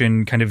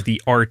addition, kind of the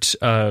art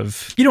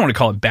of, you don't want to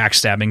call it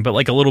backstabbing, but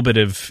like a little bit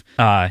of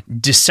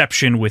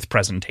deception with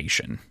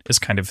presentation is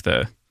kind of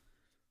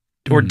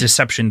or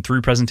deception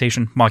through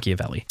presentation,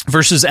 Machiavelli,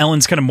 versus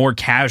Elend's kind of more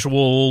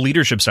casual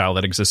leadership style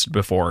that existed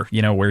before,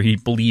 where he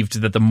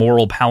believed that the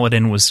moral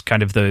paladin was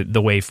kind of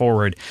the way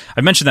forward.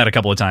 I've mentioned that a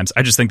couple of times.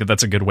 I just think that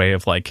that's a good way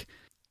of like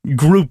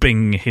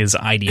grouping his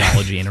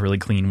ideology in a really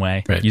clean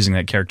way, right, using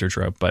that character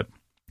trope. But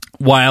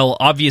while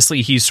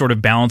obviously he's sort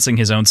of balancing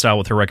his own style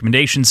with her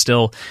recommendations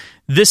still,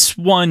 this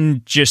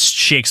one just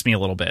shakes me a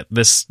little bit,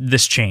 this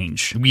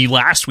change. We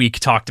last week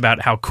talked about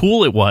how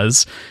cool it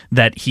was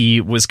that he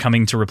was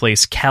coming to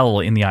replace Kel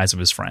in the eyes of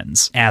his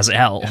friends as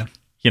El,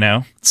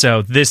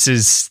 So this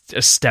is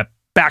a step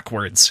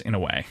backwards in a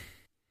way.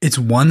 It's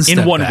one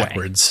step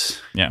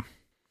backwards. Way. Yeah.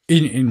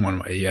 In one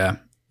way, yeah.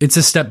 It's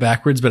a step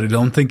backwards, but I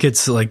don't think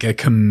it's like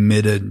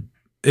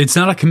it's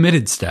not a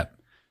committed step.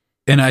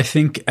 And I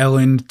think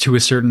Elend, to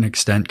a certain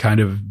extent, kind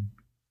of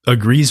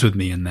agrees with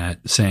me in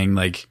that, saying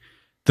like,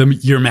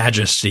 your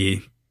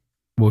majesty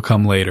will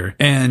come later.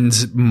 And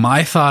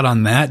my thought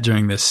on that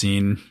during this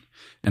scene,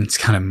 and it's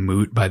kind of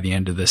moot by the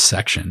end of this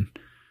section,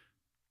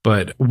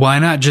 but why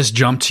not just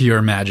jump to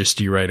your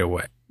majesty right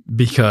away?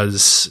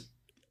 Because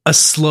a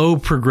slow,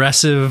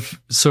 progressive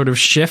sort of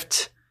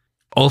shift,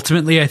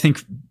 ultimately, I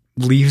think,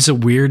 leaves a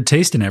weird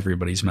taste in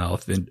everybody's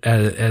mouth,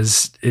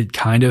 as it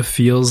kind of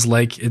feels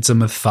like it's a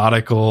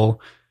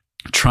methodical,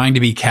 trying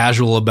to be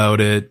casual about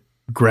it,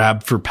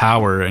 grab for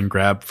power and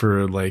grab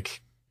for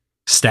like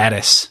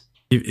status,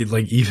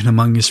 like even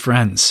among his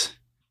friends.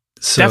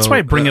 So that's why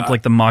I bring up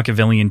like the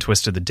Machiavellian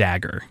twist of the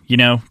dagger,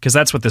 because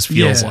that's what this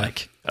feels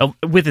like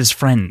with his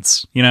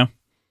friends.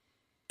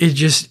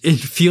 It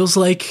feels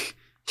like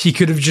he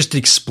could have just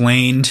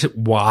explained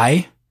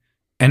why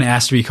and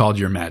asked to be called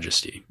your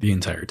majesty the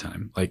entire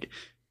time. Like,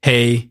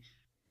 hey,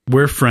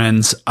 we're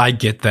friends. I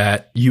get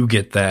that. You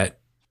get that.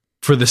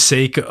 For the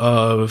sake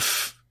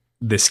of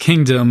this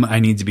kingdom,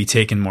 I need to be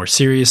taken more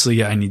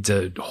seriously. I need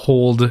to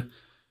hold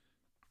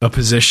a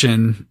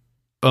position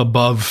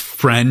above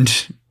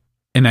friend.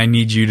 And I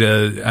need you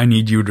to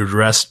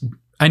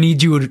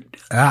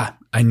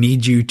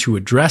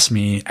address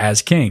me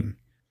as king.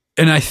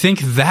 And I think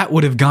that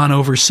would have gone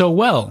over so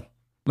well.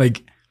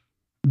 Like,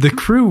 the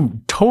crew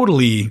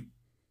totally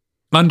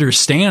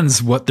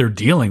understands what they're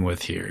dealing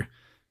with here.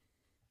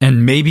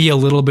 And maybe a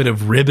little bit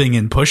of ribbing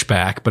and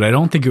pushback, but I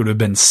don't think it would have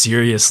been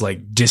serious,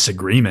 like,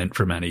 disagreement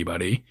from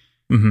anybody.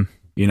 Mm-hmm.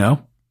 You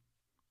know?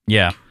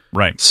 Yeah,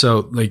 right.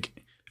 So, like,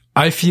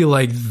 I feel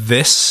like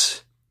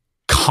this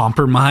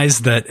compromise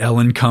that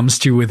Ellen comes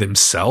to with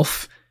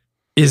himself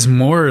is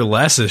more or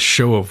less a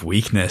show of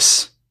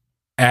weakness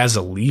as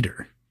a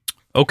leader.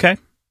 Okay.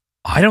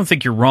 I don't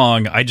think you're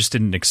wrong. I just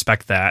didn't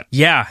expect that.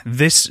 Yeah,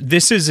 this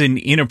is an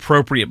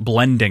inappropriate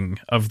blending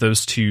of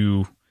those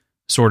two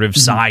sort of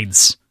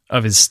sides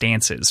of his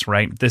stances,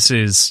 right? This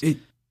is...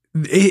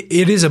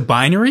 It is a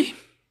binary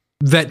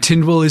that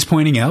Tindwyl is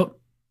pointing out,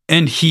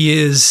 and he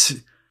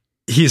is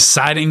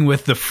siding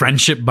with the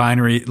friendship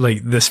binary,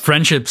 like this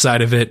friendship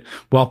side of it,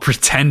 while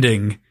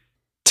pretending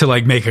to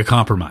like make a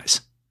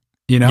compromise.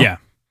 You know? Yeah.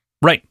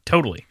 Right,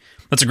 totally.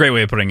 That's a great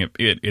way of putting it.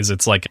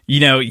 It's like,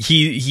 you know,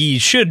 he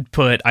should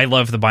put, I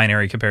love the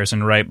binary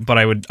comparison, right? But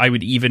I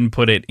would even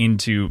put it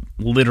into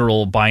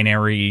literal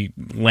binary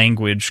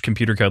language,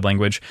 computer code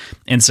language,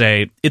 and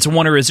say it's a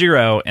 1 or a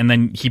 0, and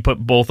then he put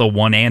both a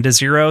 1 and a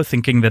 0,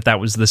 thinking that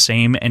was the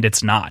same, and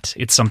it's not.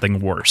 It's something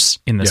worse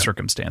in this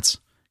circumstance.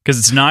 Because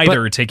it's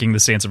neither taking the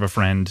stance of a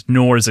friend,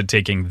 nor is it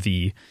taking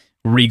the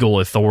regal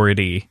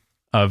authority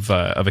of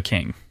a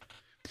king.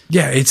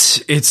 Yeah,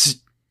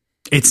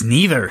 it's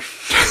neither.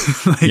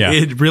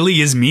 It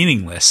really is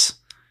meaningless,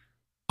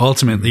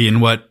 ultimately, in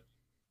what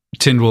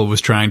Tindwyl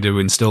was trying to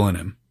instill in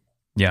him.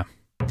 Yeah.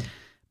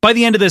 By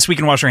the end of this, we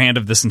can wash our hand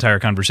of this entire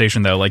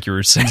conversation, though, like you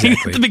were saying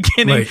at the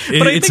beginning. Like,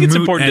 but I think it's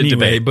important to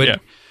debate. But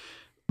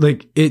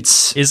like,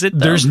 is it?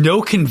 There's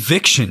no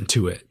conviction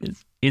to it.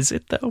 Is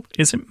it though?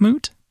 Is it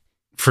moot?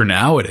 For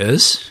now, it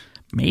is.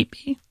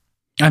 Maybe.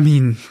 I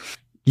mean,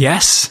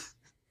 yes.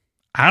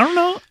 I don't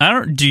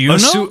know. Do you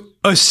know?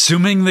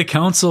 Assuming the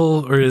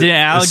council or the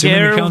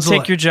alligator will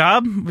take your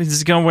job, is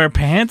he gonna wear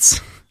pants?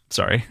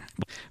 Sorry,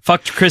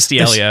 fuck Christy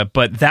Elia,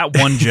 but that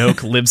one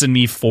joke lives in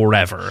me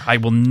forever. I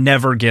will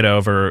never get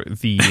over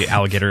the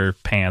alligator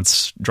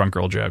pants drunk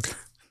girl joke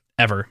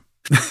ever.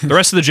 The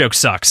rest of the joke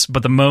sucks,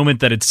 but the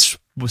moment that it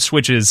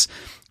switches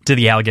to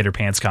the alligator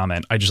pants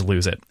comment, I just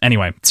lose it.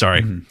 Anyway,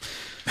 sorry,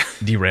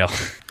 derail.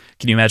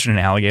 Can you imagine an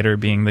alligator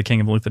being the king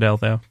of Luthadel,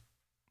 though?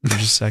 For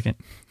just a second.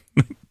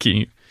 Can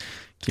you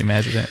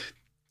imagine that?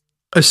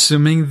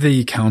 Assuming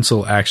the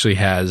council actually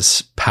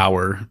has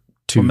power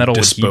to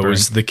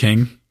dispose the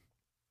king.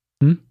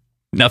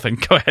 Nothing.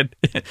 Go ahead.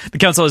 The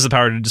council has the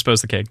power to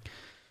dispose the king.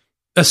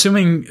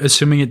 Assuming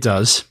it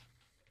does,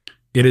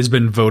 it has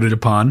been voted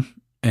upon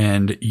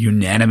and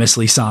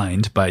unanimously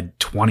signed by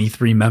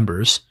 23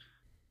 members.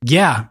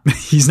 Yeah,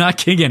 he's not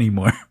king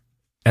anymore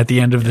at the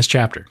end of this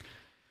chapter,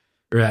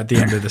 or at the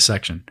end of this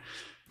section.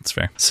 That's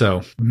fair.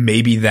 So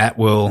maybe that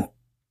will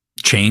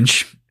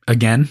change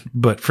again,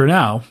 but for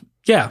now,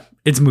 yeah,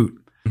 it's moot.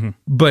 Mm-hmm.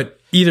 But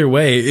either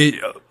way,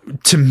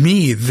 to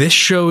me, this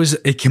shows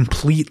a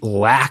complete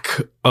lack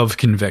of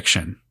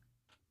conviction.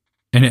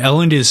 And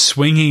Elend is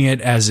swinging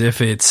it as if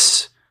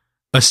it's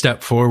a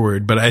step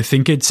forward, but I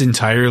think it's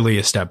entirely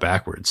a step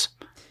backwards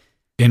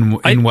in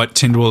what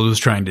Tindwyl was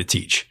trying to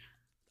teach.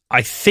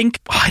 I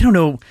don't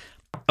know.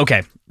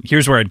 Okay,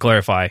 here's where I'd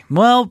clarify.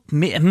 Well,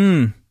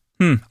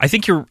 I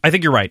think you're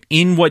right.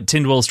 In what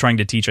Tindwyl is trying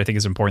to teach, I think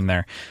is important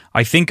there.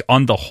 I think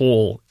on the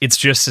whole, it's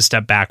just a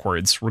step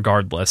backwards,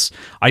 regardless.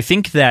 I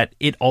think that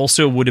it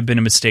also would have been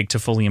a mistake to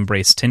fully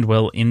embrace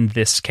Tindwyl in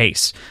this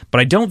case. But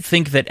I don't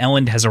think that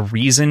Elend has a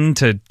reason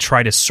to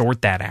try to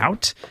sort that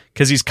out,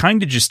 because he's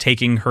kind of just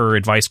taking her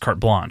advice carte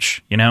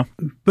blanche, you know?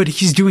 But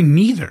he's doing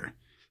neither.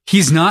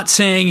 He's not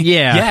saying,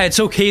 yeah, it's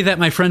okay that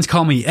my friends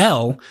call me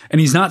El. And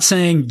he's not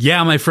saying,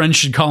 yeah, my friends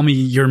should call me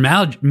your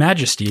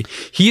majesty.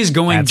 He is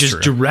going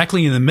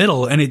directly in the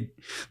middle, and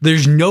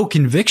there's no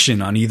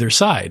conviction on either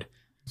side.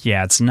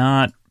 Yeah, it's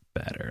not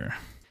better.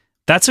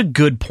 That's a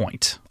good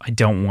point. I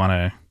don't want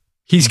to...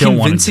 He's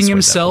convincing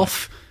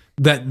himself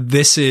that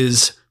this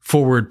is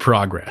forward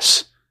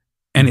progress,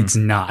 and it's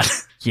not.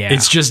 Yeah.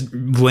 It's just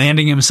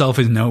landing himself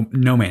in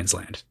no man's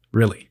land,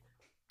 really.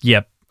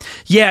 Yep.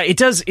 Yeah, it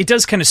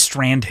does kind of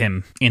strand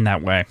him in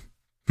that way.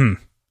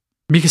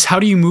 Because how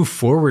do you move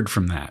forward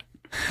from that?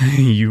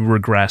 You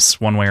regress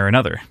one way or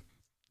another.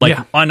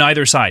 On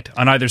either side.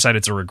 On either side,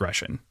 it's a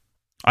regression.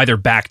 Either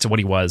back to what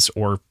he was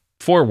or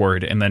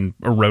forward and then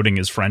eroding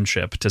his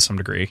friendship to some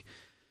degree.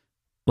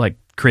 Like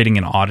creating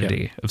an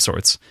oddity of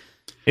sorts.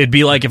 It'd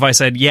be like if I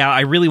said, yeah, I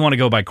really want to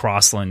go by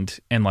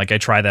Crossland. And like I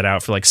try that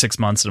out for like 6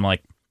 months and I'm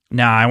like,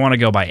 nah, I want to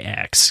go by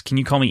X. Can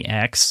you call me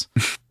X?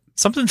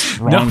 Something's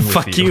wrong with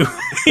fuck you.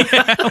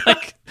 Yeah,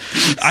 like,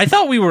 I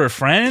thought we were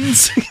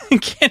friends.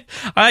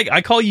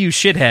 I call you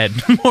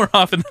shithead more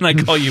often than I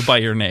call you by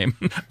your name.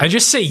 I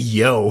just say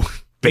yo,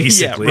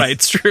 basically. Yeah, right,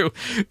 it's true.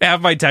 Half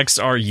my texts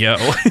are yo.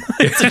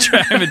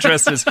 I'm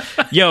addressed as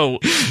yo,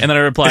 and then I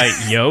reply,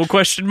 yo, ?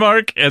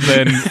 And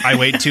then I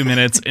wait 2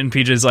 minutes, and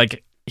PJ's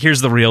like,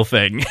 here's the real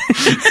thing.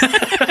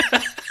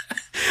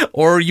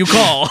 or you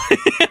call.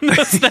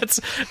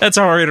 that's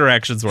how our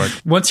interactions work.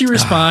 Once you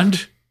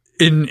respond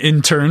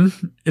in turn,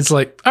 it's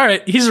like, all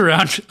right, he's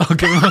around. I'll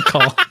give him a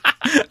call.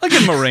 I'll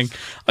give him a ring.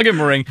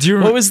 Do you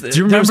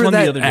remember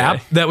that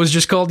app that was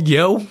just called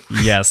Yo?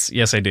 Yes,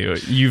 I do.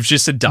 You've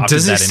just adopted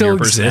Does it that into your still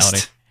personality.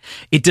 exist?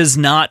 It does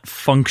not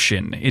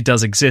function. It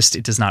does exist.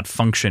 It does not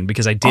function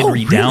because I did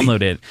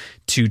re-download it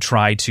to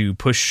try to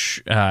push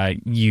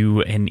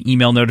you an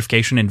email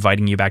notification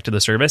inviting you back to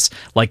the service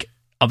like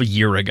of a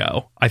year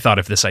ago. I thought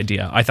of this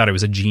idea. I thought it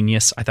was a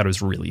genius. I thought it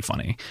was really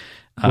funny.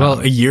 Well,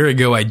 a year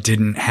ago, I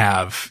didn't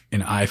have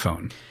an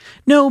iPhone.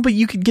 No, but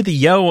you could get the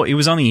Yo. It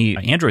was on the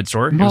Android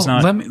store. It was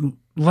not. Let me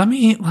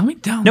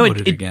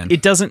download it again.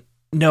 It doesn't.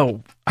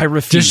 No, I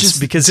refuse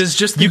because does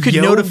just you could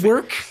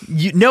work.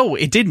 No,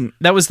 it didn't.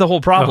 That was the whole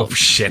problem. Oh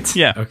shit.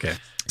 Yeah. Okay.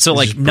 So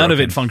like none of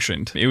it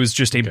functioned. It was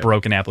just a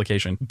broken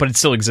application, but it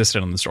still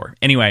existed on the store.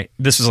 Anyway,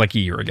 this was like a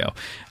year ago.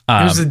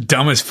 It was the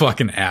dumbest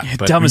fucking app.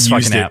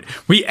 App.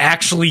 We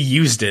actually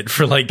used it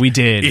for like we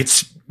did.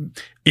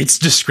 It's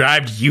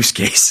described use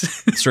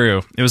case. It's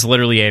true. It was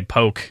literally a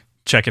poke.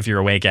 Check if you're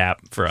awake app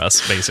for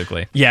us,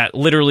 basically. Yeah,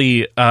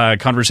 literally.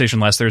 Conversation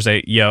last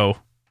Thursday. Yo.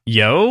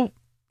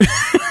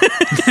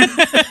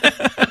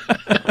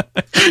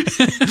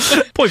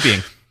 Point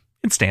being,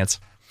 it stands.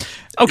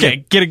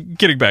 Okay,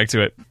 getting back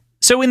to it.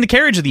 So in the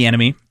carriage of the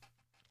enemy,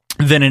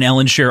 Vin and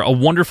Ellen share a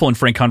wonderful and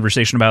frank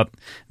conversation about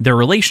their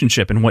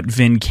relationship and what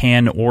Vin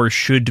can or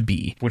should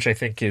be, which I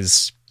think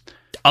is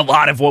a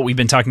lot of what we've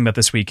been talking about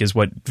this week is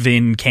what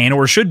Vin can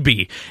or should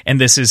be. And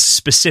this is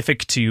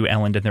specific to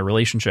Ellen and their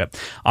relationship.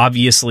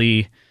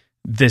 Obviously,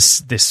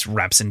 this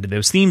wraps into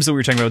those themes that we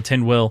were talking about with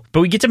Tin Will,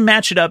 but we get to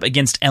match it up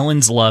against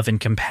Ellen's love and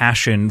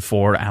compassion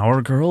for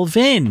our girl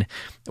Vin.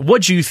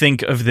 What'd you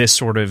think of this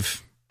sort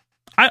of,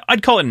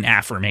 I'd call it an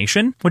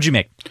affirmation. What'd you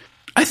make?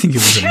 I think it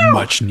was a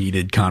much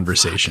needed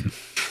conversation.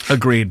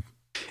 Agreed.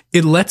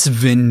 It lets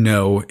Vin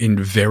know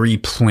in very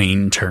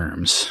plain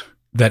terms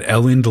that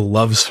Ellen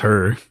loves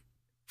her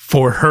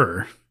for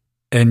her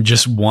and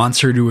just wants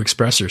her to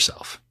express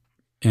herself.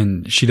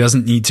 And she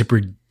doesn't need to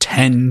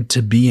pretend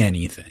to be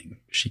anything.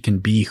 She can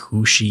be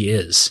who she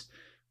is,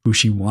 who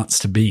she wants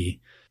to be,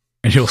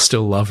 and he'll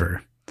still love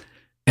her.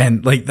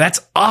 And like, that's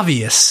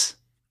obvious,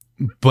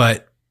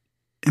 but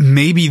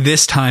maybe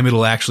this time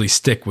it'll actually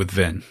stick with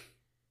Vin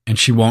and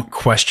she won't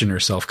question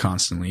herself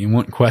constantly and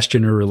won't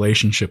question her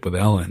relationship with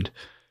Ellen,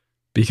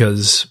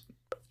 because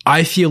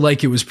I feel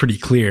like it was pretty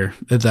clear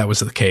that that was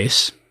the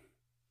case,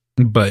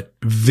 but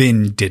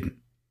Vin didn't.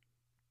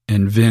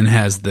 And Vin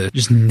has the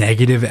just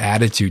negative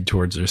attitude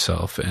towards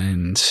herself.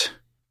 And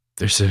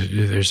there's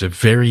a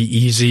very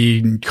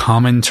easy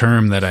common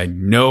term that I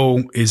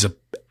know is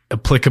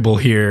applicable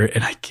here,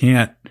 and I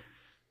can't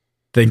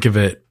think of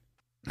it.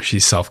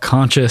 She's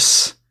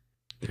self-conscious.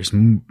 There's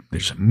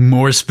a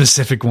more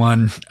specific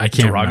one. I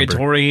can't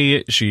derogatory.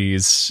 Remember.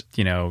 She's,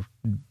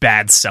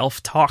 bad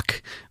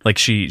self-talk. Like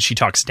she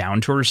talks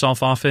down to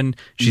herself often.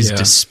 She's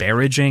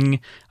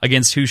disparaging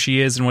against who she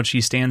is and what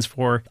she stands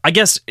for. I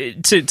guess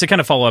to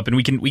kind of follow up, and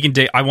we can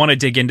I want to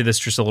dig into this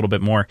just a little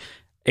bit more.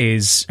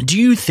 Do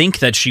you think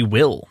that she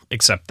will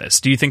accept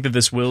this? Do you think that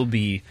this will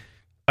be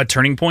a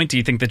turning point? Do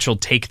you think that she'll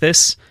take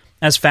this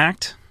as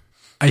fact?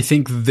 I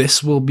think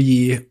this will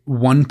be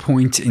one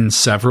point in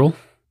several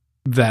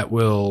that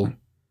will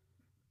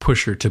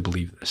push her to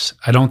believe this.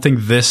 I don't think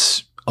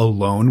this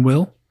alone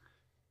will,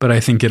 but I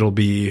think it'll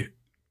be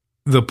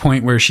the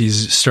point where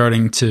she's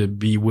starting to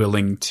be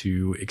willing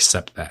to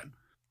accept that.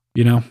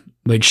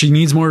 Like she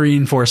needs more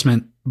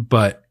reinforcement,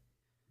 but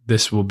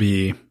this will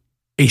be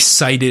a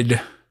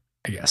cited,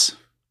 I guess.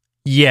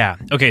 Yeah.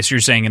 Okay. So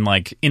you're saying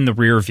in the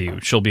rear view,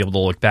 she'll be able to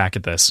look back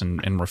at this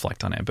and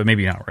reflect on it, but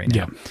maybe not right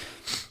now.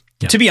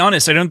 Yeah. To be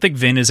honest, I don't think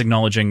Vin is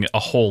acknowledging a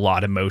whole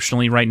lot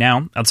emotionally right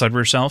now outside of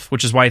herself,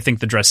 which is why I think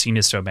the dress scene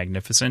is so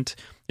magnificent,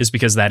 is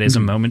because that is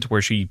a moment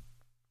where she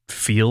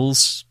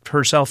feels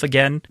herself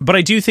again. But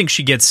I do think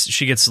she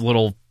gets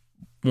little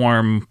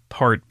warm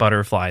heart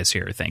butterflies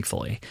here,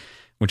 thankfully,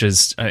 which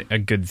is a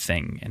good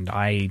thing. And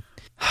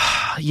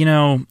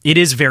it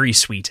is very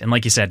sweet. And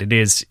like you said, it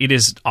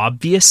is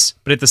obvious,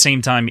 but at the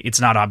same time,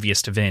 it's not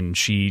obvious to Vin.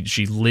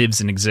 She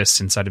lives and exists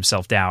inside of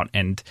self-doubt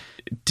and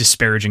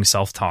disparaging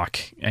self-talk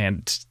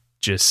and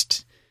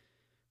just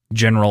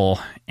general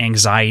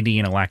anxiety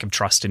and a lack of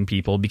trust in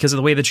people because of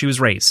the way that she was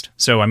raised.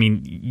 So, I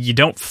mean, you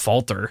don't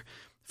falter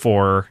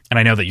and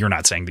I know that you're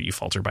not saying that you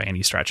falter by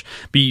any stretch,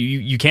 but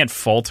you can't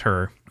fault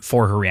her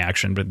for her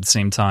reaction. But at the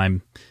same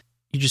time,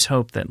 you just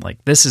hope that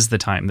this is the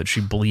time that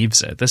she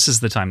believes it. This is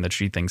the time that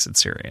she thinks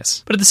it's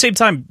serious. But at the same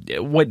time,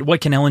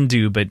 what can Ellen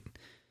do but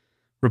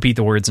repeat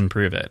the words and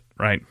prove it,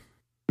 right?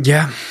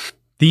 Yeah.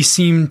 These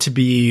seem to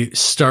be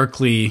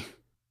starkly,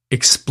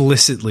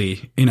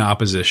 explicitly in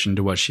opposition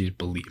to what she's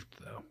believed,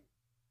 though.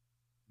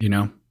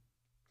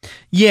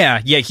 Yeah,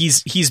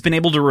 he's been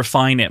able to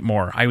refine it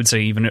more, I would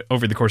say, even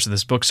over the course of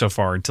this book so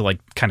far, to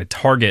kind of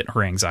target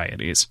her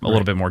anxieties a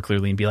little bit more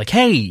clearly and be like,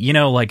 hey,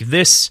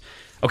 this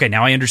okay,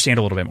 now I understand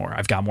a little bit more.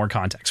 I've got more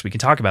context. We can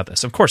talk about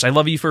this. Of course, I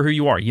love you for who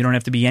you are. You don't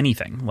have to be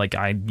anything. Like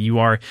you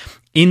are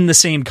in the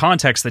same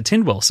context that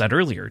Tindwyl said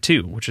earlier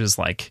too, which is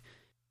like,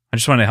 I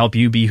just want to help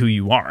you be who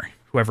you are,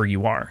 whoever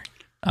you are.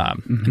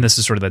 And this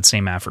is sort of that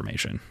same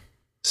affirmation.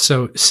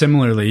 So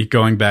similarly,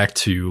 going back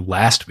to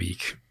last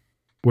week,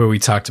 where we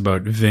talked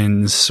about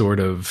Vin's sort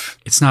of,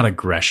 it's not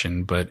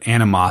aggression, but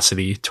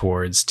animosity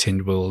towards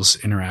Tindwyl's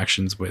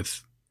interactions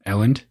with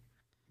Elend.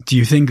 Do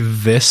you think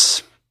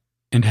this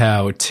and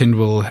how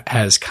Tindwyl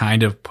has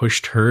kind of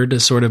pushed her to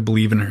sort of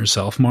believe in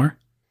herself more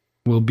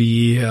will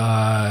be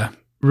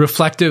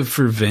reflective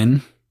for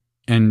Vin?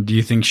 And do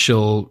you think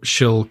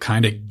she'll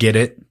kind of get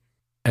it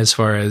as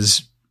far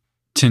as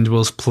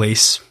Tindwyl's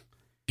place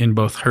in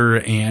both her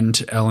and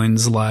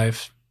Elend's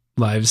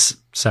lives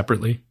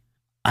separately?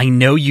 I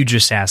know you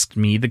just asked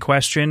me the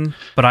question,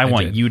 but I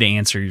want you to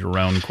answer your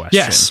own question.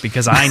 Yes.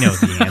 Because I know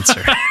the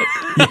answer.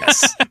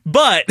 Yes.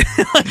 But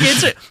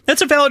like,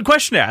 that's a valid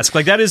question to ask.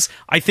 Like that is,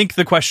 I think,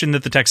 the question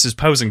that the text is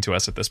posing to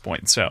us at this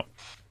point. So,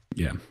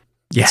 yeah.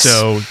 Yes.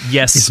 So,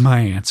 yes. Is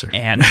my answer.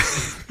 And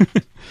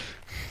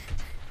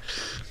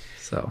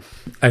so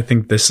I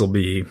think this will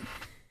be,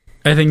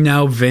 I think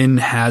now Vin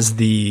has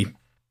the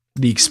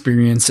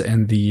experience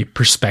and the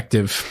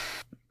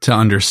perspective to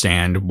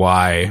understand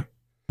why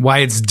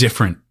it's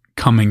different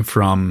coming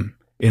from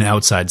an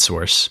outside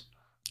source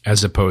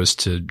as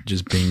opposed to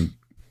just being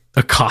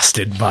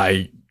accosted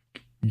by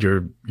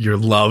your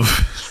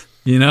love,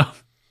 you know?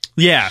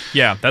 Yeah,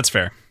 that's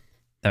fair.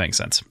 That makes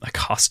sense.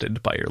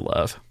 Accosted by your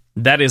love.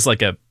 That is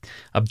like a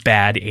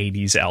bad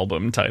 80s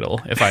album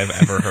title, if I've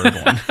ever heard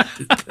one.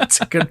 That's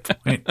a good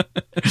point.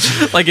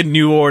 Like a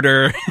New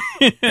Order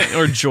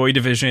or Joy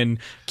Division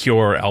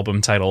Cure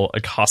album title,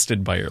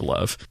 Accosted by Your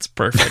Love. It's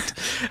perfect.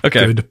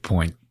 Okay. Good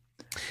point.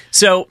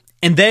 So,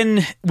 and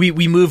then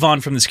we move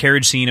on from this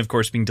carriage scene, of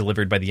course, being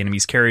delivered by the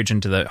enemy's carriage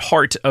into the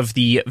heart of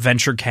the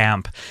Venture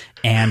camp.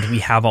 And we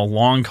have a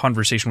long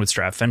conversation with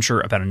Straff Venture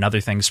about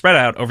another thing spread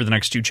out over the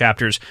next 2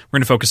 chapters. We're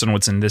going to focus on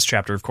what's in this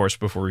chapter, of course,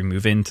 before we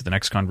move into the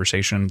next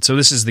conversation. So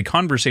this is the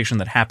conversation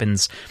that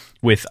happens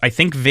with, I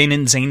think, Vin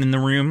and Zane in the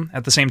room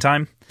at the same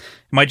time.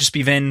 It might just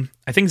be Vin.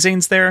 I think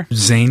Zane's there.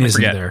 Zane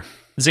isn't there.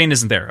 Zane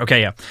isn't there.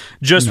 Okay, yeah.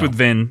 Just with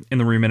Vin in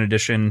the room in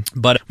addition.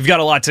 But we've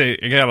got a lot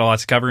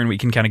to cover, and we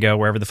can kind of go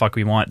wherever the fuck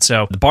we want.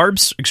 So the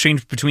barbs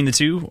exchanged between the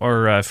two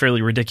are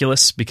fairly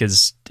ridiculous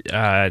because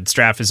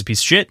Straff is a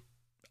piece of shit.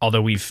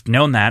 Although we've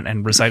known that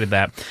and recited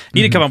that.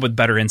 Need to come up with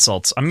better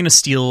insults. I'm going to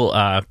steal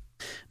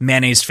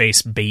mayonnaise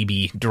face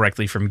baby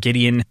directly from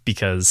Gideon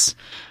because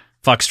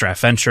fuck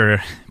Straff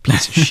Venture,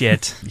 piece of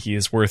shit. He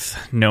is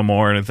worth no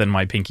more than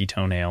my pinky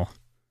toenail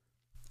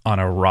on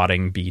a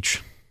rotting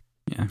beach.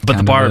 Yeah, but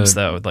the barbs,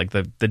 though, like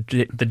the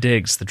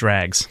digs, the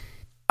drags.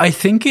 I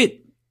think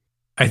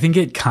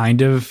it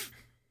kind of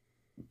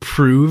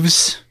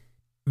proves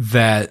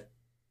that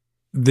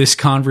this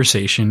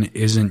conversation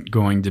isn't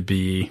going to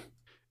be,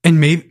 and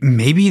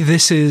maybe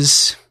this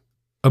is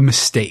a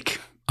mistake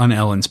on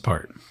Elend's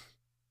part,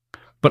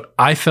 but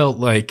I felt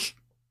like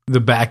the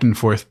back and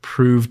forth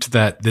proved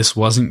that this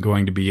wasn't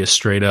going to be a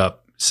straight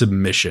up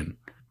submission,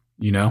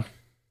 you know?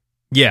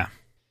 Yeah.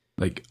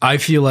 Like, I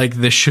feel like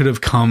this should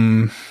have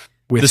come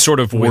with... The sort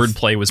of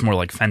wordplay was more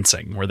like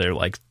fencing, where they're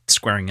like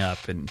squaring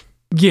up and...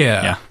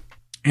 Yeah.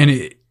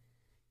 And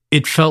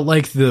it felt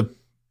like the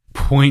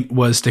point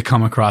was to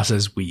come across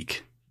as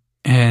weak.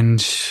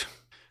 And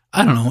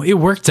I don't know, it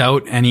worked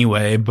out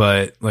anyway,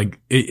 but like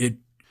it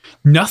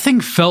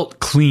nothing felt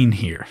clean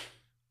here.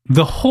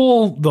 The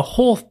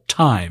whole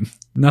time,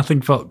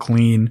 nothing felt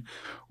clean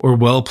or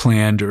well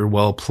planned or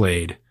well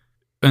played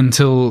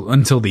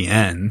until the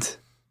end.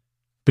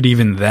 But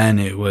even then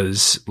it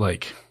was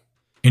like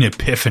an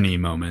epiphany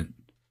moment,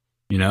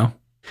 you know?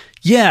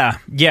 Yeah.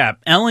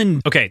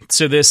 Elend, okay,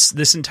 so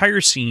this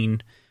entire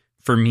scene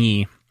for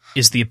me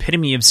is the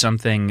epitome of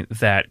something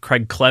that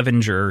Craig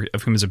Clevenger,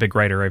 of whom is a big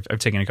writer, I've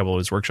taken a couple of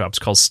his workshops,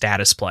 calls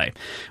status play.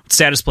 What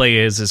status play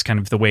is kind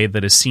of the way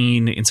that a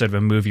scene, instead of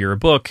a movie or a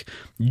book,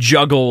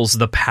 juggles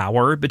the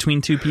power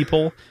between two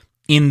people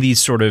in these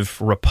sort of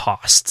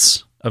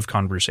ripostes of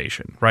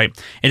conversation, right?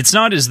 And it's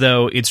not as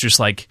though it's just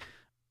like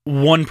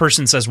one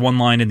person says one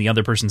line and the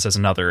other person says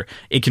another.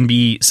 It can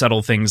be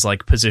subtle things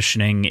like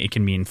positioning, it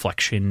can be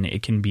inflection,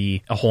 it can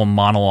be a whole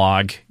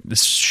monologue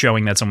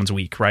showing that someone's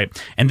weak, right?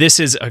 And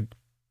this is a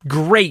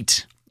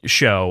great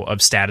show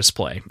of status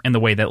play and the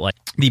way that like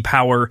the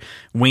power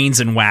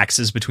wanes and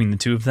waxes between the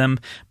two of them.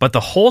 But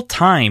the whole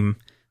time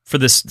for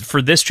this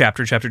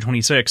chapter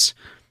 26,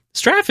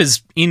 Straff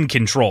is in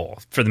control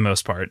for the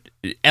most part.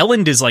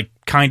 Elend is like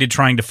kind of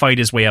trying to fight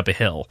his way up a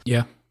hill.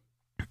 Yeah.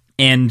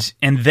 And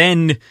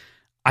then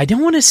I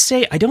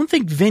don't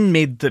think Vin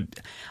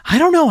I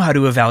don't know how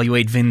to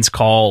evaluate Vin's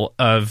call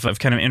of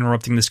kind of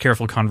interrupting this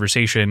careful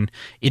conversation,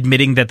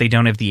 admitting that they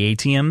don't have the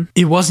ATM.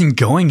 It wasn't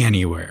going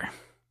anywhere.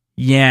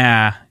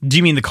 Yeah. Do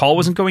you mean the call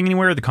wasn't going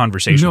anywhere or the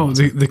conversation? No,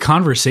 the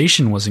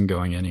conversation wasn't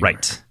going anywhere.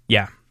 Right.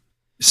 Yeah.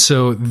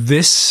 So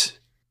this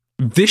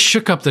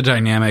shook up the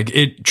dynamic.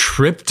 It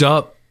tripped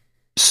up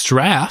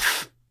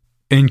Straff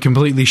and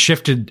completely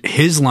shifted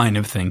his line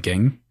of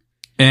thinking.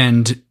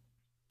 And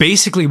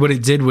basically what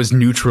it did was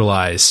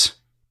neutralize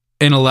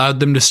and allowed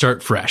them to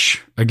start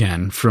fresh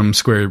again from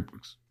square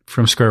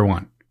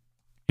one,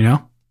 you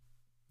know?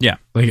 Yeah.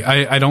 Like,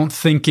 I don't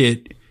think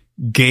it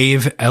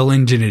gave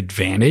Elend an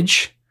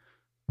advantage,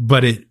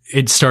 but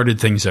it started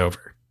things over.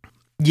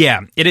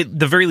 Yeah, it at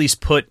the very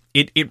least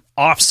it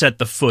offset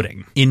the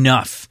footing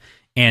enough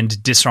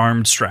and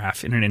disarmed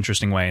Straff in an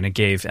interesting way, and it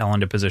gave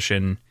Elend a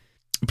position,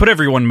 put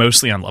everyone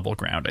mostly on level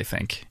ground, I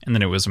think, and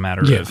then it was a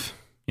matter of,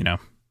 you know,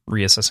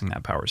 reassessing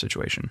that power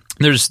situation.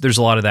 There's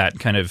a lot of that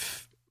kind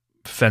of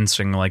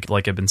fencing, like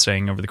I've been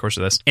saying over the course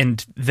of this,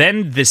 and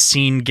then this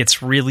scene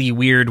gets really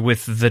weird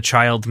with the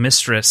child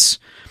mistress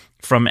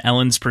from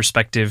Elend's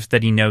perspective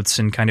that he notes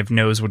and kind of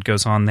knows what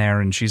goes on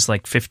there, and she's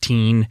like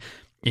 15.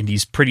 And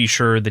he's pretty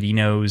sure that he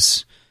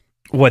knows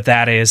what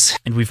that is.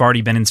 And we've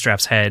already been in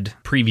Straff's head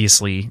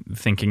previously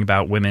thinking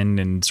about women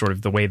and sort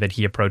of the way that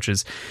he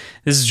approaches.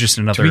 This is just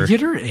another... Do we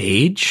get her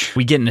age?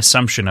 We get an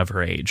assumption of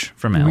her age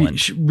from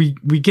Elend.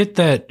 We get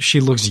that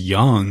she looks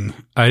young.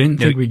 I didn't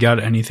think we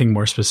got anything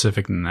more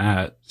specific than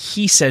that.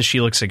 He says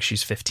she looks like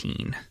she's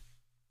 15.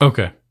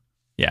 Okay.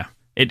 Yeah.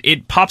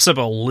 It pops up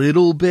a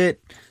little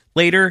bit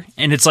later.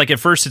 And it's like, at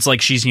first it's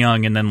like she's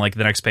young. And then like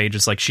the next page,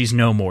 it's like she's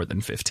no more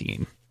than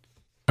 15.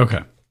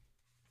 Okay.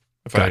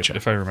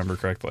 If I remember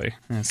correctly.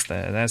 That's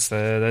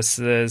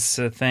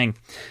the thing.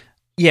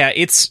 Yeah,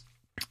 it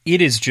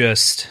is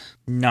just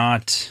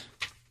not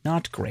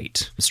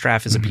great.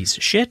 Straff is a piece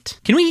of shit.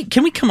 Can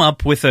we come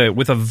up with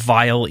a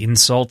vile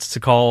insult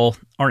to call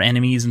our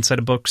enemies instead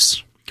of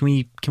books? Can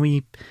we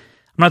I'm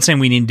not saying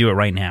we need to do it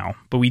right now,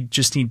 but we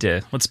just need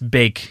to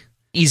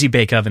easy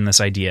bake oven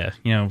this idea.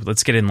 You know,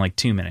 let's get it in like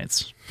 2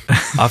 minutes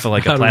off of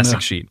like a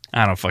plastic sheet.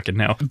 I don't fucking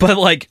know. But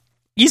like,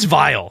 he's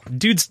vile.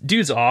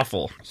 Dude's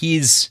awful.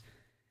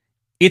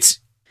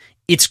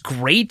 It's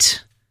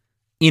great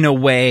in a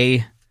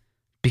way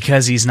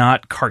because he's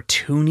not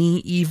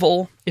cartoony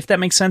evil, if that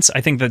makes sense. I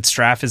think that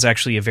Straff is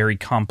actually a very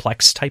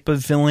complex type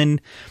of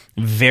villain,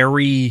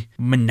 very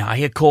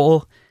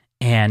maniacal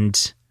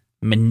and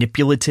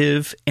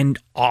manipulative and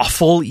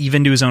awful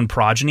even to his own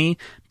progeny,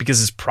 because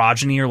his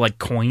progeny are like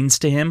coins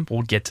to him.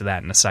 We'll get to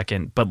that in a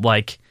second. But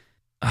like,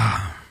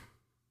 oh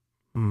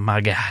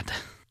my God.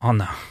 Oh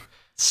no.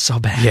 So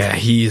bad. Yeah,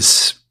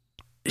 he's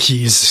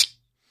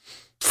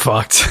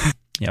fucked.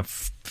 Yeah,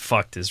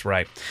 fucked is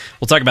right.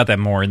 We'll talk about that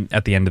more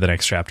at the end of the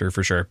next chapter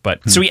for sure.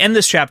 But so we end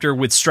this chapter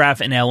with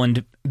Straff and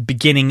Elend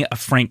beginning a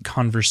frank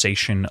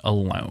conversation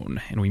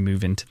alone, and we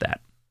move into that.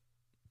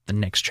 The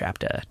next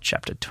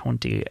chapter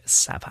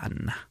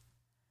 27.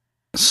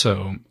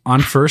 So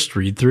on first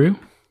read through,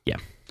 yeah,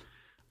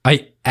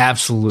 I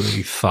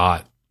absolutely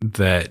thought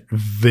that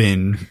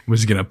Vin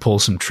was gonna pull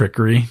some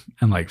trickery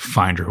and like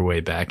find her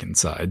way back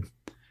inside,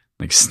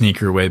 like sneak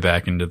her way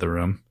back into the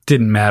room.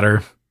 Didn't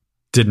matter.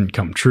 Didn't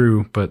come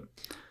true, but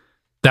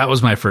that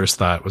was my first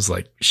thought, was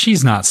like,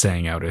 she's not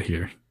staying out of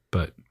here,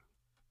 but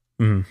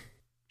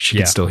she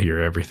can still hear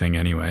everything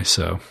anyway,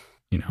 so,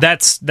 you know.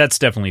 That's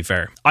definitely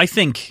fair. I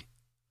think,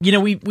 you know,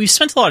 we've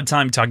spent a lot of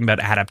time talking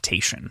about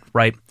adaptation,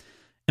 right?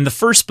 And the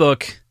first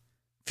book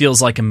feels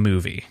like a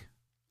movie.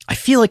 I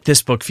feel like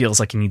this book feels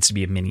like it needs to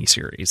be a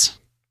miniseries.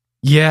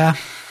 Yeah.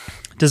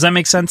 Does that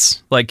make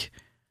sense? Like,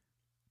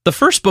 the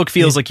first book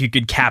feels like you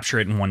could capture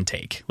it in one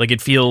take. Like,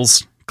 it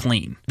feels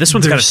clean. This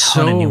one's got a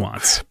ton of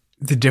nuance.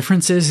 The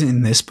difference is,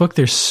 in this book,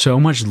 there's so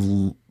much,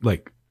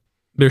 like,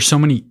 there's so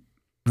many,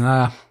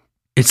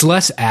 it's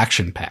less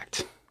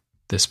action-packed,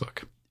 this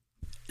book.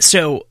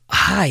 So,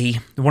 I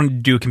wanted to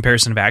do a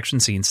comparison of action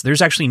scenes.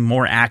 There's actually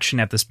more action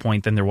at this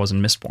point than there was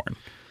in Mistborn.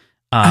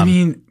 I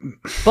mean,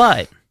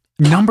 but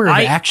number of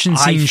action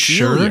scenes,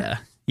 sure.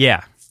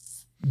 Yeah.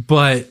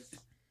 But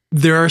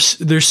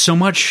there's so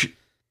much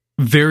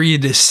very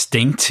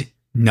distinct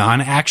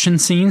non-action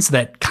scenes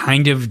that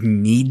kind of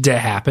need to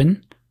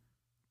happen.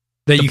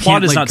 That the you plot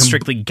can't, is like, not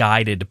strictly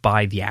guided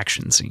by the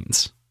action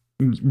scenes.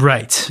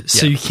 Right.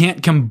 So you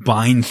can't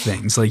combine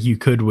things like you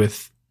could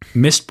with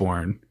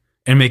Mistborn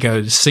and make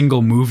a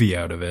single movie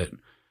out of it.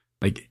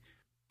 Like,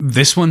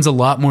 this one's a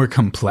lot more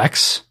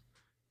complex,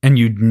 and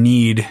you'd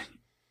need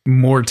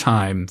more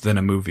time than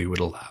a movie would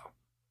allow.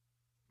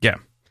 Yeah.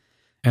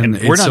 And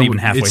we're not even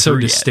halfway it's through so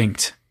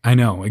distinct. Yet. I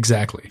know,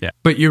 exactly. Yeah.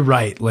 But you're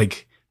right.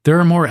 Like, there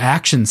are more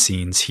action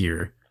scenes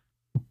here,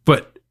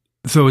 but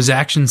those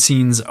action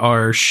scenes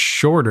are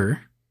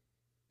shorter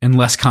and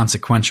less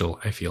consequential,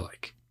 I feel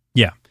like.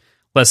 Yeah.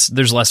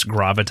 There's less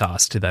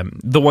gravitas to them.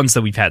 The ones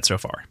that we've had so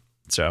far.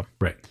 So,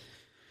 right.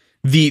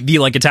 The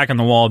like Attack on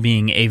the Wall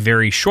being a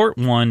very short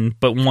one,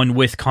 but one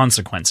with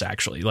consequence,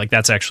 actually. Like,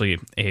 that's actually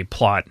a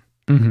plot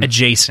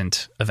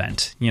adjacent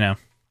event, you know?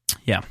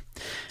 Yeah.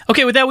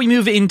 Okay, with that, we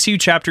move into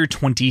chapter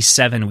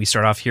 27. We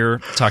start off here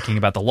talking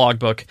about the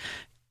logbook.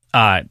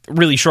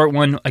 Really short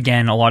one.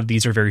 Again, a lot of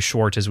these are very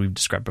short, as we've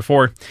described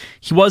before.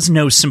 He was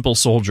no simple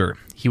soldier.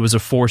 He was a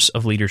force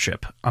of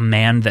leadership, a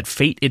man that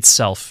fate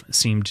itself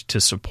seemed to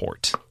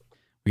support.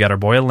 We got our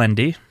boy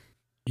Alendi.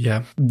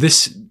 Yeah.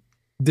 This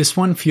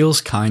one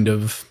feels kind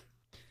of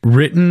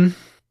written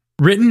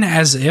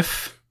as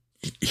if,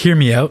 hear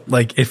me out,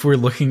 like if we're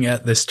looking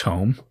at this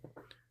tome,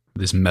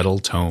 this metal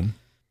tome,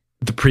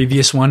 the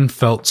previous one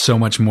felt so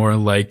much more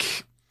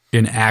like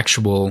an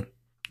actual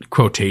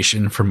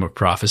quotation from a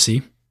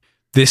prophecy.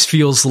 This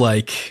feels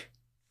like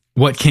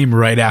what came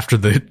right after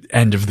the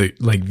end of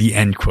the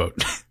end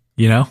quote,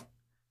 you know?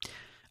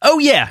 Oh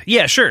yeah,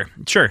 sure.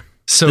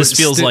 So this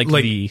feels like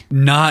the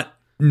not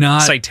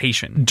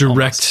citation, direct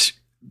almost.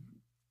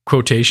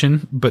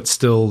 Quotation, but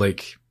still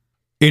like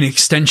an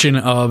extension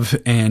of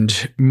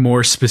and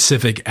more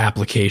specific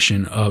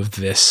application of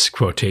this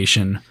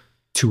quotation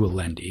to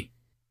Alendi.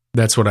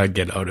 That's what I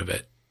get out of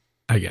it,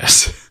 I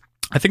guess.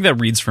 I think that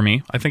reads for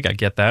me. I think I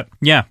get that.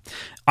 Yeah.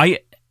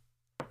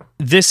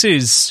 This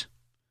is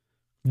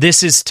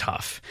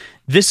tough.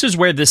 This is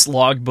where this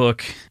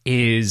logbook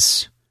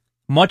is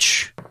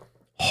much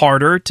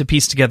harder to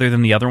piece together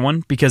than the other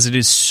one, because it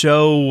is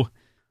so,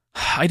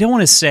 I don't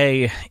want to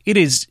say it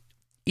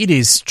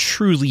is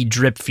truly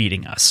drip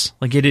feeding us.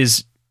 Like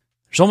there's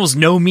almost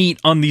no meat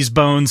on these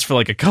bones for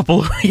like a couple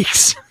of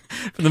weeks.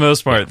 For the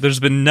most part,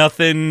 there's been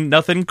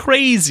nothing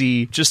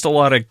crazy, just a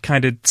lot of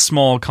kind of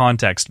small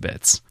context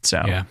bits.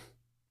 So,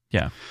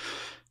 yeah,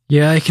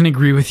 I can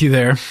agree with you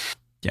there.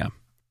 Yeah.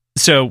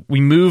 So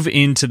we move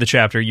into the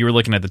chapter. You were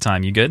looking at the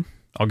time. You good?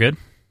 All good?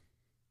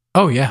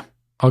 Oh yeah,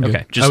 all good.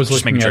 Okay, I was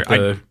just looking at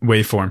the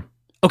waveform.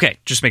 Okay,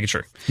 just making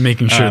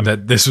sure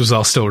that this was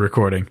all still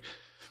recording.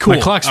 Cool.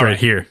 My clock's right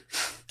here.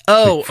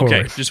 Oh,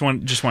 okay. Just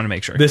want to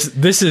make sure.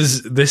 This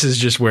is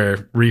just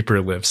where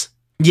Reaper lives.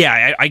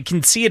 Yeah, I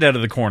can see it out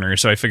of the corner,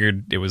 so I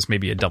figured it was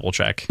maybe a double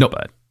check. Nope.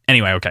 But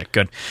anyway, okay,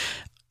 good.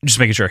 Just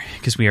making sure,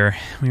 because we are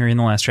in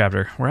the last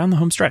chapter. We're on the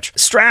home stretch.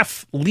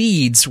 Straff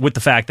leads with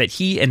the fact that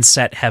he and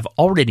Set have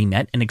already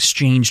met and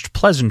exchanged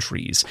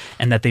pleasantries,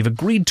 and that they've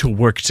agreed to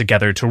work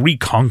together to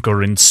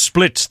reconquer and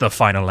split the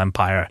final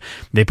empire.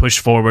 They push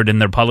forward in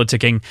their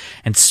politicking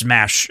and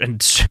smash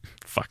and...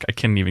 Fuck, I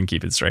can't even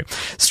keep it straight.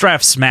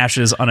 Straff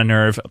smashes on a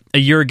nerve. A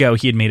year ago,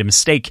 he had made a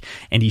mistake,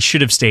 and he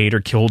should have stayed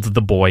or killed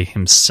the boy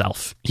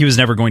himself. He was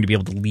never going to be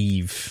able to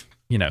leave,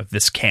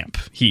 this camp.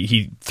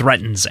 He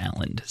threatens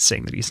Alan,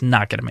 saying that he's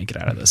not going to make it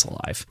out of this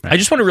alive. Right. I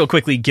just want to real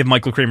quickly give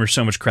Michael Kramer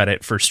so much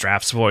credit for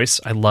Straff's voice.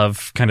 I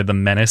love kind of the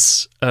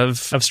menace of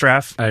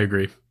Straff. I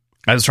agree.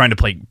 I was trying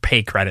to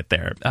pay credit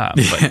there, but,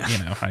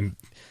 I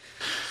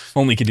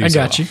only can do so.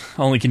 I got you.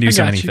 Only can do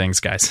so many things,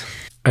 guys.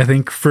 I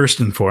think first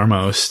and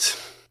foremost...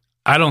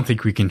 I don't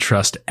think we can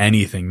trust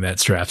anything that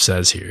Straff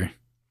says here.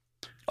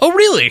 Oh,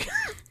 really?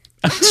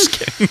 I'm just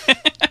kidding.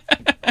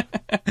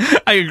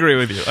 I agree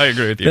with you.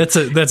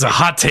 That's a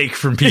hot take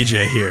from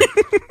PJ here.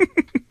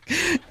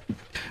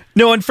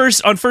 No, on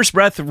first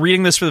breath,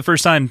 reading this for the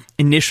first time,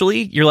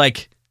 initially, you're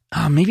like,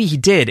 oh, maybe he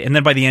did. And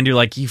then by the end, you're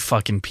like, you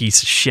fucking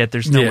piece of shit.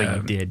 There's no way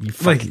you did. You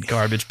fucking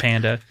garbage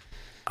panda.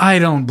 I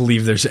don't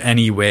believe there's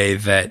any way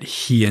that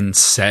he and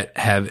Set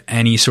have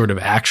any sort of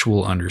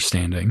actual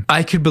understanding.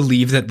 I could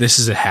believe that this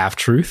is a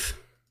half-truth.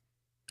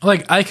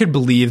 Like, I could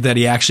believe that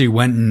he actually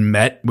went and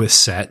met with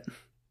Set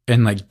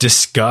and,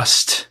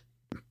 discussed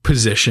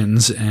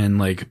positions and,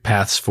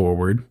 paths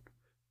forward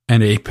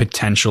and a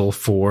potential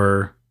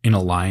for an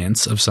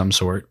alliance of some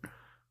sort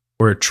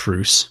or a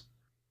truce.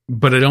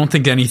 But I don't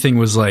think anything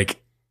was,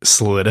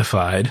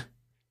 solidified.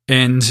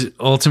 And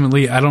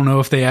ultimately, I don't know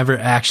if they ever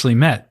actually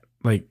met.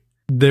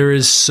 There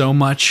is so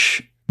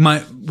much.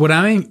 What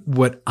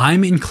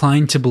I'm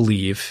inclined to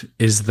believe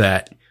is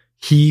that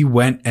he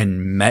went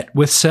and met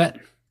with Set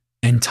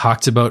and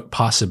talked about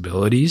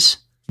possibilities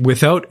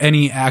without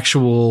any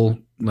actual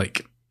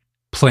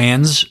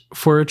plans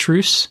for a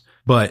truce,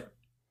 but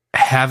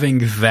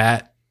having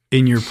that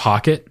in your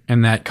pocket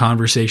and that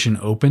conversation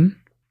open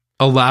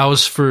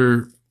allows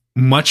for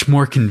much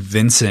more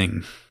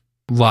convincing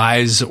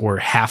lies or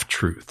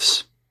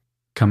half-truths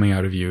coming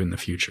out of you in the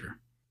future.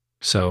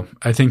 So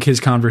I think his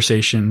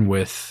conversation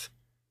with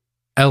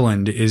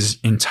Elend is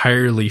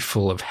entirely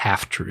full of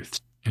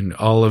half-truths, and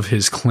all of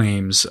his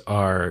claims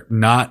are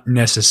not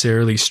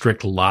necessarily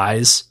strict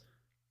lies,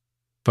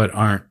 but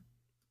aren't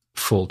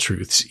full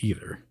truths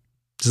either.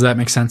 Does that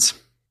make sense?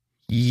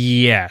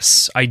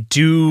 Yes, I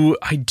do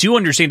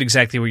understand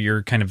exactly what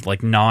you're kind of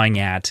gnawing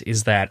at,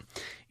 is that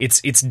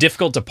it's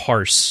difficult to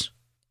parse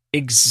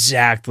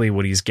exactly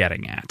what he's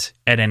getting at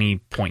any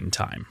point in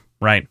time.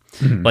 Right?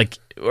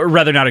 Mm-hmm. Or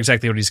rather, not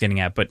exactly what he's getting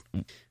at, but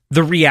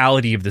the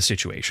reality of the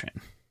situation.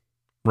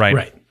 Right?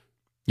 Right.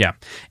 Yeah.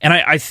 And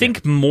I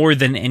think more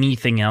than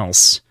anything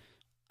else,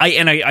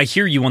 I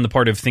hear you on the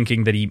part of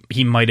thinking that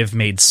he might have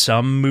made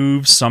some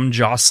moves, some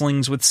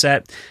jostlings with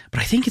Set, but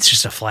I think it's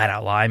just a flat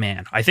out lie,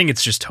 man. I think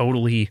it's just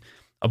totally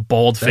a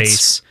bald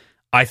face.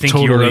 I think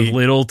you're a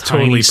little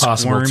tiny,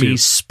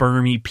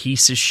 spermy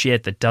piece of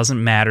shit that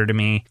doesn't matter to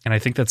me, and I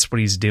think that's what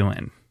he's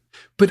doing.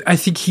 But I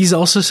think he's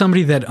also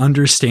somebody that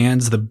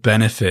understands the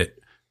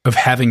benefit of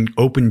having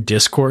open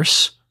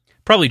discourse.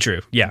 Probably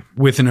true, yeah.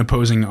 With an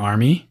opposing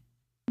army.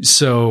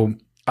 So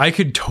I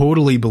could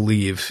totally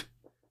believe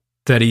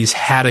that he's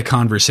had a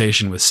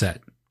conversation with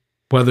Set.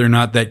 Whether or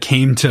not that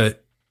came to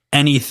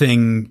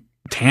anything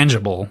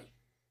tangible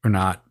or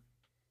not,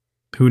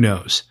 Who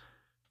knows?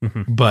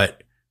 Mm-hmm.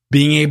 But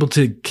being able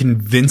to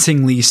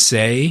convincingly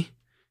say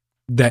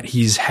that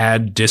he's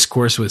had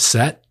discourse with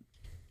Set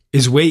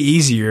is way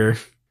easier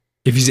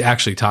if he's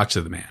actually talked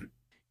to the man.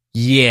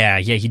 Yeah,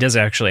 he does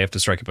actually have to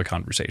strike up a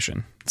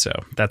conversation. So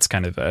that's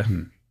kind of a,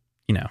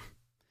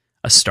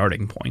 a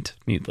starting point,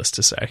 needless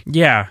to say.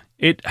 Yeah,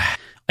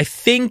 I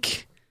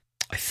think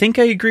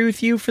I agree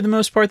with you for the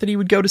most part that he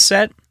would go to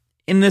Set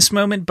in this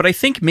moment, but I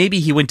think maybe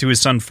he went to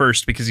his son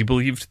first because he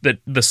believed that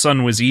the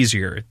son was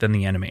easier than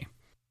the enemy.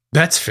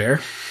 That's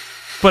fair.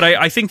 But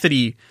I think that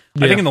I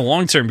think in the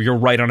long term, you're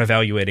right on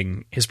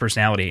evaluating his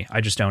personality.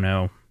 I just don't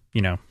know,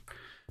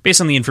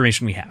 based on the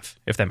information we have,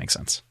 if that makes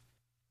sense.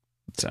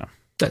 So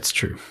that's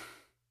true.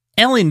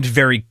 Elend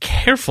very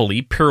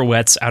carefully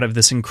pirouettes out of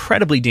this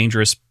incredibly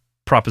dangerous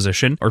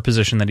proposition or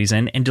position that he's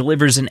in and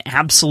delivers an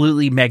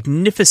absolutely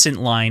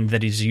magnificent line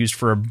that is used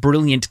for a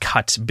brilliant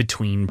cut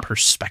between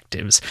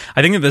perspectives.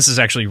 I think that this is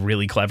actually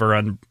really clever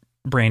on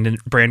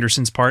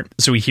Branderson's part.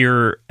 So we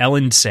hear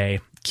Elend say,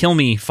 "Kill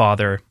me,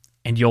 father,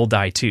 and you'll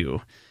die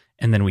too."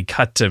 And then we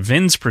cut to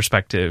Vin's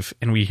perspective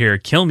and we hear,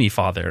 "Kill me,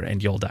 father,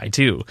 and you'll die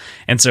too."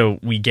 And so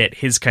we get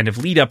his kind of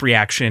lead up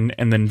reaction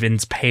and then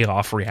Vin's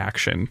payoff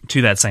reaction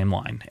to that same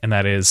line. And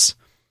that is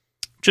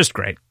just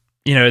great.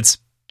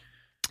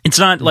 It's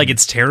not like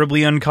it's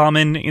terribly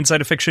uncommon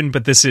inside of fiction,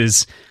 but this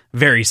is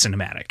very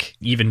cinematic,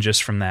 even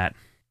just from that.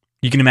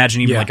 You can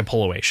imagine even like a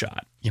pull away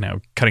shot,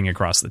 cutting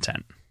across the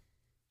tent.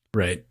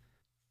 Right.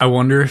 I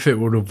wonder if it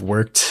would have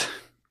worked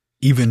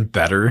even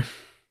better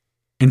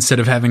instead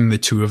of having the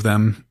two of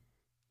them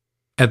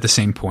at the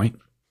same point,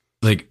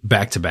 like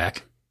back to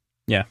back.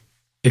 Yeah.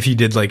 If you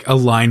did like a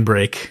line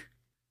break,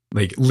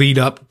 like lead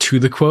up to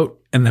the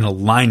quote and then a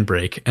line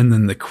break and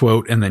then the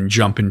quote and then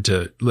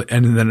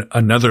and then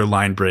another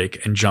line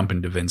break and jump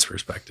into Vin's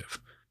perspective.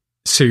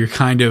 So you're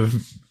kind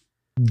of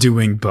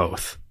doing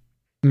both.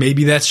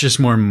 Maybe that's just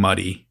more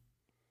muddy.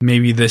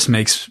 Maybe this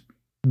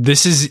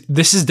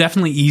is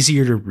definitely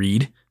easier to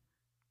read,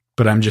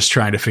 but I'm just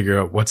trying to figure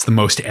out what's the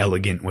most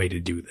elegant way to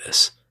do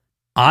this.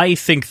 I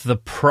think the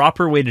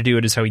proper way to do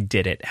it is how he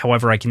did it.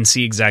 However, I can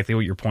see exactly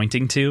what you're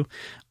pointing to.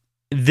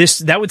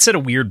 That would set a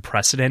weird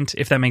precedent,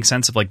 if that makes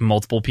sense, of like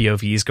multiple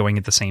POVs going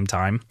at the same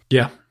time.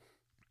 Yeah.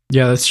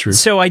 Yeah, that's true.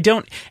 So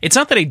it's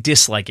not that I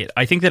dislike it.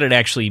 I think that it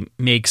actually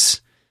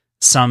makes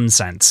some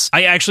sense.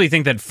 I actually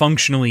think that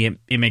functionally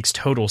it makes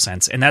total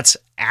sense. And that's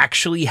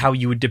actually how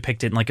you would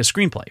depict it in like a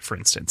screenplay, for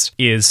instance,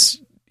 is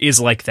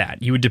like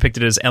that. You would depict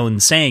it as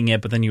Elend saying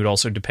it, but then you would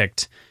also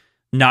depict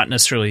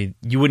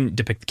you wouldn't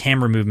depict the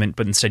camera movement,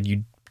 but instead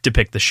you'd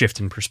depict the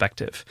shift in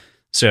perspective.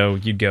 So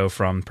you'd go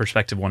from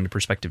perspective 1 to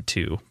perspective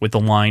 2 with the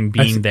line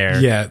being there.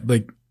 Yeah,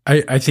 like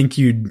I think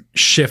you'd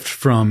shift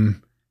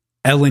from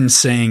Elend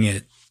saying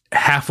it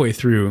halfway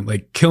through,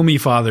 like "Kill me,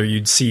 father."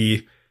 You'd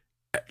see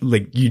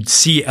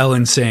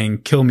Elend saying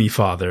 "Kill me,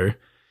 father,"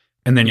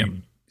 and then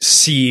you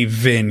see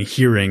Vin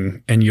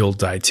hearing "and you'll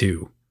die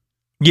too."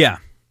 Yeah.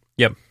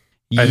 Yep.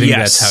 I think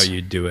that's how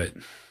you'd do it.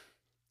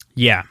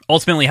 Yeah.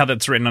 Ultimately, how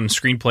that's written on a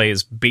screenplay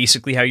is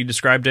basically how you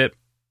described it.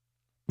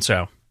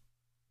 So,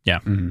 yeah.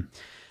 Mm-hmm.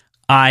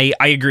 I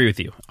agree with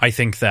you. I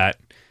think that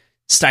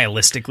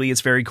stylistically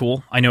it's very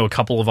cool. I know a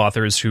couple of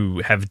authors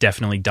who have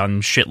definitely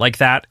done shit like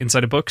that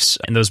inside of books,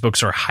 and those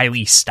books are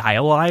highly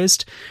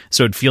stylized,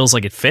 so it feels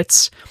like it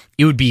fits.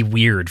 It would be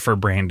weird for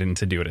Brandon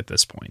to do it at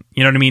this point.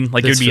 You know what I mean?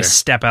 Like, it would be a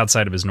step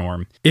outside of his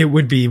norm. It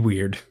would be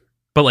weird.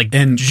 But like,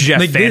 and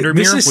Jeff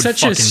Vandermeer this is would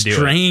such fucking a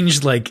strange,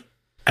 do it. Like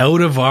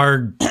out of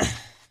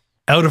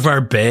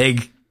our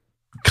bag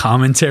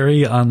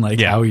commentary on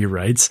like how he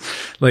writes.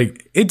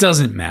 Like, it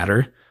doesn't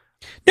matter.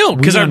 No,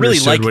 because I really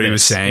like what he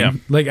was saying. Yeah.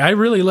 Like, I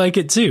really like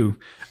it too.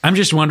 I'm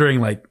just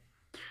wondering, like,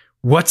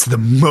 what's the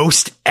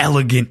most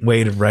elegant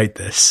way to write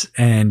this?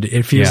 And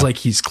it feels like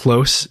he's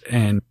close,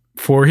 and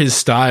for his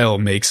style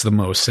makes the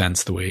most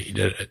sense the way he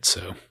did it.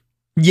 So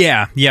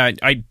yeah,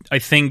 I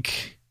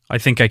think I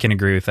can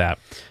agree with that.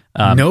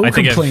 No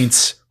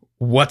complaints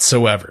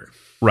whatsoever.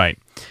 Right.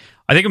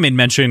 I think I made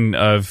mention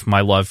of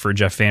my love for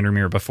Jeff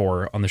Vandermeer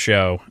before on the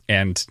show,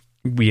 and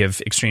we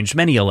have exchanged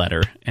many a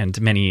letter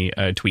and many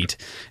a tweet.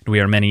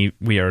 We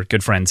are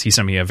good friends. He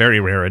sent me a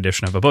very rare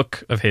edition of a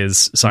book of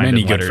his signed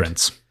and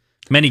lettered.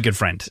 Many good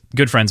friends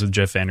with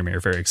Jeff Vandermeer.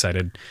 Very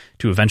excited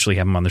to eventually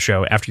have him on the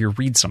show after you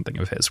read something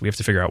of his. We have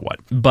to figure out what.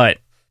 But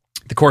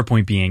the core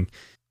point being,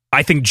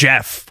 I think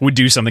Jeff would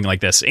do something like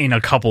this in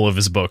a couple of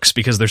his books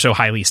because they're so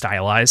highly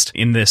stylized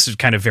in this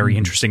kind of very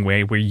interesting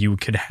way where you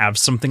could have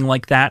something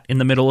like that in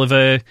the middle of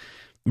a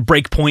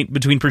break point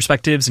between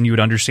perspectives and you would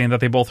understand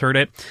that they both heard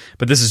it.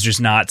 But this is just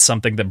not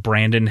something that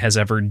Brandon has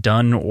ever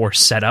done or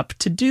set up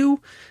to do.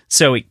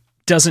 So it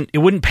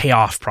wouldn't pay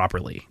off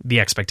properly,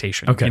 the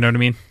expectation. Okay. You know what I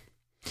mean?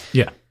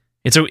 Yeah.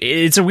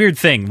 It's a weird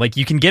thing. Like,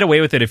 you can get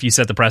away with it if you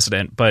set the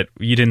precedent, but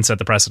you didn't set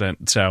the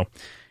precedent. So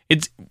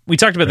we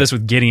talked about this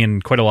with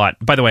Gideon quite a lot.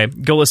 By the way,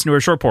 go listen to our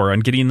short pour on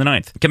Gideon the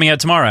Ninth, coming out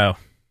tomorrow.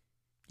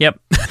 Yep,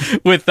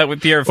 with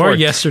Pierre Ford. Or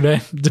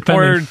yesterday,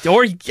 depending.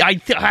 Or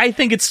I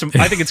think it's going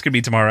to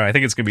be tomorrow. I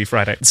think it's going to be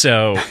Friday.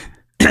 So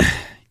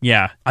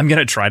Yeah. I'm going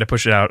to try to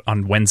push it out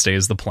on Wednesday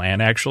is the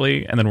plan,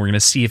 actually. And then we're going to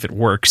see if it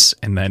works.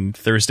 And then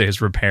Thursday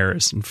is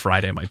repairs and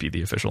Friday might be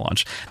the official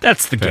launch.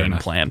 That's the game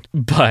plan.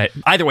 But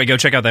either way, go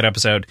check out that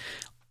episode.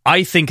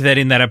 I think that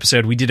in that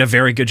episode, we did a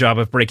very good job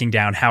of breaking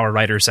down how a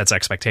writer sets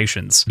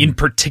expectations, in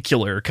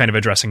particular, kind of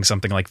addressing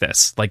something like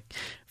this. Like,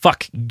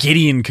 fuck,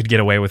 Gideon could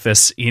get away with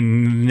this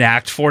in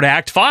Act 4 to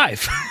Act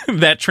 5.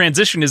 That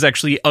transition is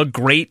actually a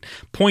great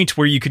point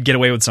where you could get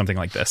away with something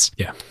like this.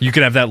 Yeah. You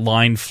could have that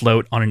line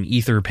float on an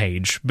ether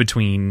page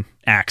between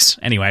acts.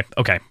 Anyway,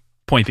 okay,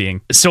 point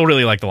being, still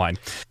really like the line.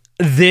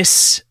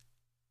 This,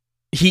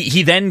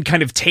 he then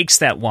kind of takes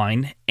that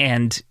line,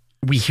 and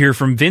we hear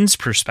from Vin's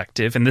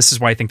perspective, and this is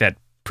why I think that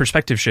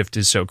perspective shift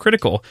is so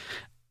critical,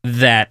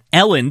 that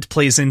Elend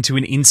plays into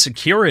an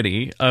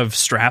insecurity of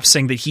Straff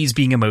saying that he's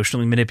being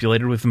emotionally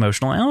manipulated with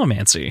emotional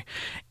allomancy.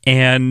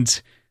 And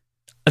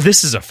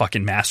this is a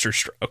fucking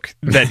masterstroke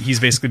that he's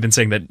basically been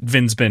saying that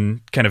Vin's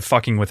been kind of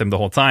fucking with him the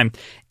whole time.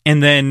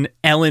 And then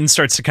Elend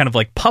starts to kind of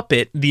like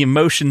puppet the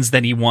emotions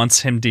that he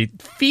wants him to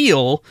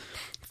feel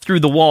through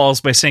the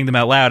walls by saying them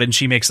out loud, and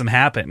she makes them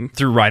happen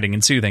through writing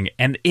and soothing.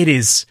 And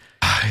it's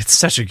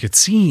such a good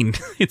scene.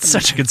 It's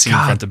such a good scene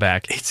front to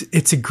back.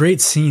 It's a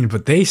great scene,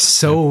 but they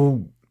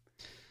so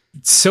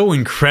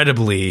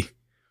incredibly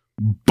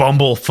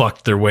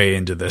bumblefucked their way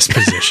into this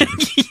position.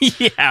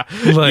 Yeah.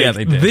 Like, yeah,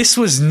 they did. This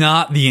was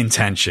not the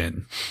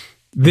intention.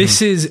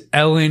 This is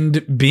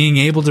Elend being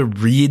able to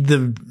read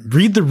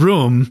the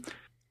room,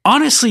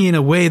 honestly, in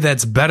a way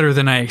that's better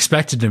than I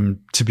expected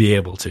him to be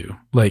able to.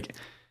 Like,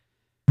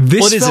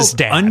 this what is his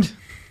dad?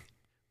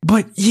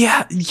 But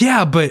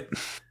but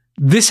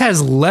this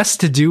has less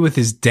to do with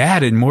his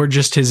dad and more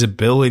just his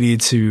ability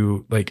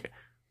to like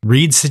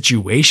read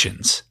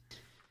situations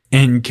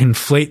and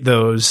conflate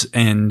those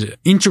and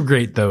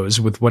integrate those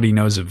with what he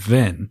knows of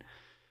Vin.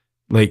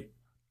 Like,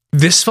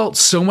 this felt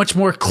so much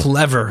more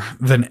clever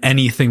than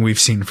anything we've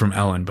seen from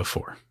Elend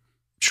before.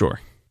 Sure.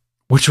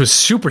 Which was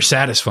super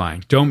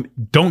satisfying.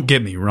 Don't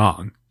get me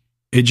wrong.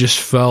 It just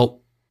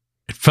felt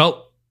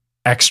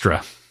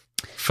extra.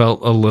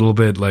 Felt a little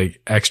bit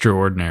like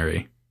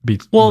extraordinary.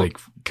 Like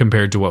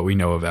compared to what we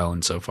know of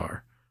Elend so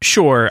far.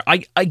 Sure.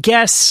 I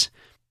guess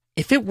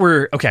if it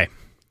were okay,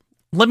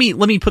 let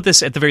me put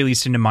this at the very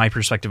least into my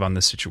perspective on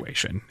this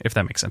situation, if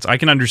that makes sense. I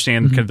can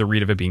understand kind of the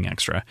read of it being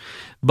extra.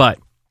 But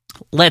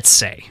let's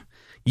say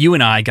you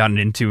and I got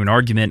into an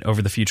argument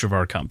over the future of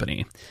our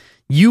company.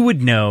 You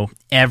would know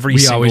every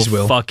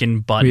single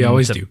fucking button. We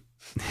always do.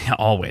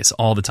 Always,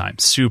 all the time.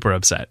 Super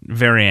upset.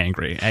 Very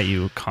angry at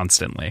you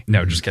constantly.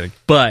 No, just kidding.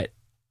 But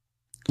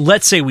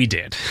let's say we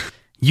did.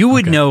 You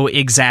would know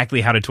exactly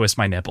how to twist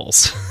my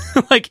nipples.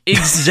 Like,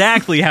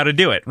 exactly how to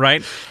do it,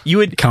 right? You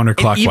would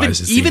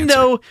counterclockwise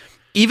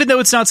even though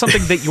it's not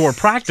something that you're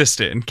practiced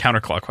in,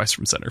 counterclockwise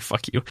from center,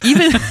 fuck you.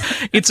 Even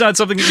it's not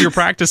something that you're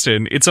practiced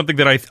in, it's something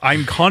that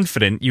I'm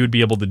confident you would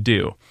be able to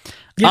do.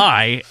 Yeah.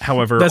 I,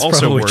 however, that's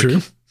also work.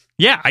 True.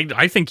 Yeah,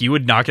 I think you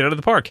would knock it out of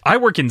the park. I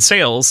work in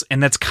sales,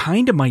 and that's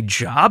kind of my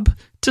job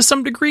to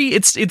some degree.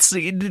 It's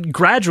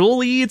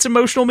gradually it's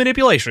emotional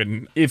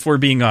manipulation, if we're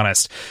being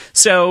honest.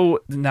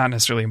 So not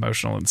necessarily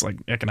emotional. It's like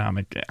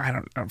economic. I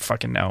don't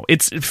fucking know.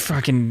 It's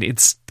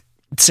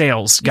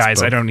sales,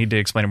 guys. I don't need to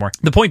explain it more.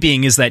 The point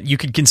being is that you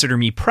could consider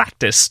me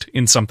practiced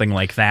in something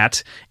like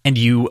that, and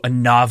you a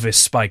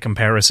novice by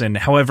comparison.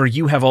 However,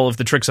 you have all of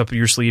the tricks up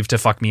your sleeve to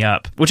fuck me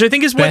up, which I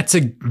think is what. That's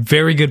a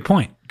very good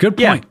point. Good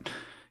point.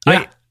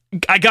 Yeah.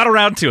 I got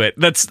around to it.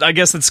 I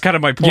guess that's kind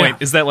of my point,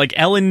 is that like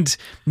Elend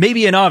may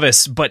be a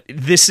novice, but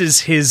this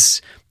is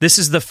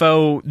the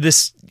foe.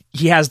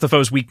 He has the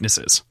foe's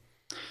weaknesses.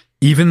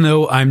 Even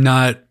though I'm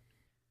not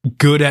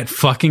good at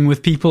fucking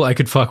with people, I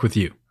could fuck with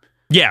you.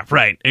 Yeah,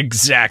 right.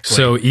 Exactly.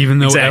 So even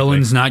though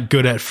Elend's not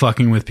good at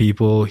fucking with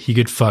people, he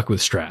could fuck with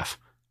Straff.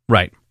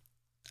 Right.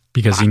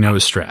 Because he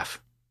knows Straff.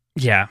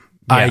 Yeah.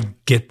 I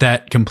get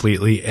that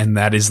completely, and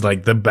that is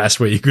like the best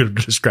way you could have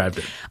described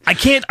it. I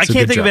can't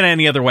think of it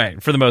any other way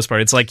for the most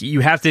part. It's like you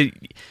have to.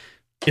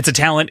 It's a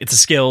talent, it's a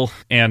skill,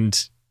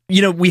 and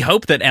we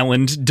hope that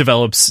Elend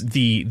develops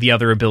the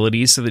other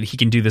abilities so that he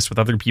can do this with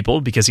other people,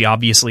 because he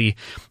obviously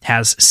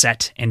has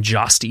Set and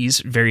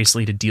Josties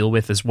variously to deal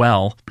with as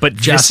well. But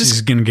Josties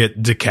is going to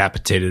get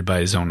decapitated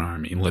by his own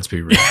army. Let's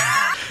be real.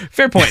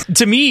 Fair point.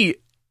 To me,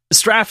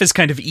 Straff is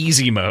kind of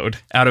easy mode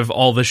out of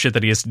all the shit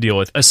that he has to deal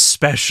with,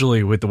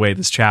 especially with the way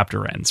this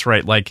chapter ends,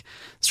 right? Like,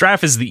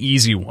 Straff is the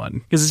easy one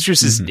because it's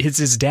just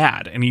his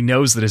dad, and he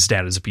knows that his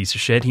dad is a piece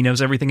of shit. He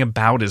knows everything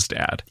about his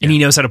dad, and he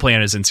knows how to play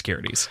on his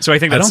insecurities. So I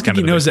think that's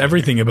he knows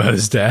everything about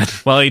his dad.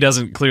 Well, he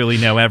doesn't clearly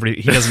know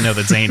he doesn't know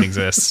that Zane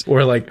exists,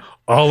 or like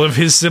all of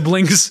his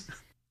siblings.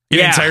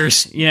 Entire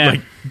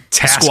like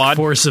task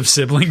force of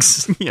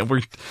siblings. Yeah,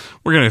 we're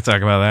going to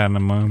talk about that in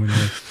a moment.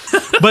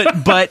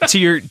 But to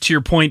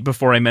your point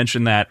before I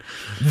mentioned that,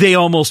 they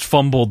almost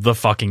fumbled the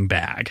fucking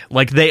bag.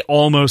 Like, they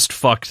almost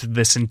fucked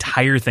this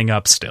entire thing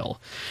up still.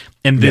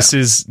 And this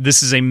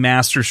is a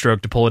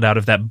masterstroke to pull it out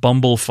of that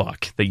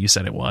bumblefuck that you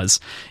said it was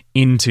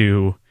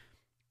into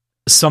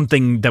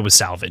something that was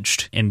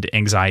salvaged, and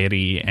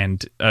anxiety,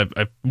 and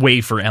a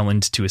way for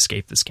Elend to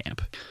escape this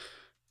camp.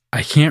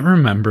 I can't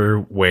remember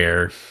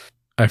where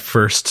I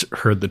first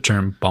heard the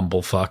term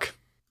bumblefuck.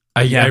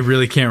 I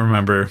really can't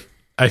remember.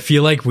 I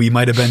feel like we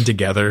might have been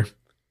together.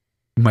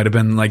 It might have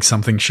been like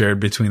something shared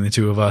between the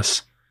two of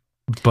us.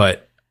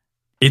 But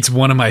it's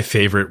one of my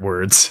favorite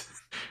words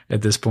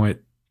at this point.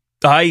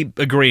 I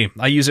agree.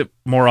 I use it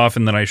more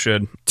often than I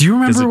should. Do you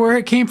remember where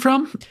it came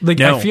from? Like,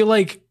 No. I feel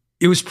like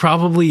it was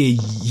probably a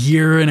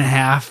year and a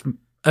half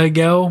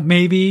ago,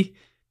 maybe.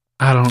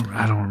 I don't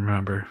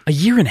remember. A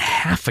year and a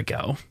half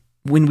ago,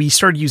 when we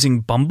started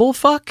using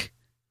bumblefuck?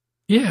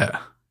 Yeah.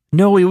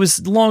 No, it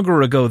was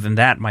longer ago than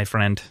that, my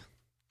friend.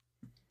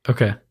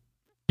 Okay.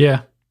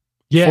 Yeah.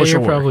 Yeah, For you're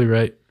sure. probably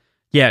right.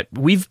 Yeah,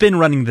 we've been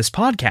running this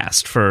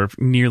podcast for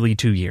nearly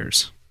 2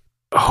 years.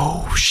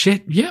 Oh,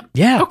 shit. Yep.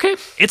 Yeah. Okay.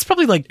 It's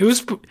probably like It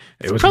was probably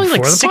like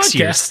before the 6 podcast.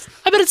 years.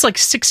 I bet it's like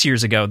 6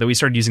 years ago that we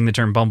started using the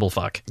term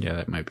bumblefuck. Yeah,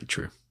 that might be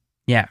true.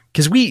 Yeah,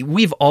 because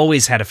we've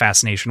always had a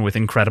fascination with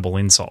incredible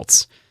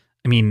insults.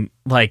 I mean,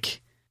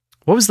 like,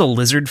 what was the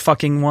lizard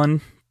fucking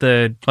one?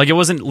 It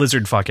wasn't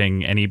lizard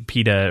fucking any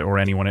PETA or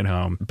anyone at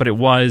home, but it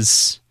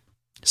was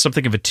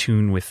something of a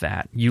tune with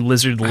that. You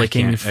lizard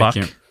licking fuck.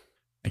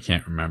 I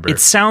can't remember. It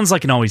sounds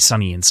like an Always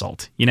Sunny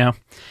insult, you know?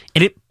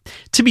 And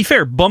to be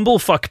fair,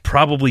 bumblefuck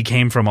probably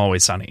came from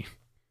Always Sunny.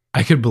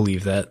 I could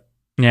believe that.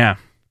 Yeah,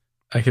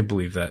 I could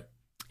believe that.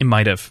 it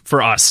might have.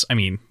 For us, I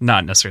mean,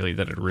 not necessarily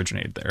that it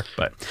originated there,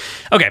 but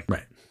okay.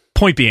 Right.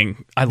 Point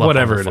being, I love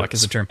Whatever it bumblefuck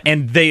is. as a term.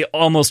 And they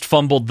almost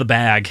fumbled the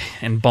bag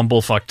and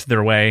bumblefucked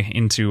their way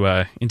into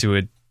a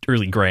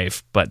early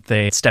grave, but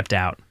they stepped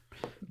out.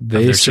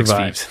 They their 6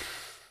 survived. feet.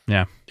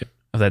 Yeah,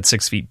 of that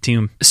 6 feet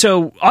tomb.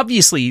 So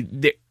obviously,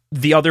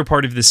 the other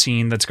part of the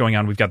scene that's going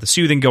on, we've got the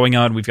soothing going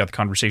on, we've got the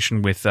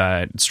conversation with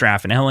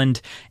Straff and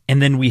Elend,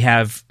 and then we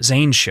have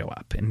Zane show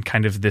up and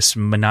kind of this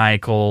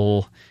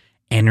maniacal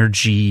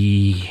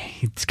energy,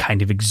 it's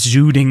kind of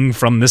exuding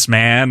from this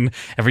man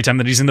every time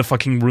that he's in the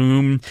fucking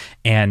room,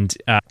 and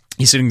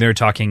he's sitting there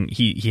talking.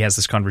 He has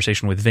this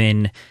conversation with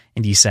Vin,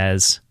 and he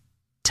says,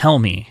 "Tell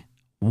me,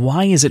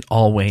 why is it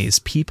always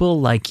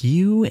people like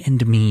you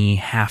and me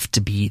have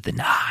to be the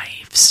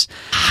knives?"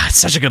 It's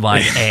such a good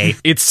line, A.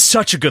 It's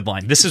such a good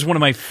line. This is one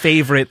of my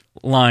favorite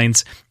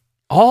lines.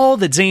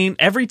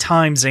 Every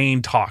time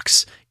Zane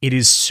talks, it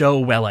is so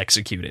well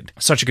executed.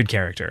 Such a good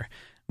character.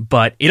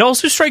 But it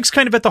also strikes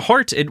kind of at the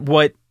heart at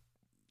what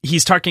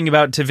he's talking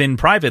about to Vin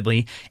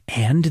privately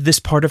and this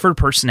part of her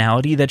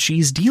personality that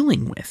she's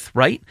dealing with,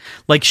 right?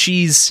 Like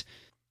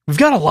we've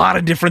got a lot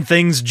of different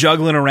things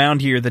juggling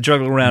around here that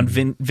juggle around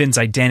Vin's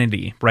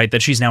identity, right?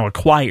 That she's now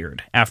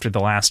acquired after the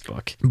last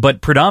book.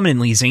 But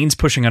predominantly, Zane's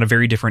pushing on a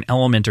very different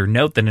element or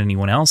note than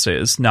anyone else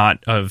is.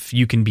 Not of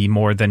you can be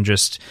more than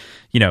just,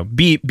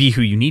 be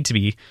who you need to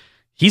be.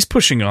 He's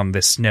pushing on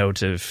this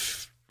note of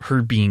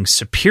her being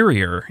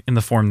superior in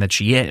the form that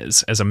she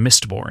is as a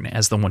Mistborn,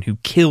 as the one who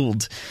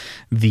killed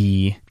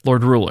the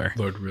Lord Ruler.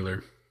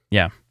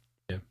 Yeah.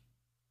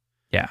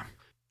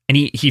 And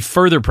he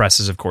further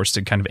presses, of course,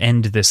 to kind of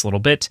end this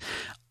little bit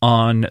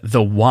on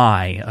the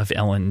why of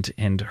Elend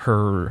and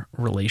her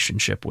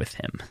relationship with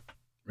him.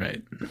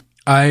 Right.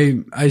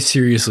 I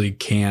seriously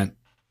can't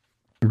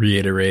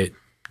reiterate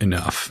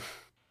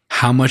enough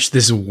how much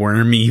this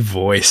wormy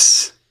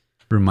voice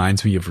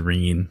reminds me of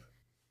Reen.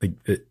 Like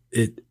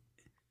it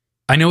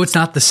I know it's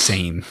not the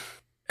same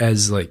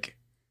as like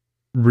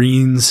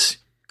Reen's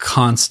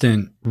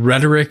constant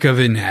rhetoric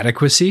of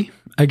inadequacy,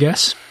 I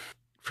guess,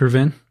 for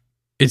Vin.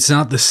 It's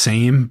not the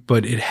same,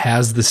 but it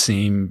has the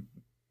same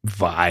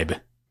vibe,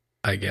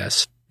 I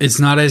guess. It's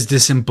not as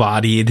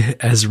disembodied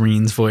as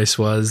Reen's voice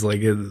was.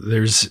 Like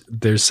there's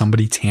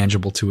somebody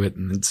tangible to it,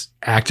 and it's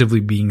actively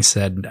being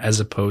said,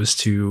 as opposed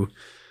to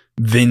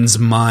Vin's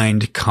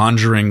mind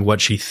conjuring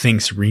what she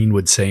thinks Reen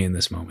would say in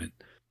this moment.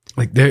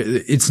 Like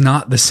it's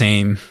not the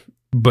same,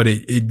 but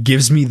it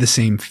gives me the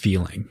same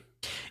feeling.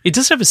 It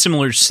does have a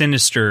similar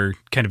sinister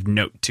kind of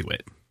note to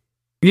it.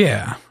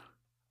 Yeah.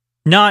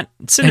 Not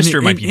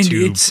sinister might be and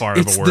too far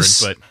of a word,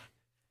 but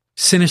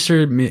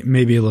sinister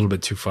may be a little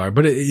bit too far,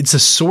 but it's a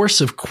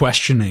source of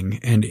questioning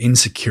and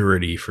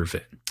insecurity for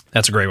Vin.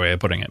 That's a great way of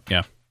putting it.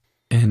 Yeah.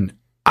 And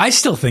I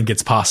still think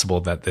it's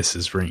possible that this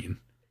is Reen.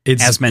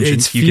 As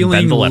mentioned, you can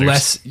bend the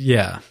letters.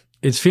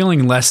 It's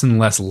feeling less and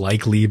less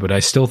likely, but I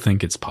still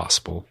think it's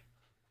possible.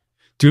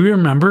 Do you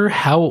remember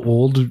how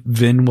old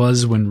Vin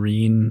was when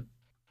Reen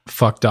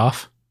fucked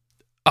off?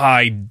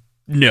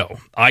 No,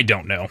 I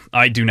don't know.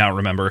 I do not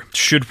remember.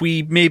 Should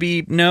we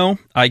maybe know?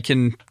 I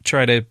can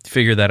try to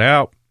figure that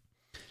out.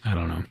 I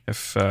don't know.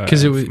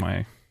 Because it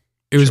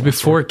was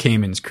before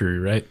Cayman's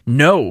crew, right?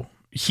 No,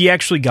 he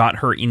actually got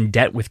her in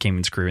debt with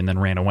Cayman's crew and then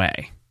ran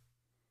away.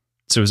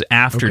 So it was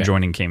after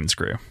joining Cayman's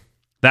crew.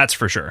 That's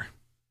for sure.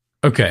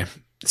 Okay.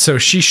 So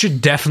she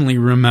should definitely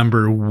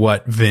remember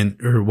what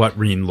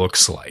Reen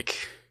looks like.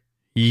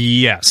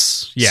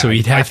 Yes. Yeah. So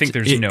I think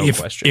there's no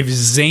question. If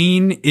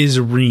Zane is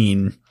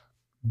Reen,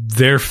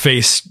 their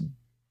face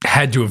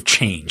had to have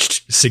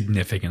changed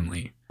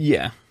significantly.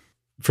 Yeah.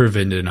 for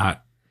Vin to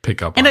not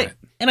pick up on it.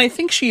 And I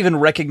think she even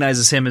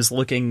recognizes him as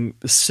looking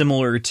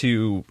similar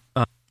to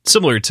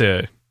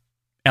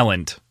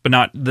Elend, but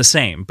not the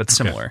same, but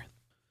similar.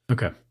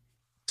 Okay.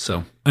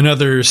 So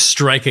another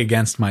strike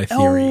against my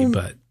theory,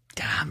 but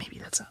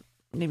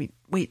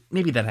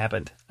maybe that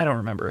happened. I don't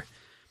remember.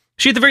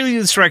 She at the very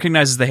least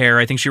recognizes the hair.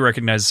 I think she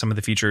recognizes some of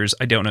the features.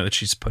 I don't know that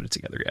she's put it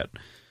together yet.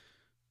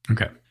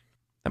 Okay.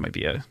 That might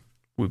be a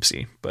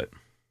whoopsie, but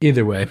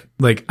either way,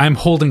 like I'm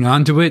holding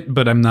on to it,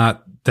 but I'm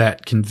not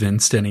that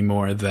convinced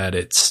anymore that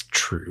it's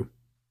true.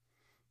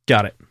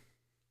 Got it.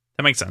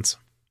 That makes sense.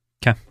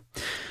 Okay.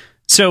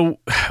 So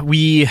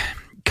we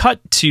cut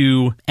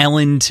to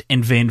Elend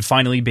and Vin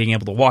finally being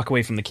able to walk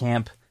away from the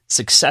camp,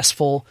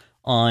 successful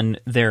on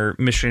their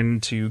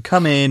mission to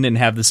come in and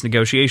have this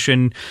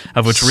negotiation,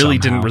 of which really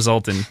didn't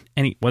result in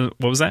any... What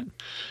was that?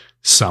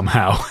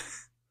 Somehow.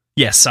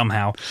 Yes,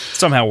 somehow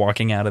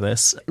walking out of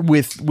this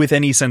with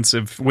any sense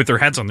of... with their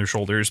heads on their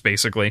shoulders,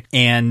 basically.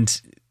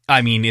 And,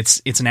 I mean,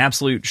 it's an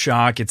absolute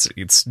shock.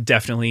 It's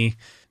definitely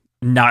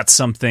not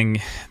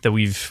something that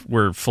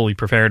we're fully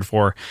prepared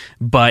for.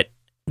 But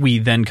we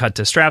then cut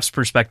to Straff's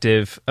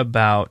perspective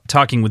about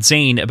talking with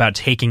Zane about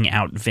taking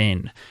out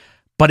Vin.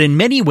 But in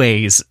many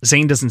ways,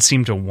 Zane doesn't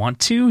seem to want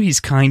to. He's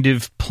kind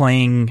of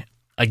playing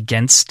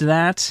against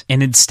that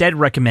and instead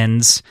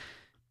recommends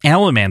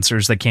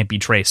Allomancers that can't be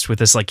traced, with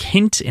this like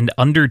hint and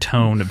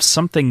undertone of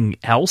something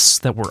else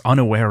that we're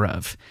unaware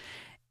of.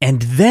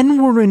 And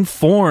then we're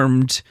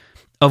informed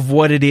of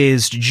what it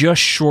is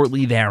just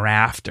shortly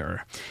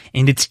thereafter.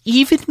 And it's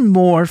even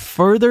more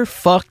further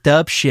fucked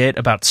up shit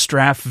about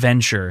Straff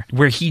Venture,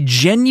 where he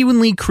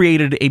genuinely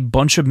created a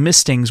bunch of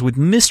mistings with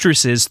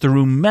mistresses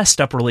through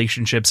messed up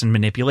relationships and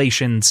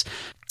manipulations.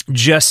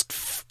 Just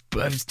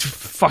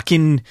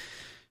fucking,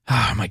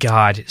 oh my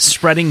God,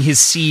 spreading his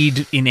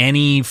seed in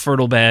any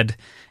fertile bed.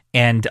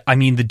 And I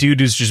mean, the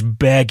dude is just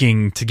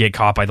begging to get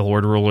caught by the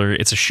Lord Ruler.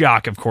 It's a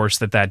shock, of course,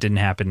 that didn't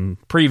happen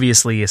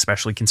previously,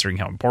 especially considering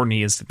how important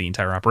he is to the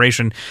entire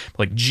operation.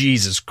 Like,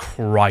 Jesus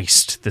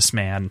Christ, this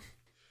man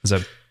is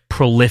a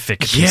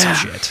prolific piece of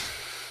shit.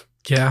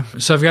 Yeah.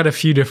 So I've got a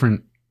few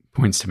different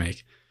points to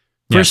make.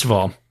 First of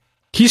all,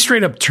 he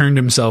straight up turned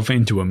himself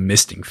into a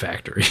misting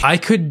factory.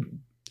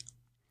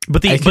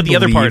 But the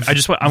other part,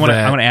 I want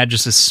to add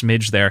just a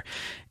smidge there.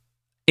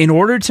 In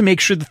order to make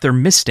sure that they're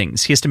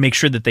mistings, he has to make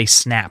sure that they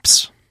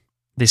snap.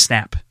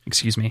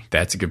 Excuse me.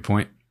 That's a good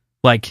point.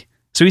 Like,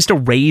 so he has to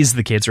raise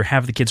the kids or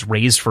have the kids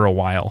raised for a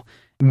while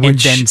and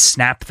then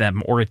snap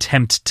them or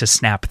attempt to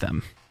snap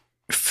them.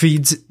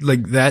 Feeds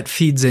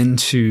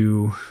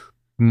into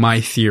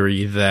my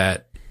theory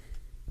that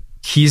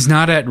he's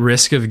not at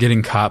risk of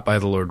getting caught by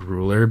the Lord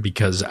Ruler,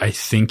 because I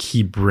think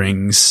he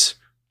brings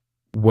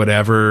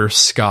whatever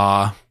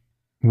ska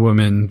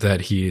woman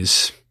that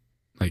he's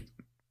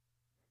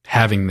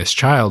having this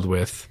child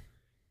with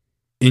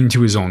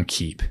into his own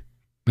keep.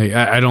 Like,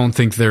 I don't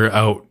think they're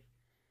out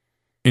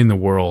in the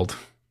world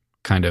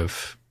kind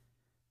of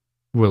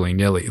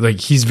willy-nilly. Like,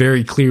 he's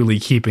very clearly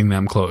keeping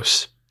them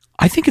close.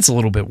 I think it's a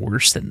little bit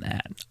worse than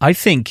that. I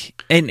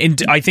think,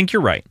 and I think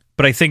you're right,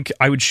 but I think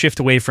I would shift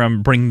away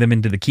from bringing them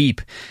into the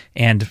keep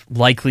and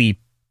likely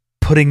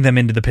putting them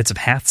into the pits of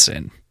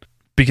Hathsin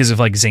because of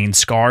like Zane's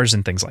scars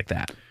and things like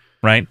that,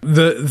 right?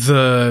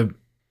 The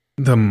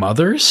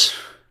mothers?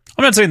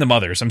 I'm not saying the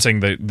mothers. I'm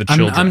saying the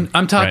children.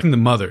 I'm talking the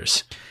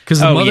mothers, because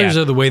the mothers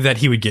are the way that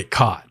he would get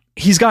caught.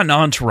 He's got an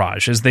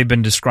entourage, as they've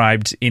been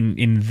described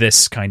in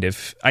this kind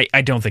of...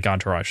 I don't think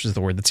entourage is the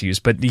word that's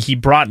used, but he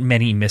brought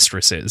many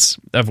mistresses,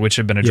 of which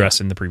have been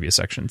addressed in the previous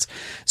sections.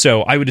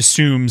 So I would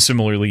assume,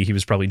 similarly, he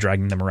was probably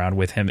dragging them around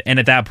with him. And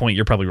at that point,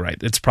 you're probably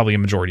right. It's probably a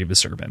majority of his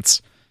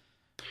servants.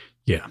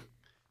 Yeah.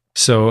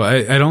 So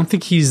I don't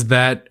think he's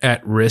that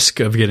at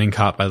risk of getting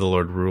caught by the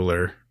Lord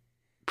Ruler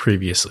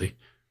previously.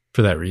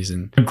 For that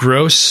reason.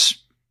 Gross,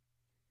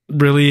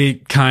 really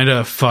kind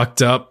of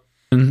fucked up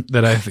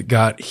that I've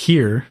got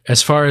here.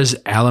 As far as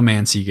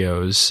allomancy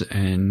goes,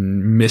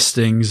 and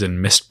mistings and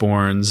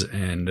mistborns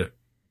and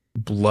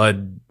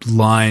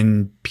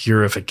bloodline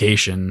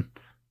purification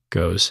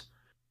goes,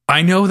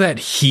 I know that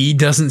he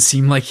doesn't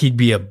seem like he'd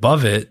be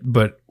above it,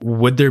 but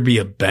would there be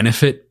a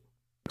benefit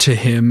to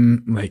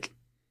him, like,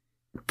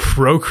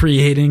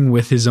 procreating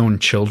with his own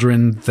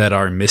children that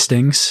are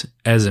mistings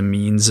as a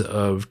means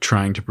of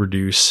trying to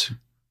produce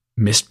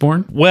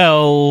mistborn?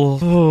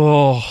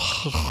 Well,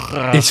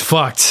 it's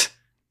fucked.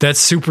 That's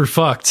super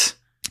fucked.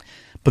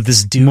 But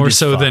this dude more is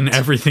so fucked. than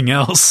everything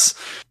else.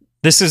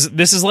 This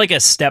is like a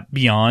step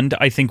beyond,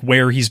 I think,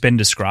 where he's been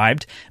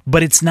described,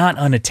 but it's not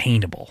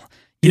unattainable.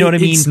 You know what I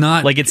mean? It's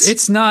not like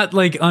it's not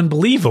like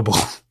unbelievable.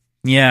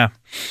 Yeah.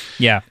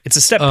 It's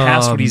a step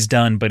past what he's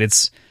done, but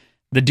it's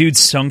the dude's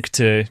sunk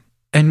to.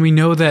 And we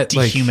know that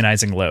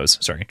dehumanizing lows.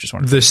 Sorry, just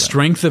wanted to the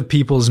strength of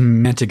people's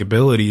mantic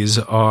abilities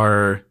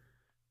are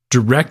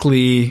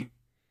directly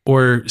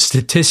or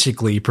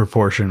statistically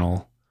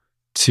proportional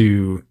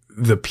to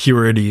the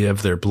purity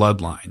of their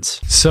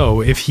bloodlines.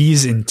 So if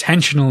he's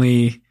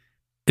intentionally,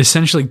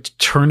 essentially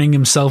turning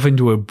himself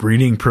into a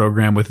breeding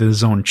program with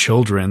his own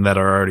children that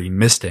are already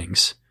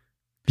mistings,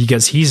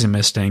 because he's a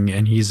Misting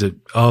and he's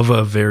of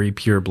a very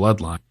pure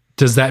bloodline.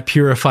 Does that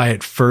purify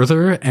it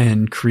further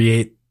and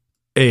create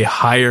a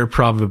higher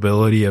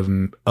probability of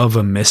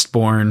a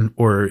Mistborn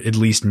or at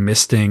least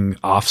Misting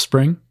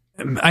offspring?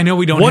 I know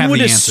we don't have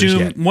the answers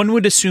yet. One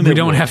would assume we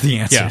don't have the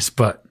answers,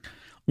 but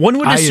one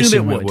would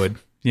assume it would.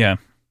 Yeah.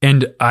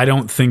 And I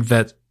don't think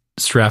that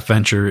Straff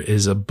Venture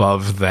is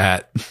above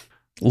that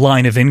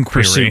line of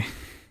inquiry. Pursuit.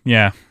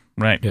 Yeah,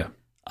 right. Yeah.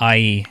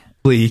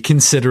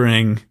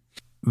 Considering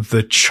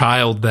the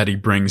child that he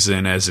brings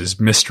in as his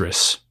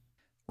mistress.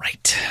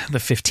 Right. The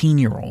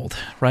 15-year-old,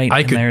 right?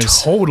 I could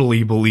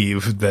totally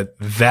believe that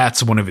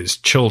that's one of his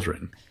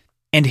children.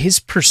 And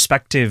his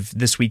perspective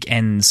this week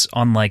ends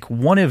on like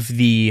one of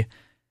the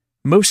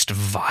most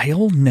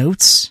vile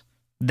notes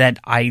that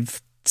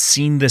I've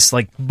seen this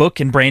like book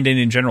and Brandon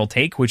in general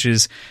take, which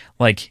is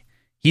like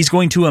he's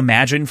going to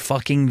imagine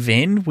fucking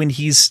Vin when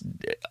he's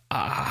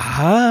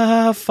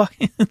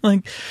fucking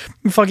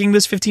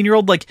this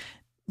 15-year-old, like,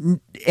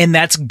 and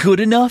that's good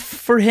enough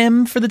for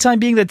him for the time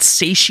being. That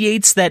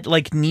satiates that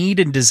like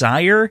need and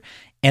desire,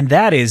 and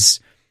that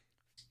is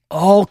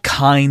all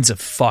kinds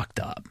of fucked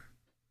up.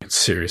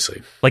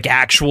 Seriously, like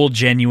actual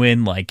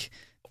genuine like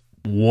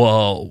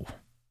whoa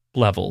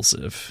levels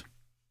of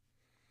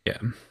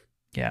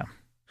yeah.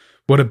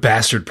 What a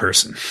bastard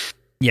person.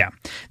 Yeah.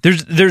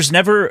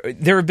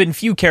 There have been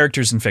few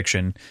characters in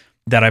fiction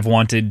that I've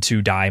wanted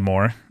to die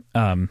more.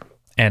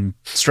 And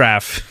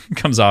Straff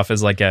comes off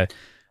as like a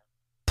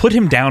put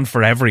him down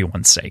for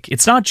everyone's sake.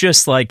 It's not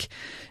just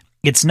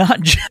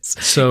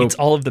it's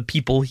all of the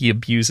people he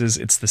abuses.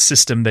 It's the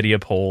system that he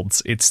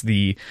upholds. It's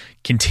the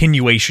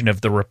continuation of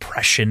the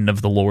repression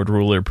of the Lord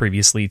Ruler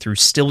previously through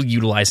still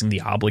utilizing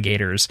the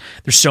obligators.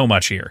 There's so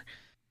much here.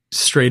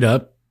 Straight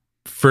up,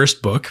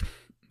 first book,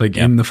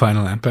 in the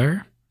Final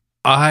Empire,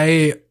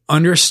 I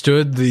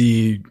understood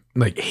the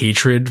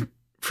hatred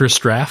for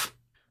Straff,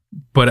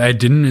 but I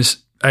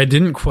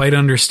didn't quite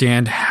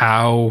understand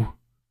how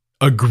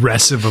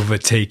aggressive of a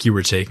take you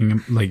were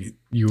taking.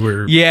 You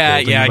were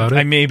about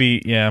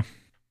it.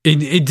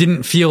 It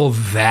didn't feel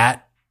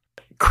that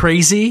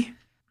crazy,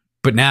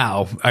 but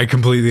now I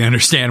completely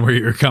understand where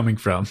you're coming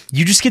from.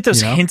 You just get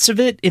those hints of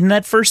it in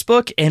that first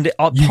book, and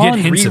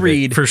upon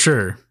reread, for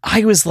sure,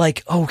 I was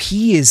like, "Oh,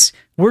 he is."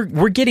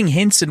 We're getting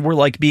hints, and we're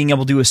like being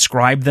able to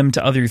ascribe them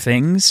to other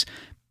things.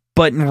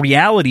 But in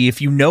reality, if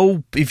you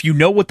know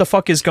what the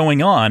fuck is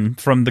going on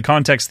from the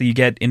context that you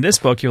get in this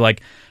book, you're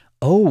like,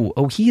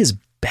 "Oh, he is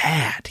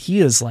bad.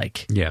 He is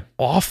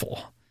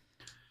awful."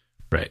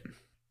 Right.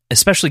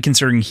 Especially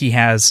considering he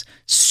has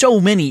so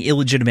many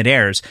illegitimate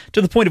heirs,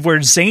 to the point of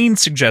where Zane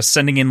suggests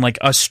sending in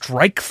a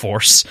strike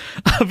force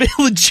of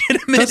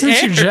illegitimate heirs. Doesn't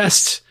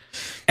suggest,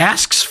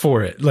 asks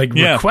for it,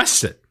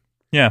 requests it.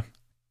 Yeah.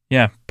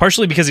 Yeah.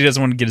 Partially because he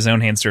doesn't want to get his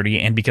own hands dirty,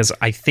 and because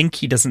I think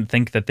he doesn't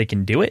think that they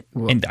can do it.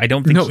 Well, and I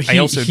don't think I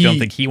also don't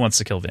think he wants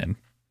to kill Vin.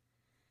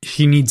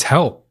 He needs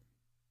help,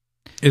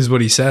 is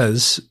what he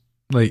says.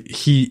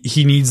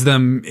 He needs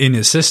them in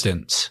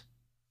assistance,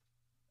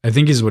 I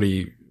think is what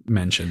he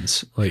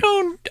mentions. I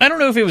don't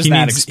know if it was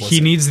that explicit. He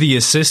needs the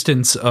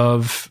assistance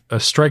of a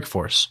strike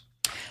force.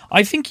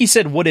 I think he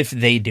said, "What if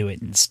they do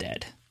it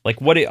instead?"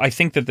 I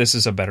think that this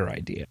is a better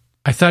idea.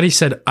 I thought he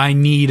said, "I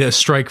need a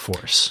strike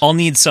force. I'll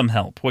need some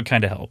help." What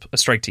kind of help? A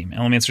strike team.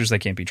 Elementers that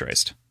can't be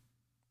traced.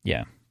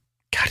 Yeah.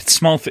 God, it's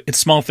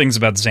small things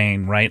about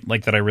Zane, right?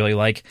 That I really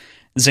like.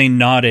 Zane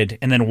nodded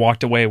and then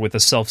walked away with a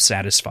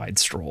self-satisfied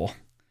stroll.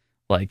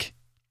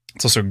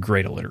 It's also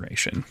great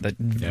alliteration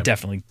that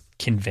definitely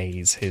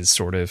conveys his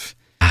sort of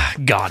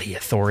gaudy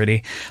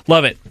authority.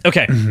 Love it.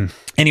 Okay. Mm-hmm.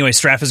 Anyway,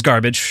 Straff is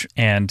garbage,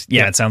 and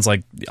it sounds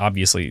like,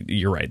 obviously,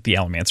 you're right. The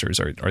Allomancers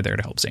are there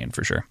to help Zane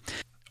for sure.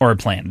 Or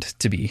planned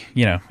to be.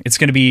 It's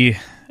going to be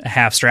a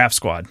half Straff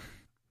squad.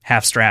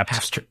 Half Straff.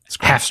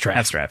 Half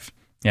Straff.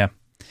 Yeah.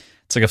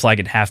 It's like a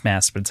flag at half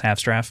mast, but it's half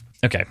Straff.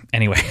 Okay.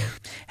 Anyway,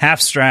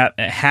 half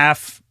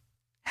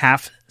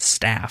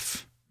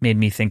staff made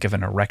me think of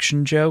an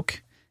erection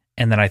joke,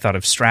 and then I thought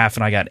of Straff,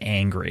 and I got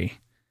angry.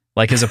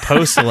 As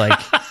opposed to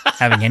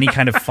having any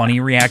kind of funny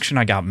reaction,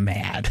 I got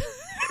mad.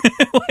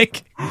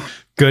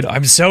 Good.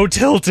 I'm so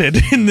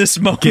tilted in this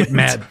moment. Get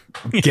mad.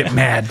 Get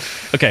mad.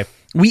 Okay.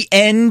 We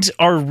end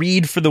our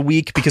read for the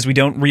week, because we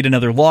don't read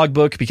another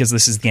logbook, because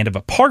this is the end of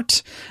a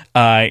part,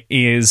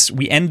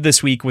 we end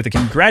this week with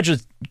a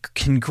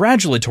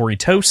congratulatory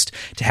toast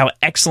to how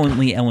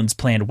excellently Elend's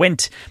plan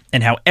went,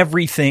 and how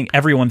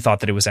everyone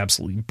thought that it was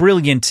absolutely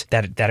brilliant,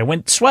 that it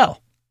went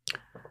swell.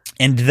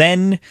 And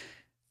then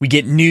we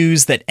get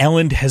news that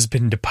Elend has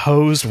been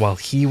deposed while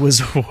he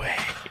was away.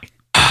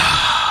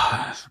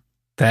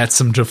 That's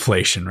some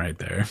deflation right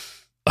there.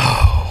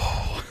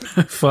 Oh.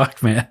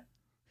 Fuck, man.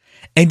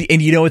 And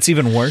what's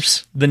even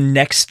worse? The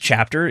next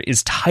chapter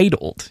is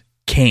titled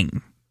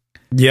King.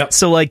 Yep.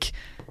 So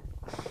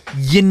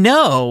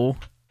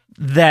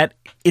that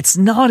it's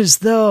not as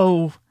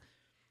though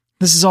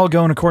this is all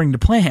going according to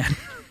plan.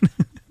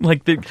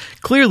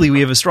 Clearly we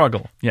have a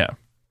struggle. Yeah.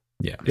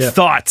 Yeah.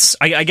 Thoughts.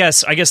 I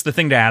guess the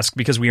thing to ask,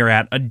 because we are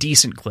at a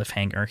decent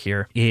cliffhanger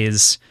here,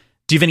 is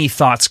Do you have any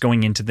thoughts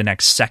going into the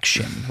next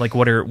section? Like,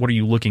 what are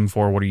you looking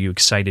for? What are you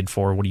excited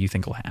for? What do you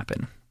think will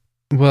happen?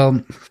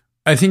 Well,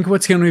 I think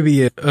what's going to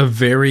be a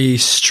very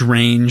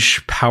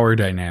strange power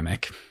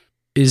dynamic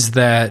is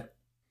that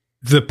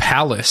the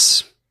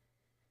palace,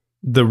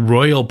 the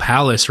royal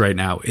palace right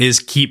now, is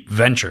Keep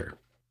Venture.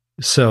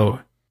 So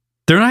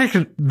they're not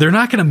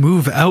going to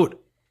move out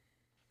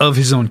of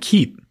his own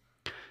keep.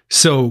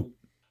 So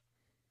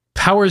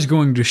power is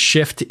going to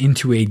shift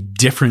into a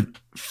different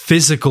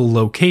physical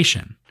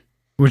location,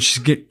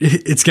 which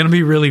it's going to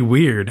be really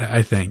weird,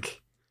 I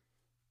think.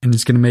 And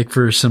it's going to make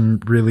for some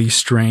really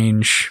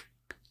strange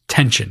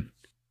tension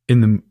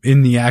in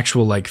the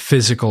actual like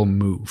physical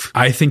move.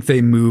 I think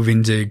they move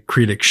into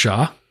Creedic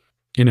Shaw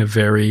in a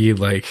very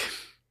like,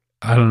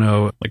 I don't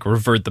know, like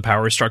revert the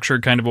power structure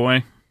kind of a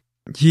way.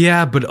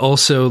 Yeah, but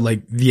also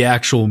like the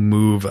actual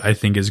move I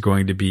think is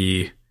going to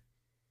be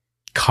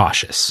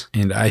cautious.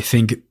 And I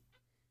think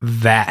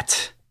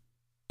that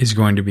is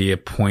going to be a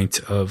point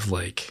of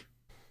like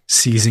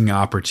seizing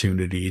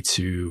opportunity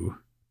to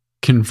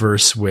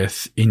converse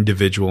with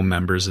individual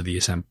members of the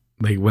assembly.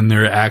 Like when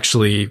they're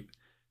actually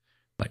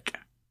like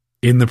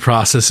in the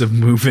process of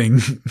moving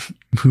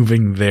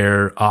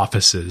their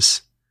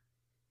offices,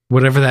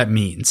 whatever that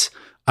means.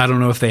 I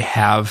don't know if they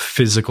have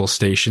physical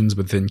stations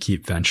within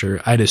Keep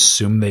Venture. I'd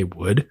assume they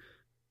would,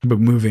 but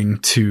moving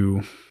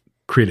to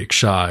Creedic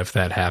Shaw, if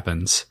that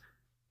happens,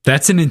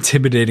 that's an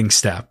intimidating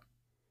step.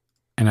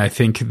 And I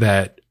think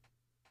that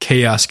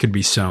chaos could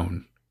be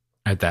sown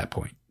at that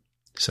point.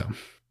 So,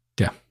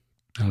 yeah,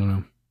 I don't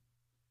know.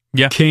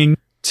 Yeah. King,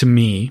 to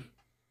me,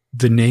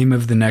 the name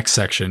of the next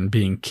section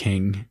being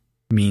King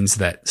means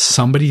that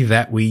somebody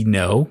that we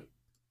know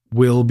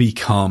will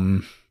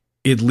become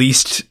at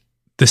least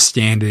the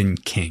stand-in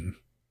king.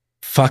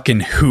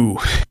 Fucking who?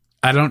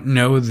 I don't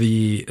know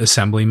the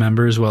assembly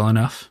members well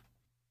enough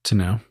to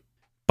know.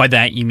 By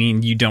that, you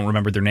mean you don't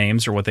remember their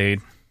names or what they...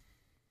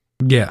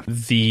 Yeah.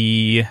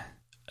 The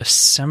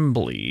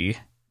assembly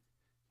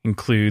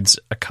includes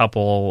a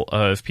couple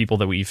of people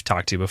that we've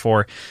talked to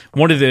before.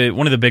 One of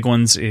the big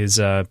ones is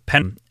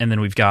Pen, and then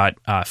we've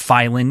got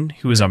Phylin,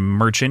 who is a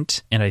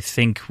merchant, and I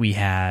think we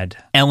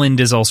had Elend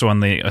is also on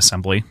the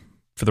assembly,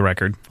 for the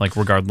record, like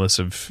regardless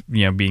of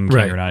being king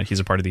or not, he's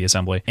a part of the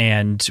assembly.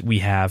 And we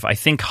have, I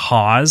think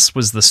Hawes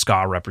was the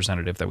Ska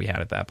representative that we had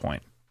at that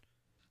point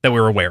that we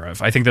were aware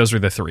of. I think those were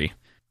the three.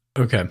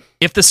 Okay.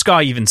 If the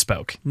Ska even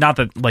spoke, not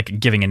that like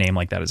giving a name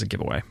like that is a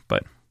giveaway,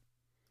 but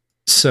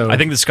so I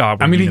think the Ska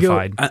were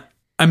unified.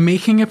 I'm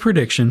making a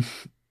prediction,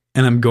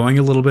 and I'm going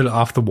a little bit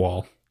off the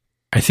wall.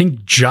 I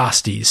think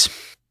Jostes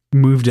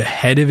moved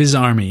ahead of his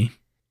army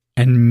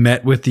and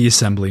met with the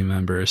assembly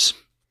members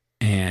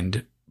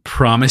and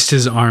promised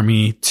his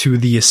army to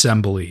the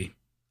assembly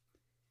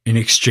in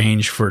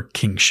exchange for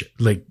kingship,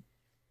 like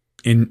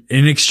in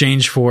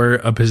exchange for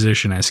a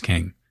position as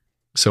king.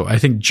 So I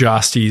think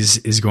Jostes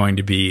is going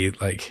to be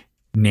like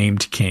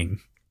named king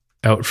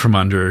out from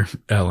under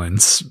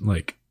Elend's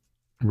like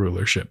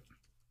rulership,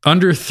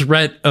 under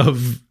threat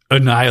of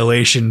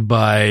annihilation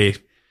by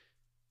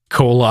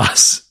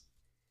Koloss'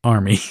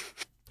 army.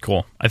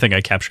 Cool. I think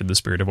I captured the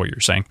spirit of what you're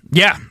saying.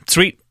 Yeah,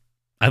 sweet.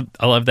 I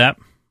love that.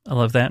 I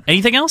love that.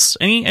 Anything else?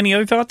 Any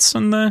other thoughts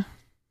on the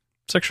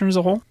section as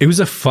a whole? It was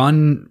a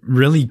fun,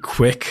 really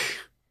quick,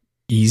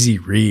 easy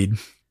read.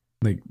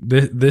 Like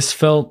this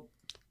felt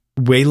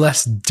way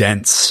less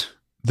dense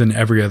than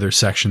every other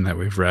section that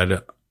we've read,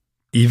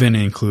 even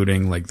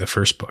including like the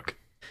first book.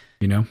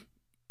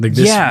 Like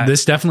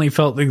this definitely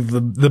felt like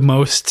the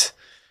most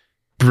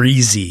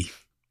breezy.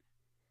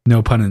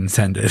 No pun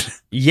intended.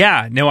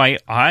 Yeah, no,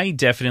 I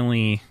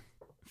definitely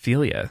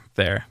feel you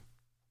there.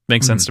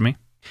 Makes sense to me.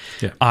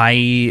 Yeah.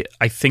 I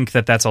think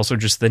that's also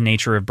just the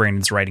nature of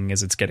Brandon's writing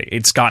is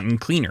it's gotten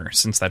cleaner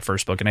since that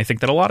first book, and I think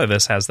that a lot of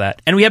this has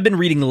that. And we have been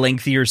reading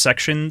lengthier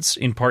sections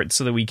in part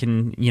so that we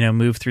can,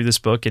 move through this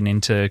book and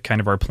into kind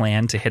of our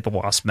plan to hit the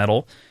Lost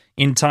Metal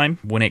in time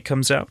when it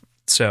comes out.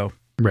 So,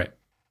 right.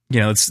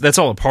 That's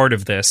all a part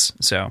of this.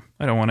 So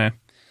I don't want to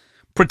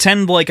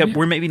pretend like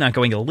we're maybe not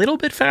going a little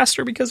bit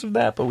faster because of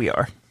that, but we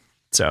are.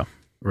 So,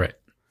 right.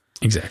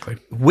 Exactly.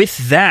 With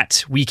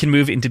that, we can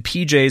move into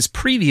PJ's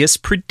previous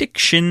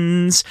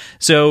predictions.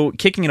 So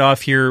kicking it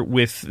off here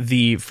with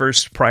the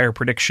first prior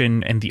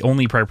prediction and the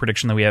only prior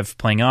prediction that we have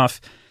playing off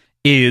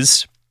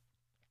is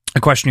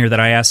a question here that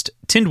I asked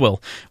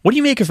Tindwyl. What do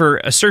you make of her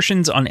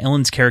assertions on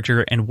Elend's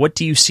character, and what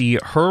do you see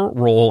her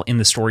role in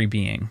the story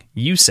being?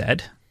 You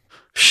said...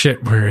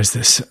 Shit, where is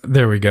this?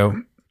 There we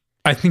go.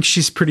 I think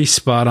she's pretty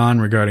spot on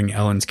regarding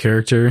Elend's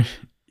character.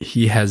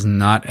 He has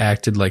not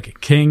acted like a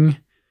king.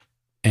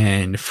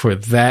 And for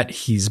that,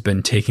 he's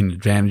been taken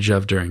advantage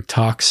of during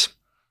talks.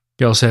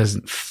 He also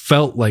hasn't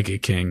felt like a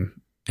king,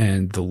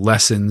 and the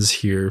lessons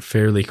here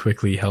fairly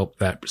quickly help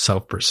that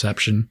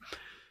self-perception.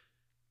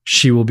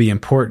 She will be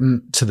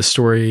important to the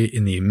story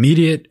in the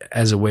immediate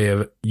as a way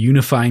of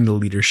unifying the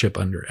leadership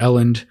under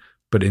Elend,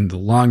 but in the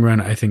long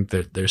run, I think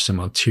that there's some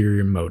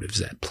ulterior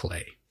motives at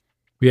play.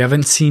 We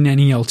haven't seen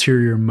any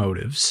ulterior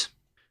motives.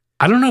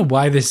 I don't know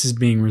why this is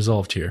being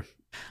resolved here.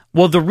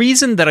 Well, the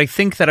reason that I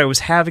think that I was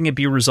having it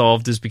be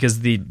resolved is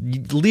because the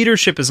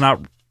leadership is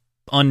not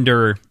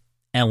under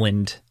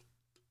Elend,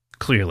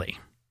 clearly,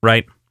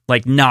 right?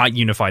 Like, not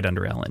unified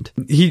under Elend.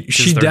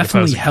 She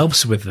definitely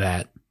helps with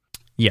that.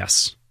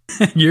 Yes.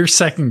 You're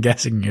second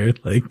guessing your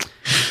like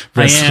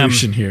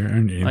resolution here,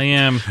 aren't you? I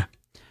am.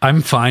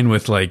 I'm fine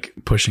with like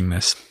pushing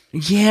this.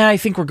 Yeah, I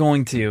think we're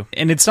going to.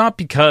 And it's not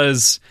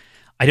because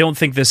I don't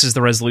think this is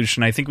the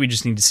resolution. I think we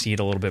just need to see it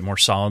a little bit more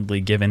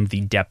solidly given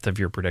the depth of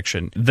your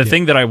prediction. The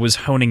thing that I was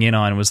honing in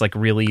on was like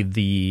really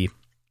the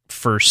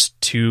first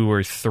 2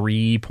 or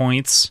 3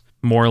 points,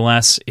 more or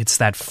less. It's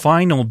that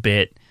final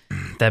bit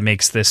that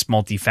makes this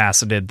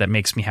multifaceted, that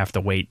makes me have to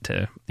wait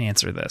to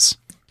answer this.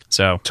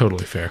 So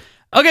totally fair.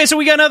 Okay, so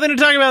we got nothing to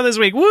talk about this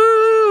week.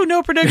 Woo!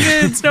 No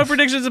predictions. No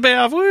predictions to pay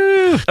off.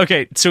 Woo!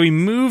 Okay, so we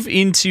move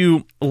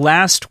into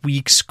last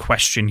week's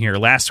question here.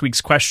 Last week's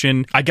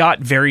question, I got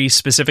very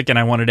specific, and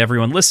I wanted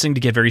everyone listening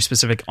to get very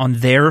specific on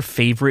their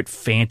favorite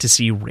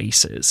fantasy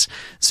races.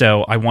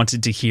 So I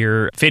wanted to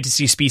hear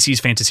fantasy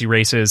species, fantasy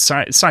races.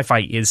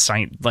 Sci-fi is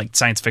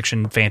science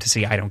fiction,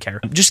 fantasy. I don't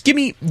care. Just give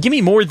me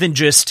more than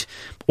just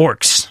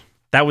orcs.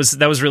 That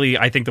was really,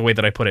 I think, the way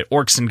that I put it.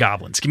 Orcs and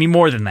goblins. Give me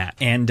more than that.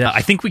 And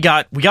I think we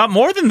got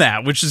more than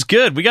that, which is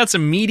good. We got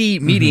some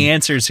meaty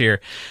answers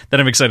here that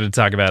I'm excited to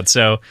talk about.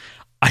 So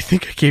I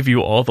think I gave you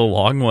all the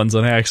long ones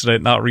on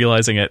accident, not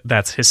realizing it.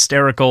 That's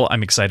hysterical.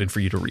 I'm excited for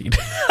you to read.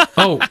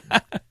 Oh,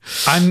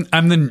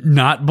 I'm the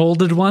not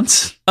bolded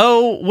ones?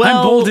 Oh, well.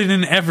 I'm bolded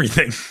in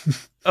everything.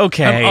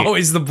 Okay. I'm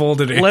always the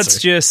bolded answer. Let's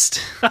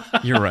just...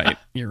 You're right.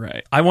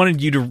 I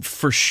wanted you to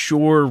for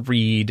sure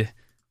read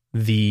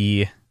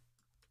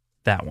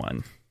that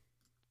one.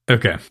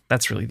 Okay.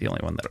 That's really the only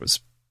one that I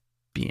was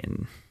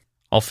being...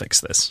 I'll fix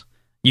this.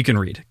 You can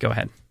read. Go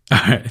ahead. All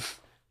right.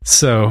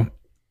 So,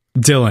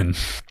 Dylan,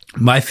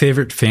 my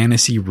favorite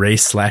fantasy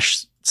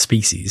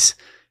race/species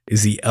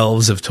is the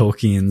elves of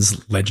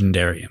Tolkien's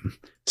Legendarium,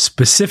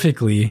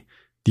 specifically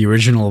the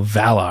original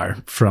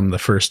Valar from the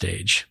First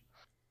Age.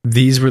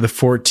 These were the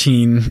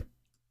 14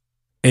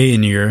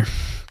 Aenir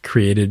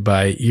created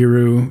by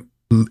Eru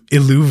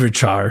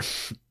Iluvatar.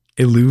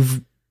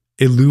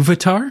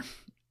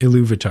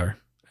 Iluvatar,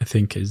 I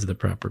think is the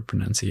proper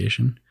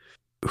pronunciation,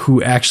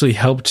 who actually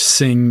helped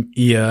sing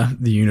Ea,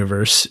 the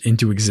universe,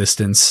 into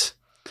existence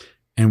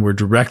and were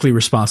directly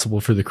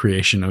responsible for the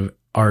creation of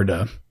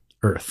Arda,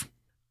 Earth.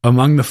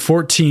 Among the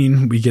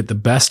 14, we get the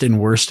best and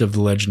worst of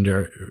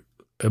the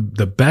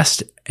the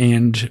best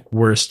and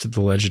worst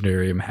the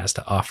Legendarium has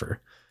to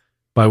offer.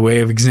 By way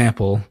of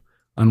example,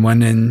 on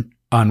one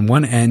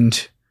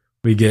end,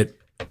 we get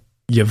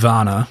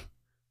Yavanna,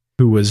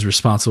 who was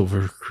responsible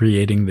for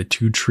creating the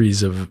 2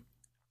 trees of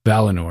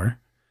Valinor.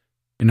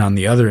 And on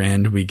the other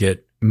end, we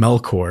get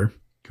Melkor,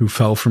 who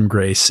fell from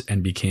grace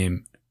and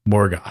became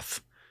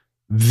Morgoth,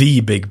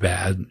 the big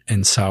bad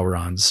and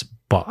Sauron's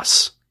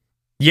boss.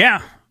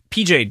 Yeah,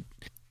 PJ,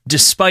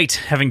 despite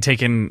having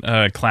taken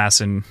a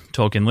class in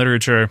Tolkien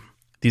literature,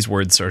 these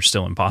words are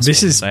still impossible to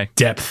say. This is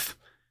depth.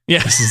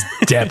 Yeah. This is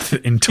depth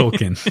in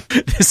Tolkien.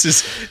 This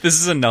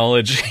is a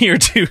knowledge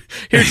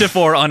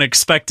heretofore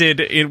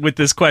unexpected with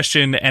this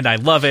question, and I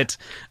love it.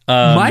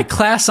 My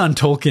class on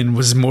Tolkien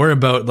was more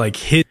about like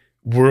his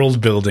world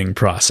building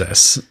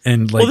process,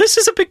 and like, well, this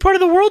is a big part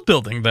of the world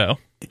building, though,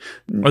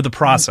 or the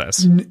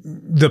process.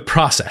 The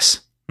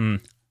process.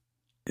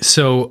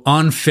 So,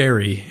 On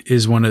Fairy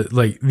is one of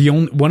the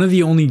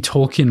only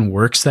Tolkien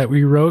works that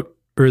we wrote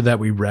or that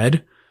we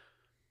read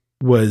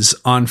was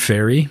On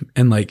Fairy,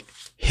 and like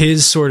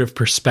his sort of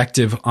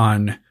perspective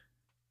on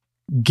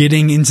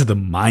getting into the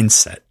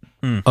mindset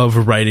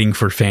of writing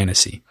for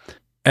fantasy,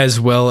 as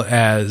well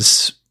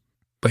as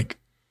like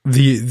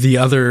the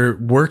other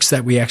works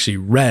that we actually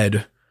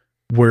read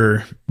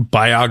were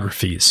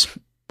biographies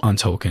on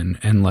Tolkien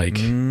and like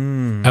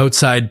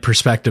outside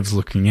perspectives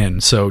looking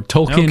in. So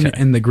Tolkien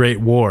and the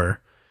Great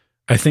War,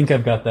 I think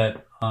I've got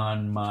that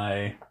on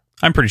my...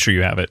 I'm pretty sure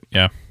you have it.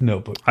 Yeah.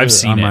 Notebook. I've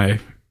seen it. On my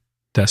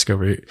desk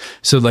over here.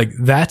 So like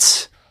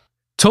that's...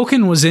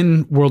 Tolkien was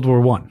in World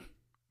War I.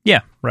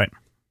 Yeah, right.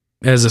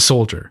 As a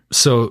soldier.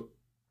 So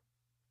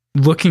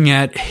looking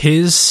at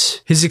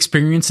his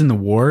experience in the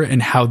war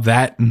and how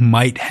that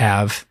might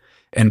have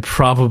and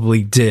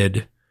probably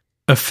did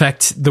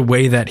affect the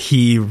way that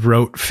he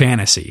wrote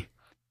fantasy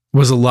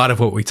was a lot of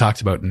what we talked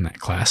about in that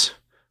class.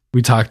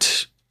 We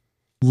talked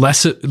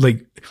less,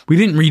 like, we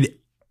didn't read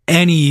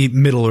any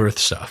Middle Earth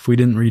stuff. We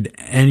didn't read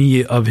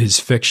any of his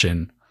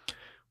fiction.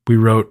 We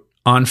wrote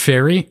On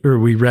Fairy, or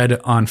we read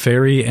On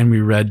Fairy, and we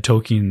read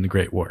Tolkien and the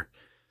Great War.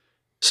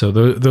 So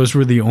those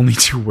were the only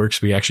 2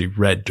 works we actually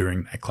read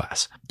during that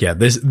class. Yeah,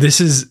 this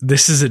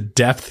is a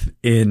depth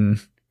in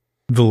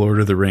the Lord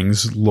of the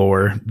Rings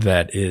lore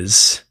that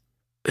is...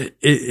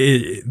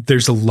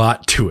 there's a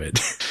lot to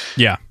it.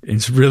 Yeah.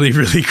 It's really,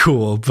 really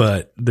cool,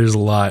 but there's a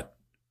lot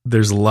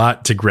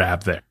to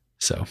grab there.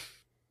 So,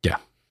 yeah.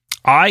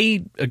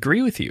 I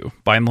agree with you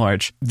by and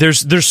large.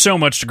 There's so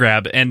much to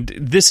grab, and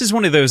this is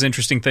one of those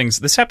interesting things.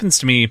 This happens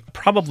to me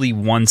probably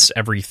once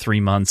every 3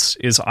 months,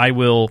 is I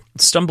will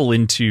stumble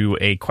into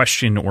a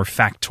question or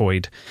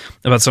factoid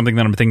about something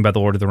that I'm thinking about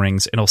the Lord of the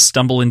Rings, and I'll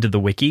stumble into the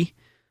wiki,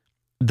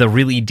 the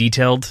really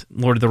detailed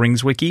Lord of the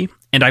Rings wiki,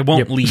 and I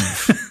won't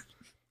leave.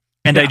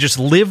 And I just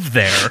live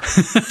there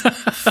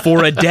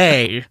for a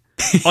day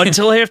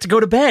until I have to go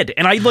to bed,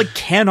 and I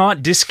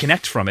cannot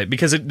disconnect from it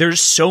because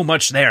there's so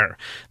much there.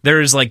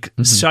 There's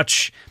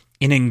such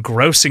an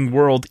engrossing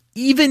world,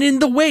 even in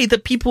the way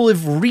that people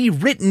have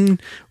rewritten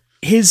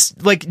his,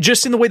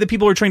 just in the way that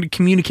people are trying to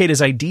communicate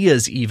his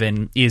ideas.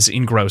 Even is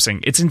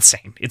engrossing. It's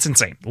insane.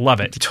 Love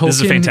it. Tolkien this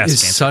is a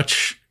fantastic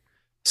is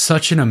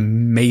such an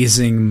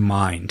amazing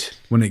mind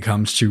when it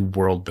comes to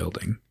world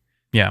building.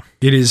 Yeah,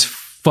 it is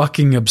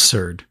fucking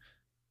absurd.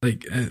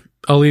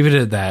 I'll leave it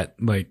at that.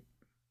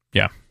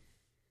 Yeah.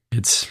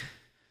 It's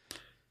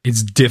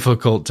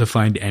difficult to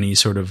find any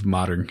sort of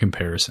modern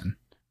comparison.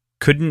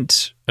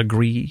 Couldn't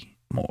agree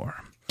more.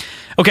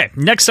 Okay,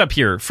 next up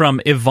here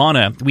from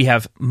Ivana, we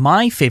have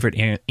my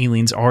favorite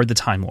aliens are the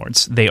Time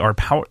Lords. They are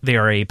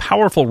a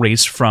powerful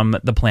race from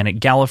the planet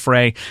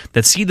Gallifrey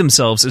that see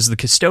themselves as the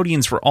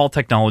custodians for all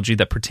technology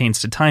that pertains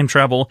to time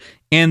travel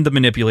and the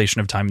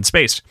manipulation of time and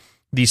space.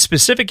 The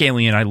specific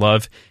alien I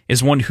love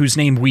is one whose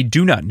name we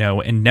do not know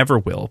and never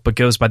will, but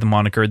goes by the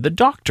moniker The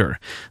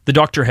Doctor. The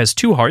Doctor has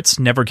 2 hearts,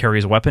 never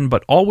carries a weapon,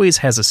 but always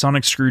has a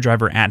sonic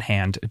screwdriver at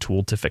hand, a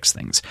tool to fix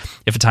things.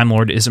 If a Time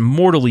Lord is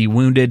mortally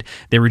wounded,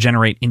 they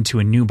regenerate into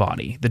a new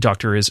body. The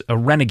Doctor is a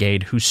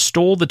renegade who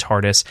stole the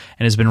TARDIS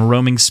and has been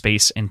roaming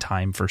space and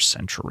time for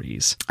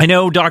centuries. I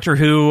know Doctor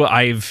Who,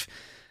 I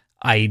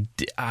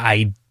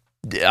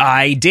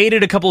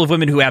dated a couple of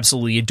women who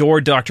absolutely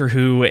adored Doctor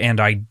Who,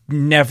 and I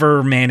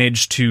never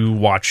managed to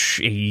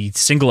watch a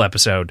single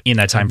episode in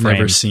that time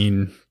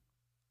frame.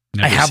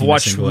 I have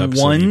watched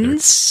one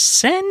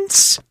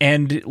since,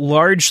 and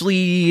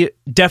largely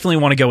definitely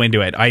want to go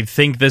into it. I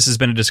think this has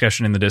been a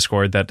discussion in the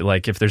Discord that,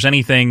 if there's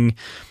anything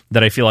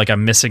that I feel like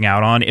I'm missing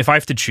out on, if I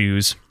have to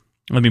choose,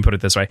 let me put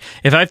it this way.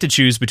 If I have to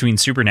choose between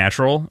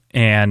Supernatural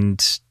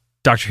and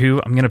Doctor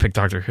Who, I'm going to pick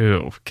Doctor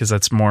Who, because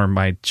that's more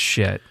my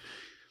shit.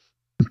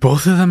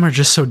 Both of them are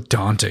just so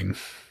daunting.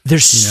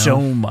 There's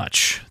so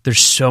much.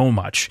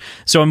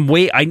 So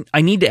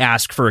I need to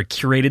ask for a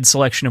curated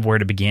selection of where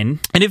to begin.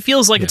 And it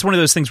feels like it's one of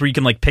those things where you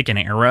can pick an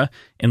era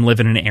and live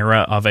in an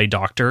era of a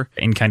Doctor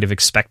and kind of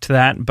expect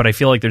that. But I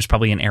feel like there's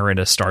probably an era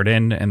to start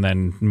in and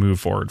then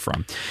move forward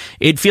from.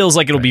 It feels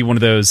like it'll be one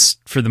of those,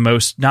 for the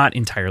most, not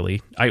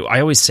entirely. I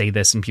always say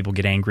this and people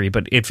get angry,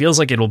 but it feels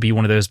like it'll be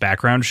one of those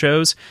background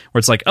shows where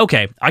it's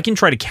okay, I can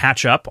try to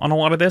catch up on a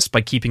lot of this by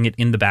keeping it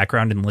in the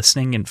background and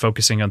listening and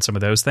focusing on some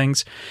of those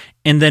things.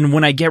 And then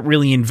when I get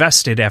really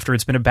invested after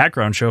it's been a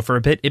background show for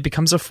a bit, it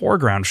becomes a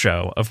foreground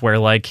show of where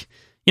you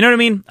know what I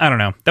mean? I don't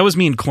know. That was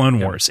me in Clone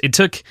Wars. It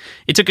took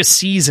a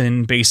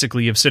season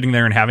basically of sitting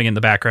there and having it in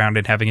the background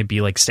and having it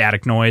be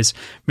static noise.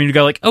 I mean, to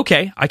go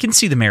okay, I can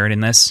see the merit in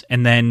this,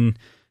 and then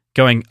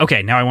going,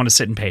 okay, now I want to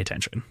sit and pay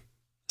attention.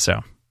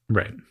 So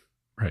right,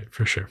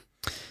 for sure.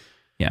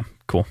 Yeah,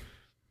 cool.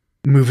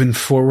 Moving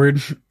forward,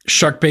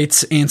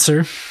 Sharkbait's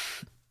answer.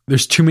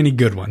 There's too many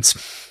good ones,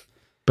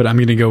 but I'm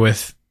going to go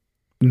with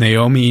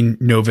Naomi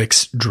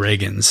Novik's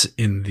dragons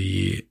in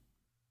the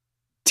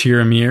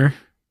Temeraire.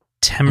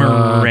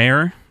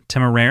 Temeraire.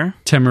 Temeraire.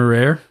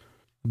 Temeraire.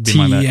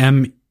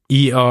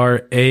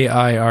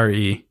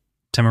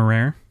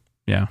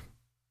 Yeah.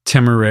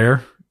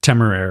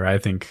 Temeraire, I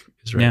think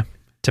is right. Yeah.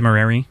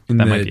 Temerary.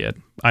 That might be it.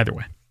 Either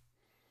way.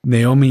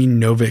 Naomi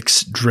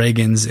Novik's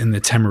dragons in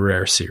the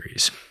Temeraire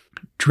series.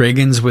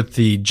 Dragons with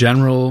the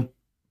general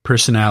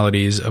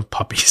personalities of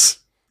puppies.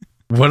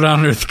 What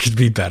on earth could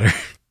be better?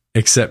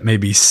 Except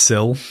maybe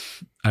Syl.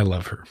 I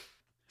love her.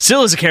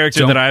 Syl is a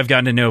character that I've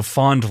gotten to know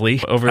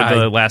fondly over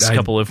the last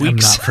couple of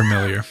weeks. I'm not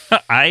familiar.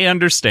 I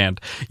understand.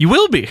 You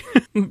will be,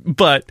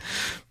 but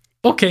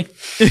okay.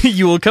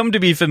 You will come to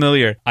be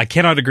familiar. I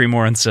cannot agree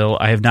more on Syl.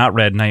 I have not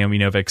read Naomi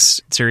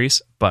Novik's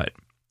series, but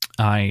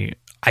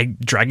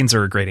dragons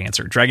are a great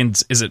answer.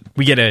 Dragons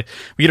we get a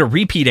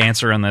repeat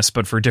answer on this,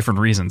 but for different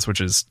reasons,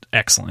 which is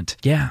excellent.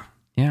 Yeah.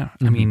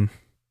 Mm-hmm. I mean,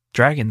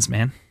 dragons,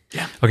 man.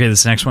 Yeah. Okay,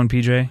 this next one,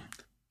 PJ.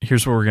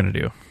 Here's what we're going to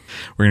do.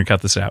 We're going to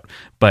cut this out.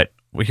 But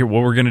what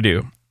we're going to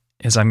do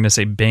is I'm going to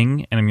say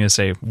Bing, and I'm going to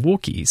say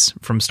Wookiees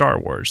from Star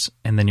Wars.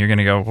 And then you're going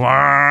to go,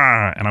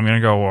 wah, and I'm going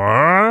to go,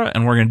 wah,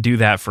 and we're going to do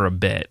that for a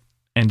bit.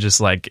 And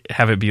just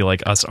have it be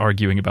us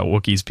arguing about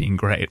Wookiees being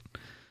great.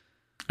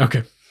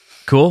 Okay.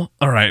 Cool?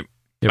 All right.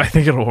 Yep. I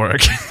think it'll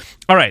work.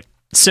 All right.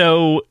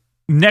 So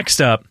next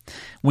up,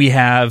 we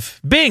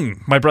have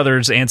Bing, my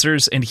brother's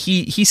answers, and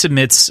he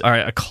submits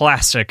a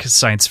classic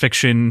science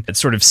fiction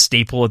sort of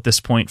staple at this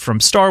point from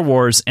Star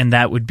Wars, and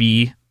that would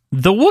be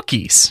the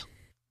Wookiees.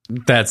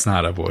 That's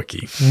not a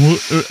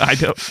Wookiee. I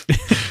don't.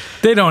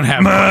 They don't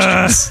have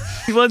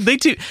questions. Well, they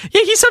do.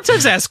 Yeah, he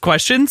sometimes asks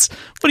questions.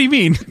 What do you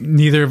mean?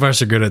 Neither of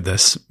us are good at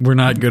this. We're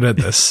not good at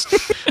this.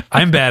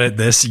 I'm bad at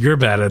this. You're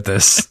bad at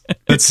this.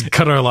 Let's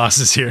cut our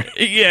losses here.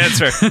 Yeah,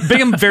 that's fair.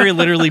 Bingham very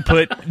literally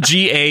put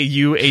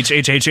Gauhhhhg,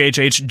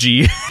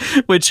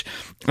 which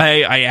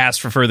I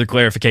asked for further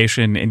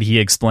clarification, and he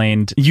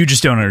explained, you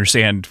just don't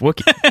understand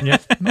Wookiee. Yeah,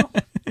 no,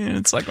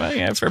 It's like, well,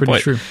 yeah, fair pretty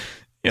point. true.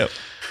 Yep.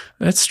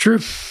 That's true.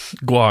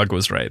 Guag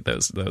was right. That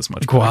was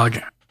much better.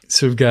 Guag.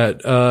 So we've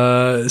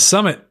got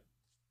Summit.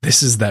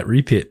 This is that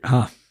repeat,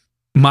 huh?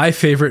 My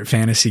favorite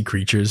fantasy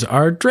creatures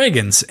are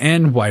dragons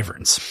and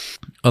wyverns.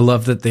 I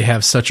love that they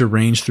have such a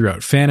range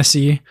throughout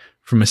fantasy,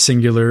 from a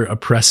singular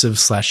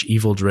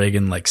oppressive/evil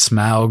dragon like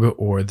Smaug,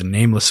 or the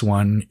nameless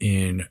one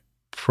in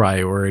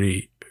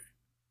Priory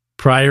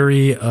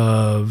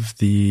of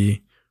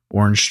the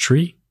Orange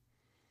Tree.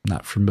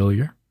 Not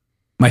familiar.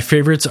 My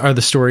favorites are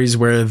the stories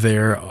where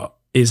there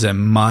is a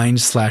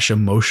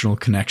mind/emotional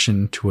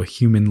connection to a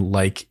human,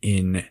 like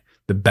in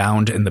the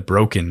Bound and the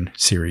Broken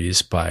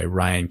series by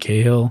Ryan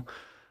Cahill,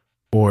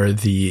 or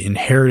the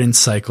Inheritance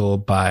Cycle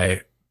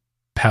by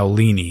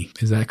Paolini.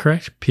 Is that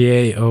correct?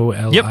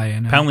 Paolini. Yep,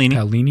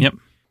 Paolini. Yep.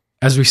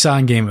 As we saw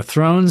in Game of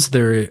Thrones,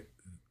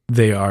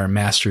 they are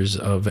masters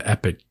of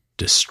epic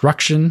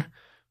destruction,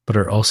 but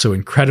are also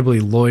incredibly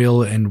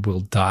loyal and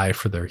will die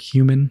for their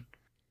human.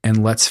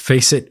 And let's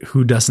face it,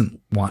 who doesn't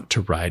want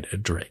to ride a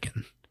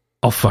dragon?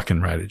 I'll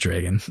fucking ride a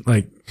dragon.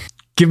 Like,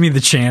 give me the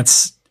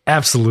chance.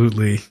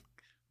 Absolutely.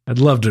 I'd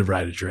love to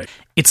ride a dragon.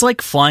 It's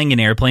like flying an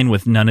airplane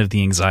with none of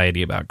the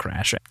anxiety about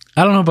crashing.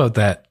 I don't know about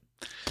that.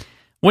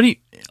 What do you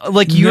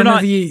like? You're none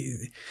not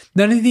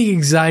none of the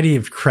anxiety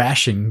of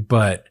crashing,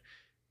 but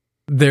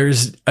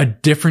there's a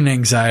different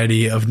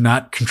anxiety of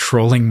not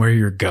controlling where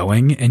you're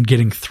going and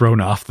getting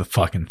thrown off the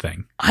fucking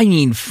thing. I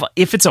mean,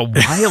 if it's a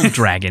wild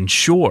dragon,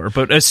 sure,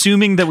 but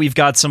assuming that we've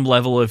got some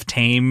level of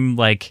tame,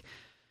 like,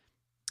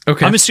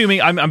 okay, I'm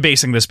assuming I'm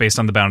basing this based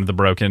on the Bound and the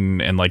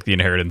Broken and like the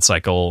Inheritance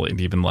Cycle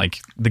and even like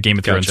the Game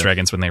of Thrones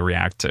dragons when they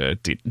react to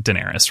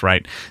Daenerys,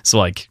 right? So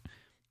like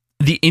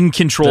the in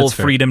control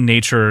freedom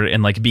nature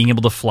and like being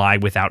able to fly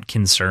without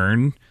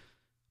concern,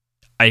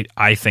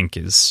 I think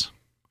is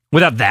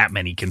without that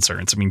many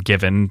concerns. I mean,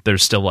 given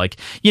there's still like,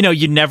 you know,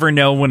 you never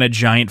know when a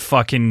giant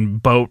fucking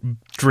boat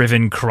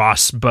driven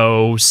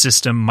crossbow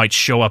system might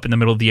show up in the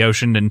middle of the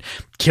ocean and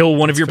kill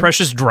one of your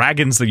precious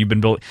dragons that you've been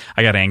building.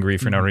 I got angry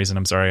for no reason.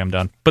 I'm sorry. I'm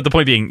done. But the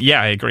point being,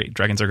 yeah, I agree.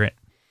 Dragons are great.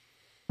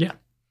 Yeah,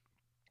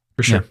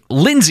 for sure. Yeah.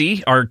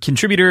 Lindsay, our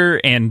contributor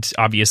and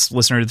obvious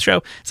listener to the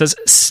show, says,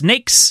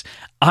 snakes,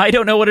 I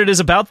don't know what it is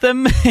about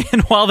them,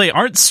 and while they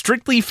aren't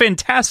strictly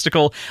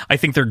fantastical, I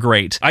think they're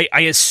great. I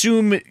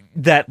assume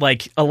that,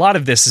 like, a lot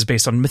of this is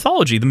based on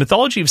mythology. The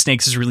mythology of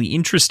snakes is really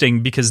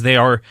interesting because they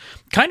are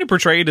kind of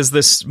portrayed as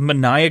this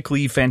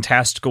maniacally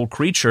fantastical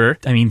creature.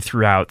 I mean,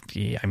 throughout,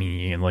 you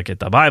can look at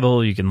the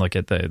Bible, you can look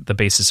at the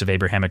basis of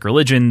Abrahamic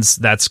religions.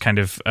 That's kind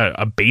of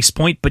a base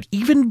point. But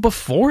even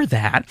before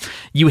that,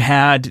 you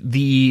had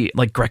the,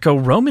 like,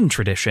 Greco-Roman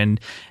tradition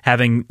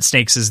having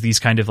snakes as these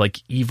kind of,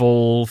 like,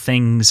 evil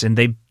things, and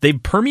they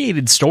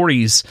permeated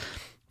stories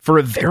for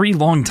a very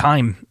long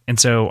time. And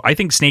so I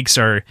think snakes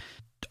are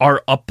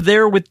up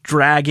there with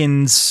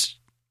dragons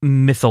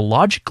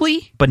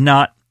mythologically, but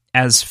not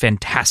as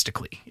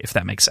fantastically, if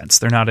that makes sense.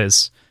 They're not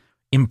as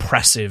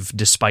impressive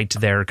despite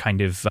their kind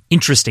of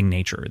interesting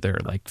nature, their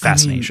like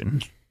fascination. I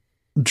mean,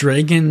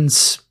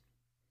 dragons,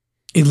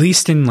 at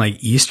least in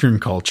like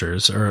Eastern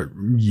cultures, are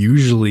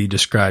usually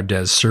described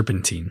as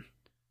serpentine.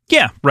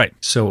 Yeah, right.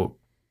 So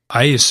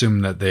I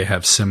assume that they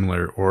have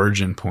similar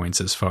origin points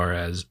as far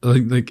as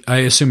like I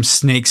assume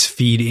snakes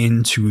feed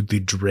into the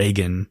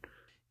dragon.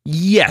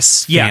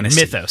 Yes. Fantasy.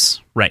 Yeah. Mythos.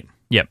 Right.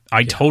 Yep.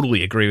 I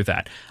totally agree with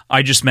that.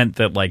 I just meant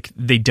that like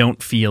they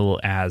don't feel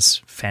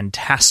as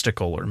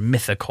fantastical or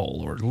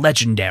mythical or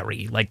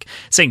legendary. Like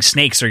saying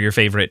snakes are your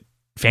favorite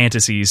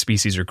fantasy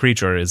species or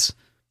creature is.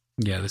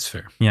 Yeah, that's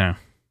fair. You know,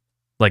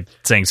 like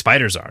saying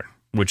spiders are,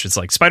 which is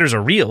like spiders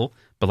are real,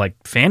 but like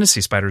fantasy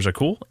spiders are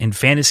cool and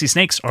fantasy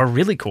snakes are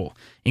really cool,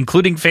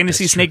 including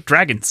fantasy snake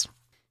dragons.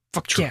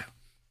 Fuck yeah.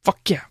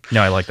 Fuck yeah.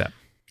 No, I like that.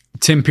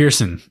 Tim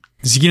Pearson,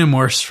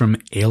 Xenomorphs from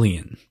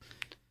Alien.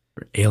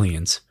 Or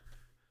Aliens.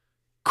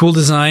 Cool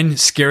design,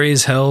 scary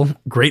as hell,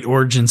 great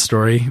origin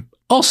story.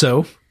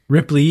 Also,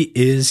 Ripley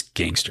is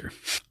gangster.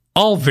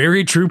 All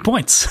very true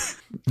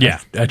points. Yeah.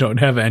 I don't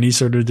have any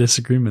sort of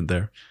disagreement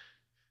there.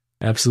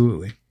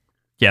 Absolutely.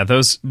 Yeah,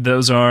 those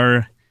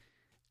are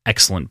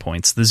excellent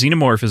points. The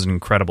Xenomorph is an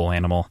incredible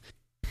animal.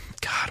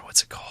 God,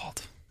 what's it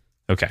called?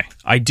 Okay,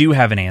 I do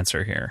have an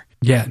answer here.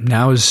 Yeah,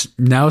 now is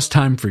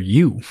time for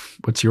you.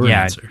 What's your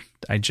answer?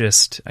 I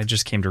just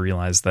came to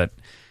realize that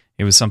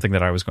it was something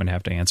that I was going to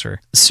have to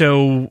answer.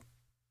 So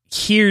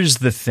here's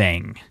the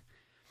thing.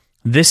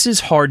 This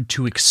is hard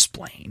to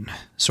explain,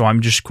 so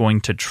I'm just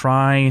going to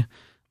try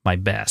my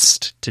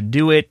best to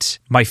do it.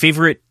 My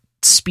favorite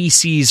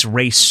species,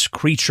 race,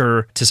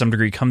 creature to some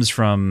degree comes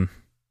from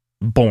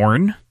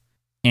Bourne,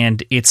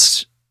 and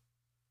it's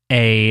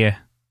a...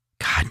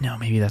 God, no,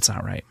 maybe that's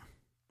not right.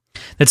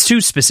 That's too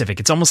specific.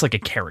 It's almost like a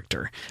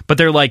character, but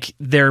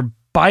they're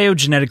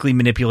biogenetically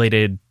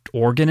manipulated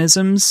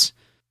organisms,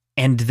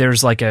 and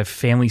there's like a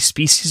family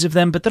species of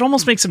them, but that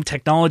almost makes them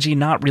technology,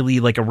 not really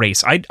like a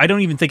race. I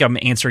don't even think I'm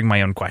answering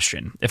my own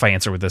question if I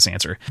answer with this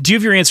answer. Do you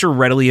have your answer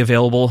readily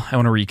available? I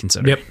want to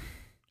reconsider. Yep.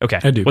 Okay.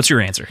 I do. What's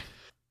your answer?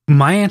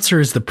 My answer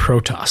is the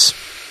Protoss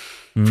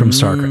from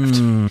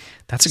StarCraft.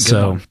 That's a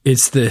good one.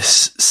 It's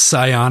this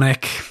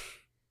psionic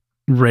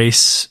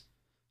race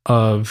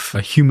of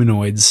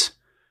humanoids,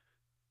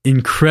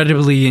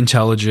 incredibly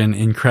intelligent,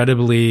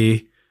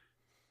 incredibly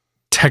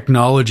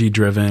technology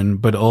driven,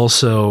 but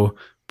also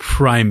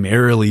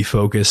primarily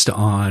focused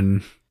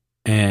on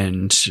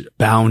and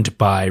bound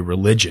by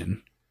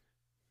religion.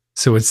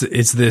 So it's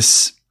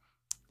this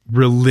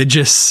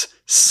religious,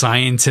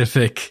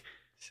 scientific,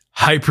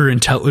 hyper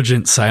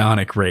intelligent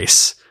psionic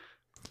race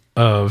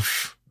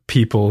of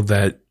people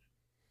that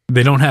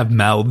they don't have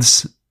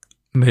mouths.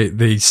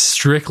 They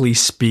strictly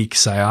speak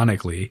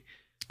psionically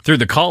Through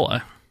the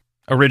Kala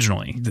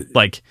originally.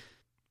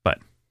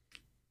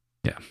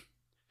 Yeah.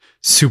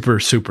 Super,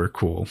 super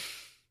cool.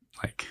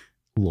 Like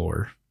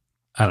lore.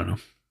 I don't know.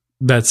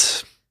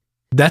 That's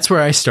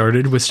where I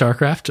started with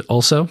StarCraft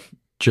also,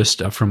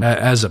 just from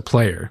as a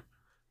player.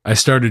 I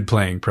started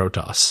playing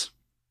Protoss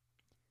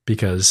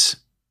because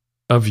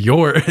of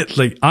your,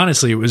 like,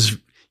 honestly, it was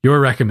your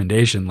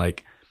recommendation.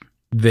 Like,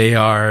 they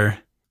are,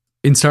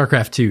 in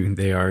StarCraft 2,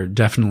 they are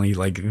definitely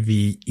like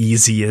the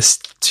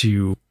easiest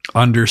to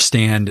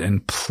understand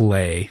and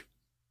play,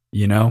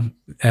 you know,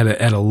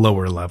 at a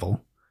lower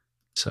level.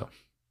 So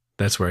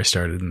that's where I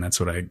started, and that's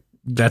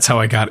how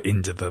I got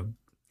into the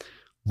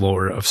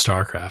lore of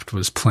StarCraft,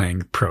 was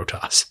playing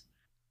Protoss.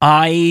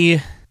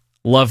 I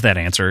love that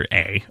answer,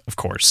 of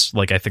course.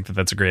 Like, I think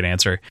that's a great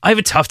answer. I have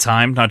a tough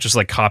time not just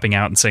like copping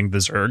out and saying the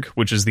Zerg,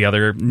 which is the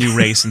other new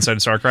race inside of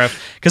StarCraft,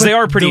 because they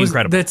are pretty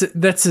incredible.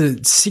 That's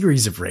a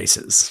series of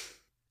races.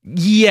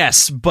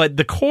 Yes, but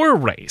the core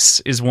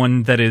race is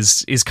one that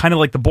is kind of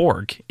like the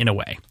Borg in a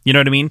way. You know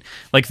what I mean?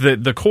 Like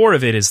the core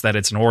of it is that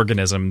it's an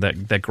organism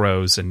that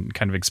grows and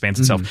kind of expands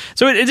itself. Mm-hmm.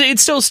 So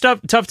it's still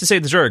tough to say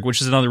the Zerg, which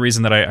is another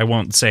reason that I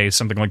won't say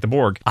something like the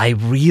Borg. I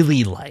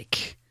really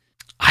like.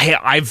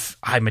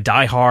 I'm a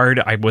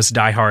diehard. I was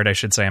diehard. I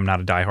should say I'm not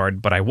a diehard,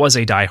 but I was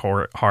a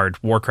diehard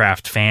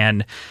Warcraft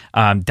fan.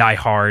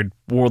 Diehard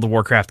World of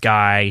Warcraft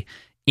guy.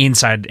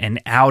 Inside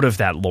and out of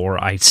that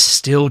lore, I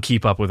still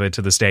keep up with it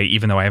to this day,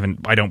 even though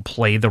I don't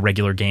play the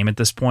regular game at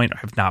this point. I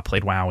have not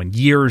played WoW in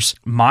years.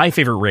 My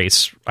favorite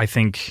race, I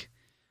think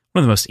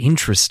one of the most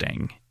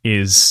interesting,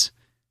 is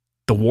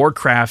the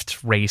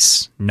Warcraft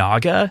race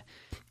Naga,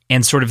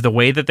 and sort of the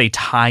way that they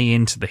tie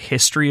into the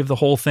history of the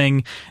whole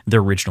thing. They're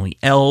originally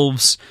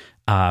elves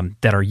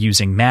that are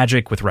using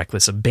magic with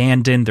reckless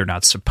abandon. They're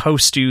not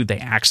supposed to. They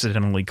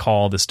accidentally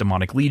call this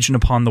demonic legion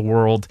upon the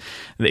world.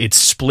 It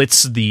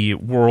splits the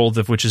world,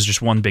 of which is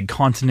just one big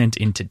continent,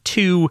 into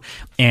two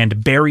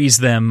and buries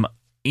them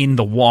in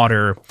the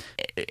water.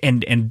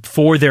 And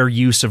for their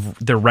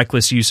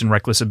reckless use and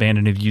reckless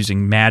abandon of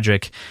using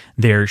magic,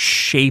 they're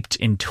shaped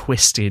and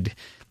twisted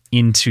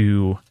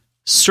into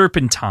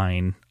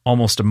serpentine,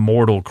 almost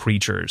immortal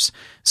creatures.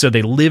 So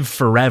they live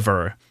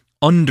forever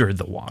under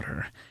the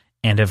water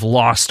and have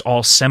lost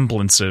all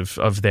semblance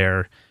of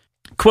their,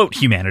 quote,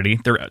 humanity.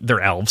 They're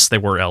elves. They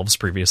were elves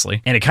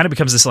previously. And it kind of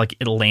becomes this like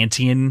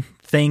Atlantean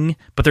thing,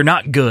 but they're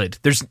not good.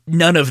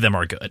 None of them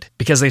are good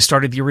because they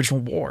started the original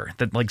war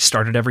that like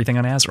started everything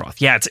on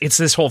Azeroth. Yeah, it's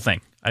this whole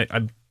thing.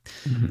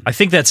 I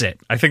think that's it.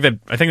 I think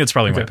that's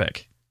probably my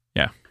pick.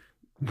 Yeah.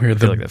 We're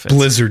the like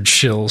Blizzard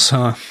shills,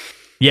 huh?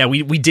 Yeah,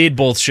 we did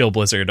both shill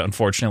Blizzard,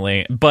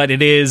 unfortunately, but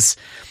it is,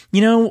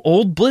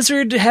 old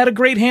Blizzard had a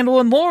great handle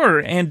on lore,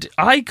 and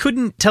I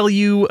couldn't tell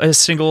you a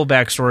single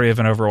backstory of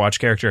an Overwatch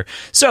character.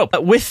 So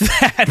with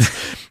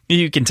that,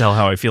 you can tell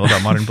how I feel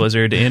about modern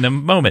Blizzard in a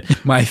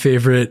moment. My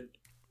favorite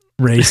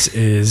race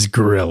is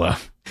Gorilla.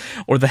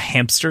 Or the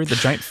hamster, the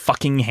giant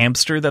fucking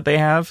hamster that they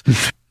have.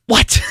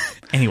 What?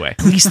 Anyway,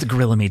 at least the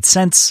gorilla made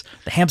sense.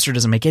 The hamster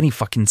doesn't make any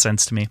fucking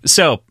sense to me.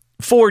 So,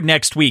 for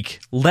next week,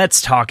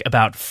 let's talk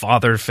about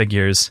father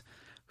figures.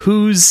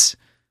 Who's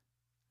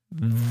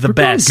the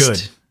best?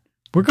 Good.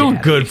 We're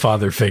going good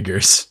father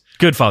figures.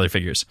 Good father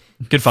figures.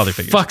 Good father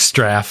figures. Fuck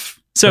Straff.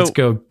 So, let's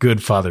go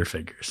good father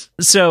figures.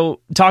 So,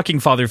 talking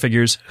father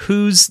figures,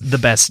 who's the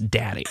best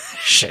daddy?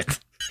 Shit.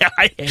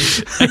 I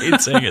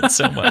hate saying it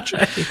so much.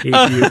 I hate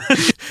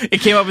you. It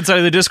came up inside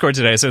of the Discord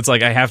today, so it's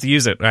like I have to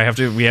use it. We have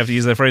to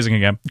use that phrasing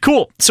again.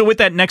 Cool. So with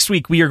that, next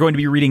week we are going to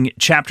be reading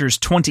chapters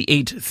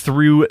 28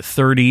 through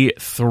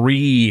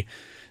 33.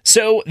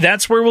 So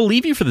that's where we'll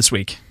leave you for this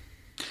week.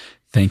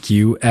 Thank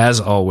you, as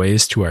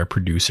always, to our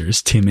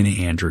producers, Tim and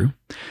Andrew,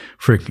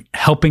 for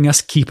helping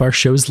us keep our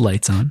show's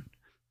lights on.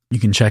 You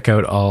can check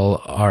out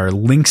all our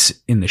links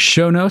in the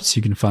show notes.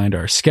 You can find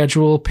our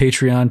schedule,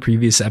 Patreon,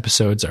 previous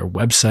episodes, our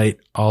website,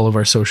 all of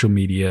our social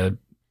media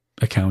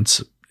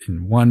accounts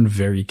in one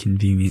very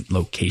convenient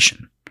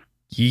location.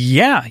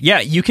 Yeah.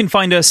 You can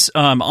find us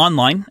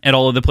online at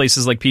all of the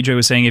places, like PJ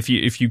was saying. If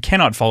you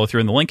cannot follow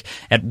through in the link,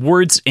 at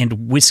Words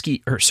and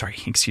Whiskey,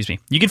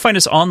 you can find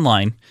us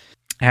online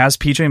as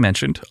PJ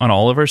mentioned, on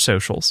all of our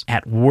socials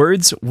at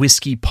Words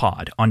Whiskey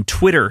Pod on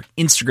Twitter,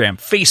 Instagram,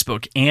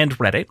 Facebook, and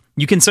Reddit.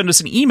 You can send us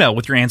an email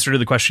with your answer to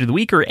the question of the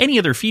week or any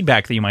other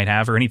feedback that you might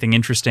have or anything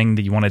interesting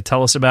that you want to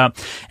tell us about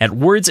at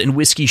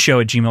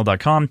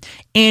wordsandwhiskeyshow@gmail.com.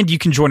 And you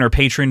can join our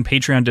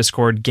Patreon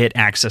Discord, get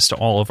access to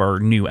all of our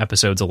new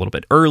episodes a little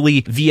bit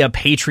early via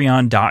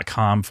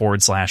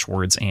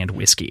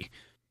patreon.com/wordsandwhiskey.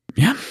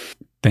 Yeah.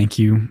 Thank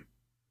you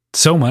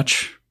so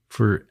much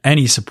for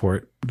any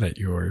support that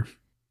you're...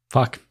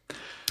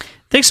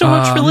 Thanks so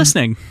much for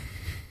listening.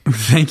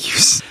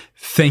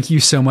 Thank you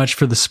so much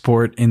for the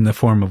support in the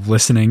form of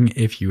listening.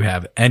 If you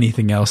have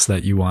anything else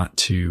that you want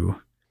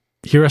to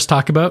hear us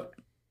talk about,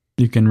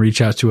 you can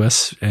reach out to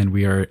us, and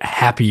we are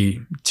happy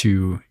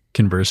to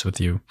converse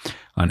with you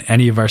on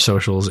any of our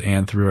socials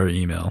and through our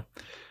email.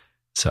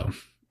 So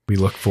we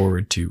look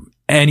forward to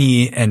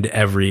any and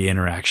every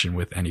interaction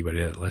with anybody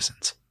that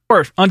listens.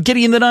 Or on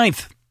Gideon the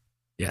Ninth.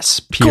 Yes,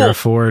 Pierre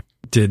Ford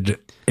did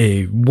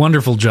a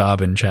wonderful job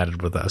and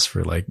chatted with us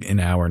for like an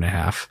hour and a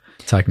half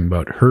talking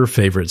about her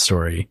favorite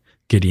story,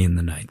 Gideon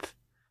the Ninth,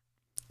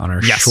 on our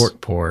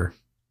Short Pour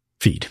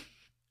feed.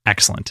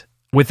 Excellent.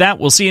 With that,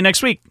 we'll see you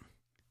next week.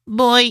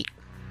 Bye.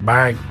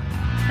 Bye.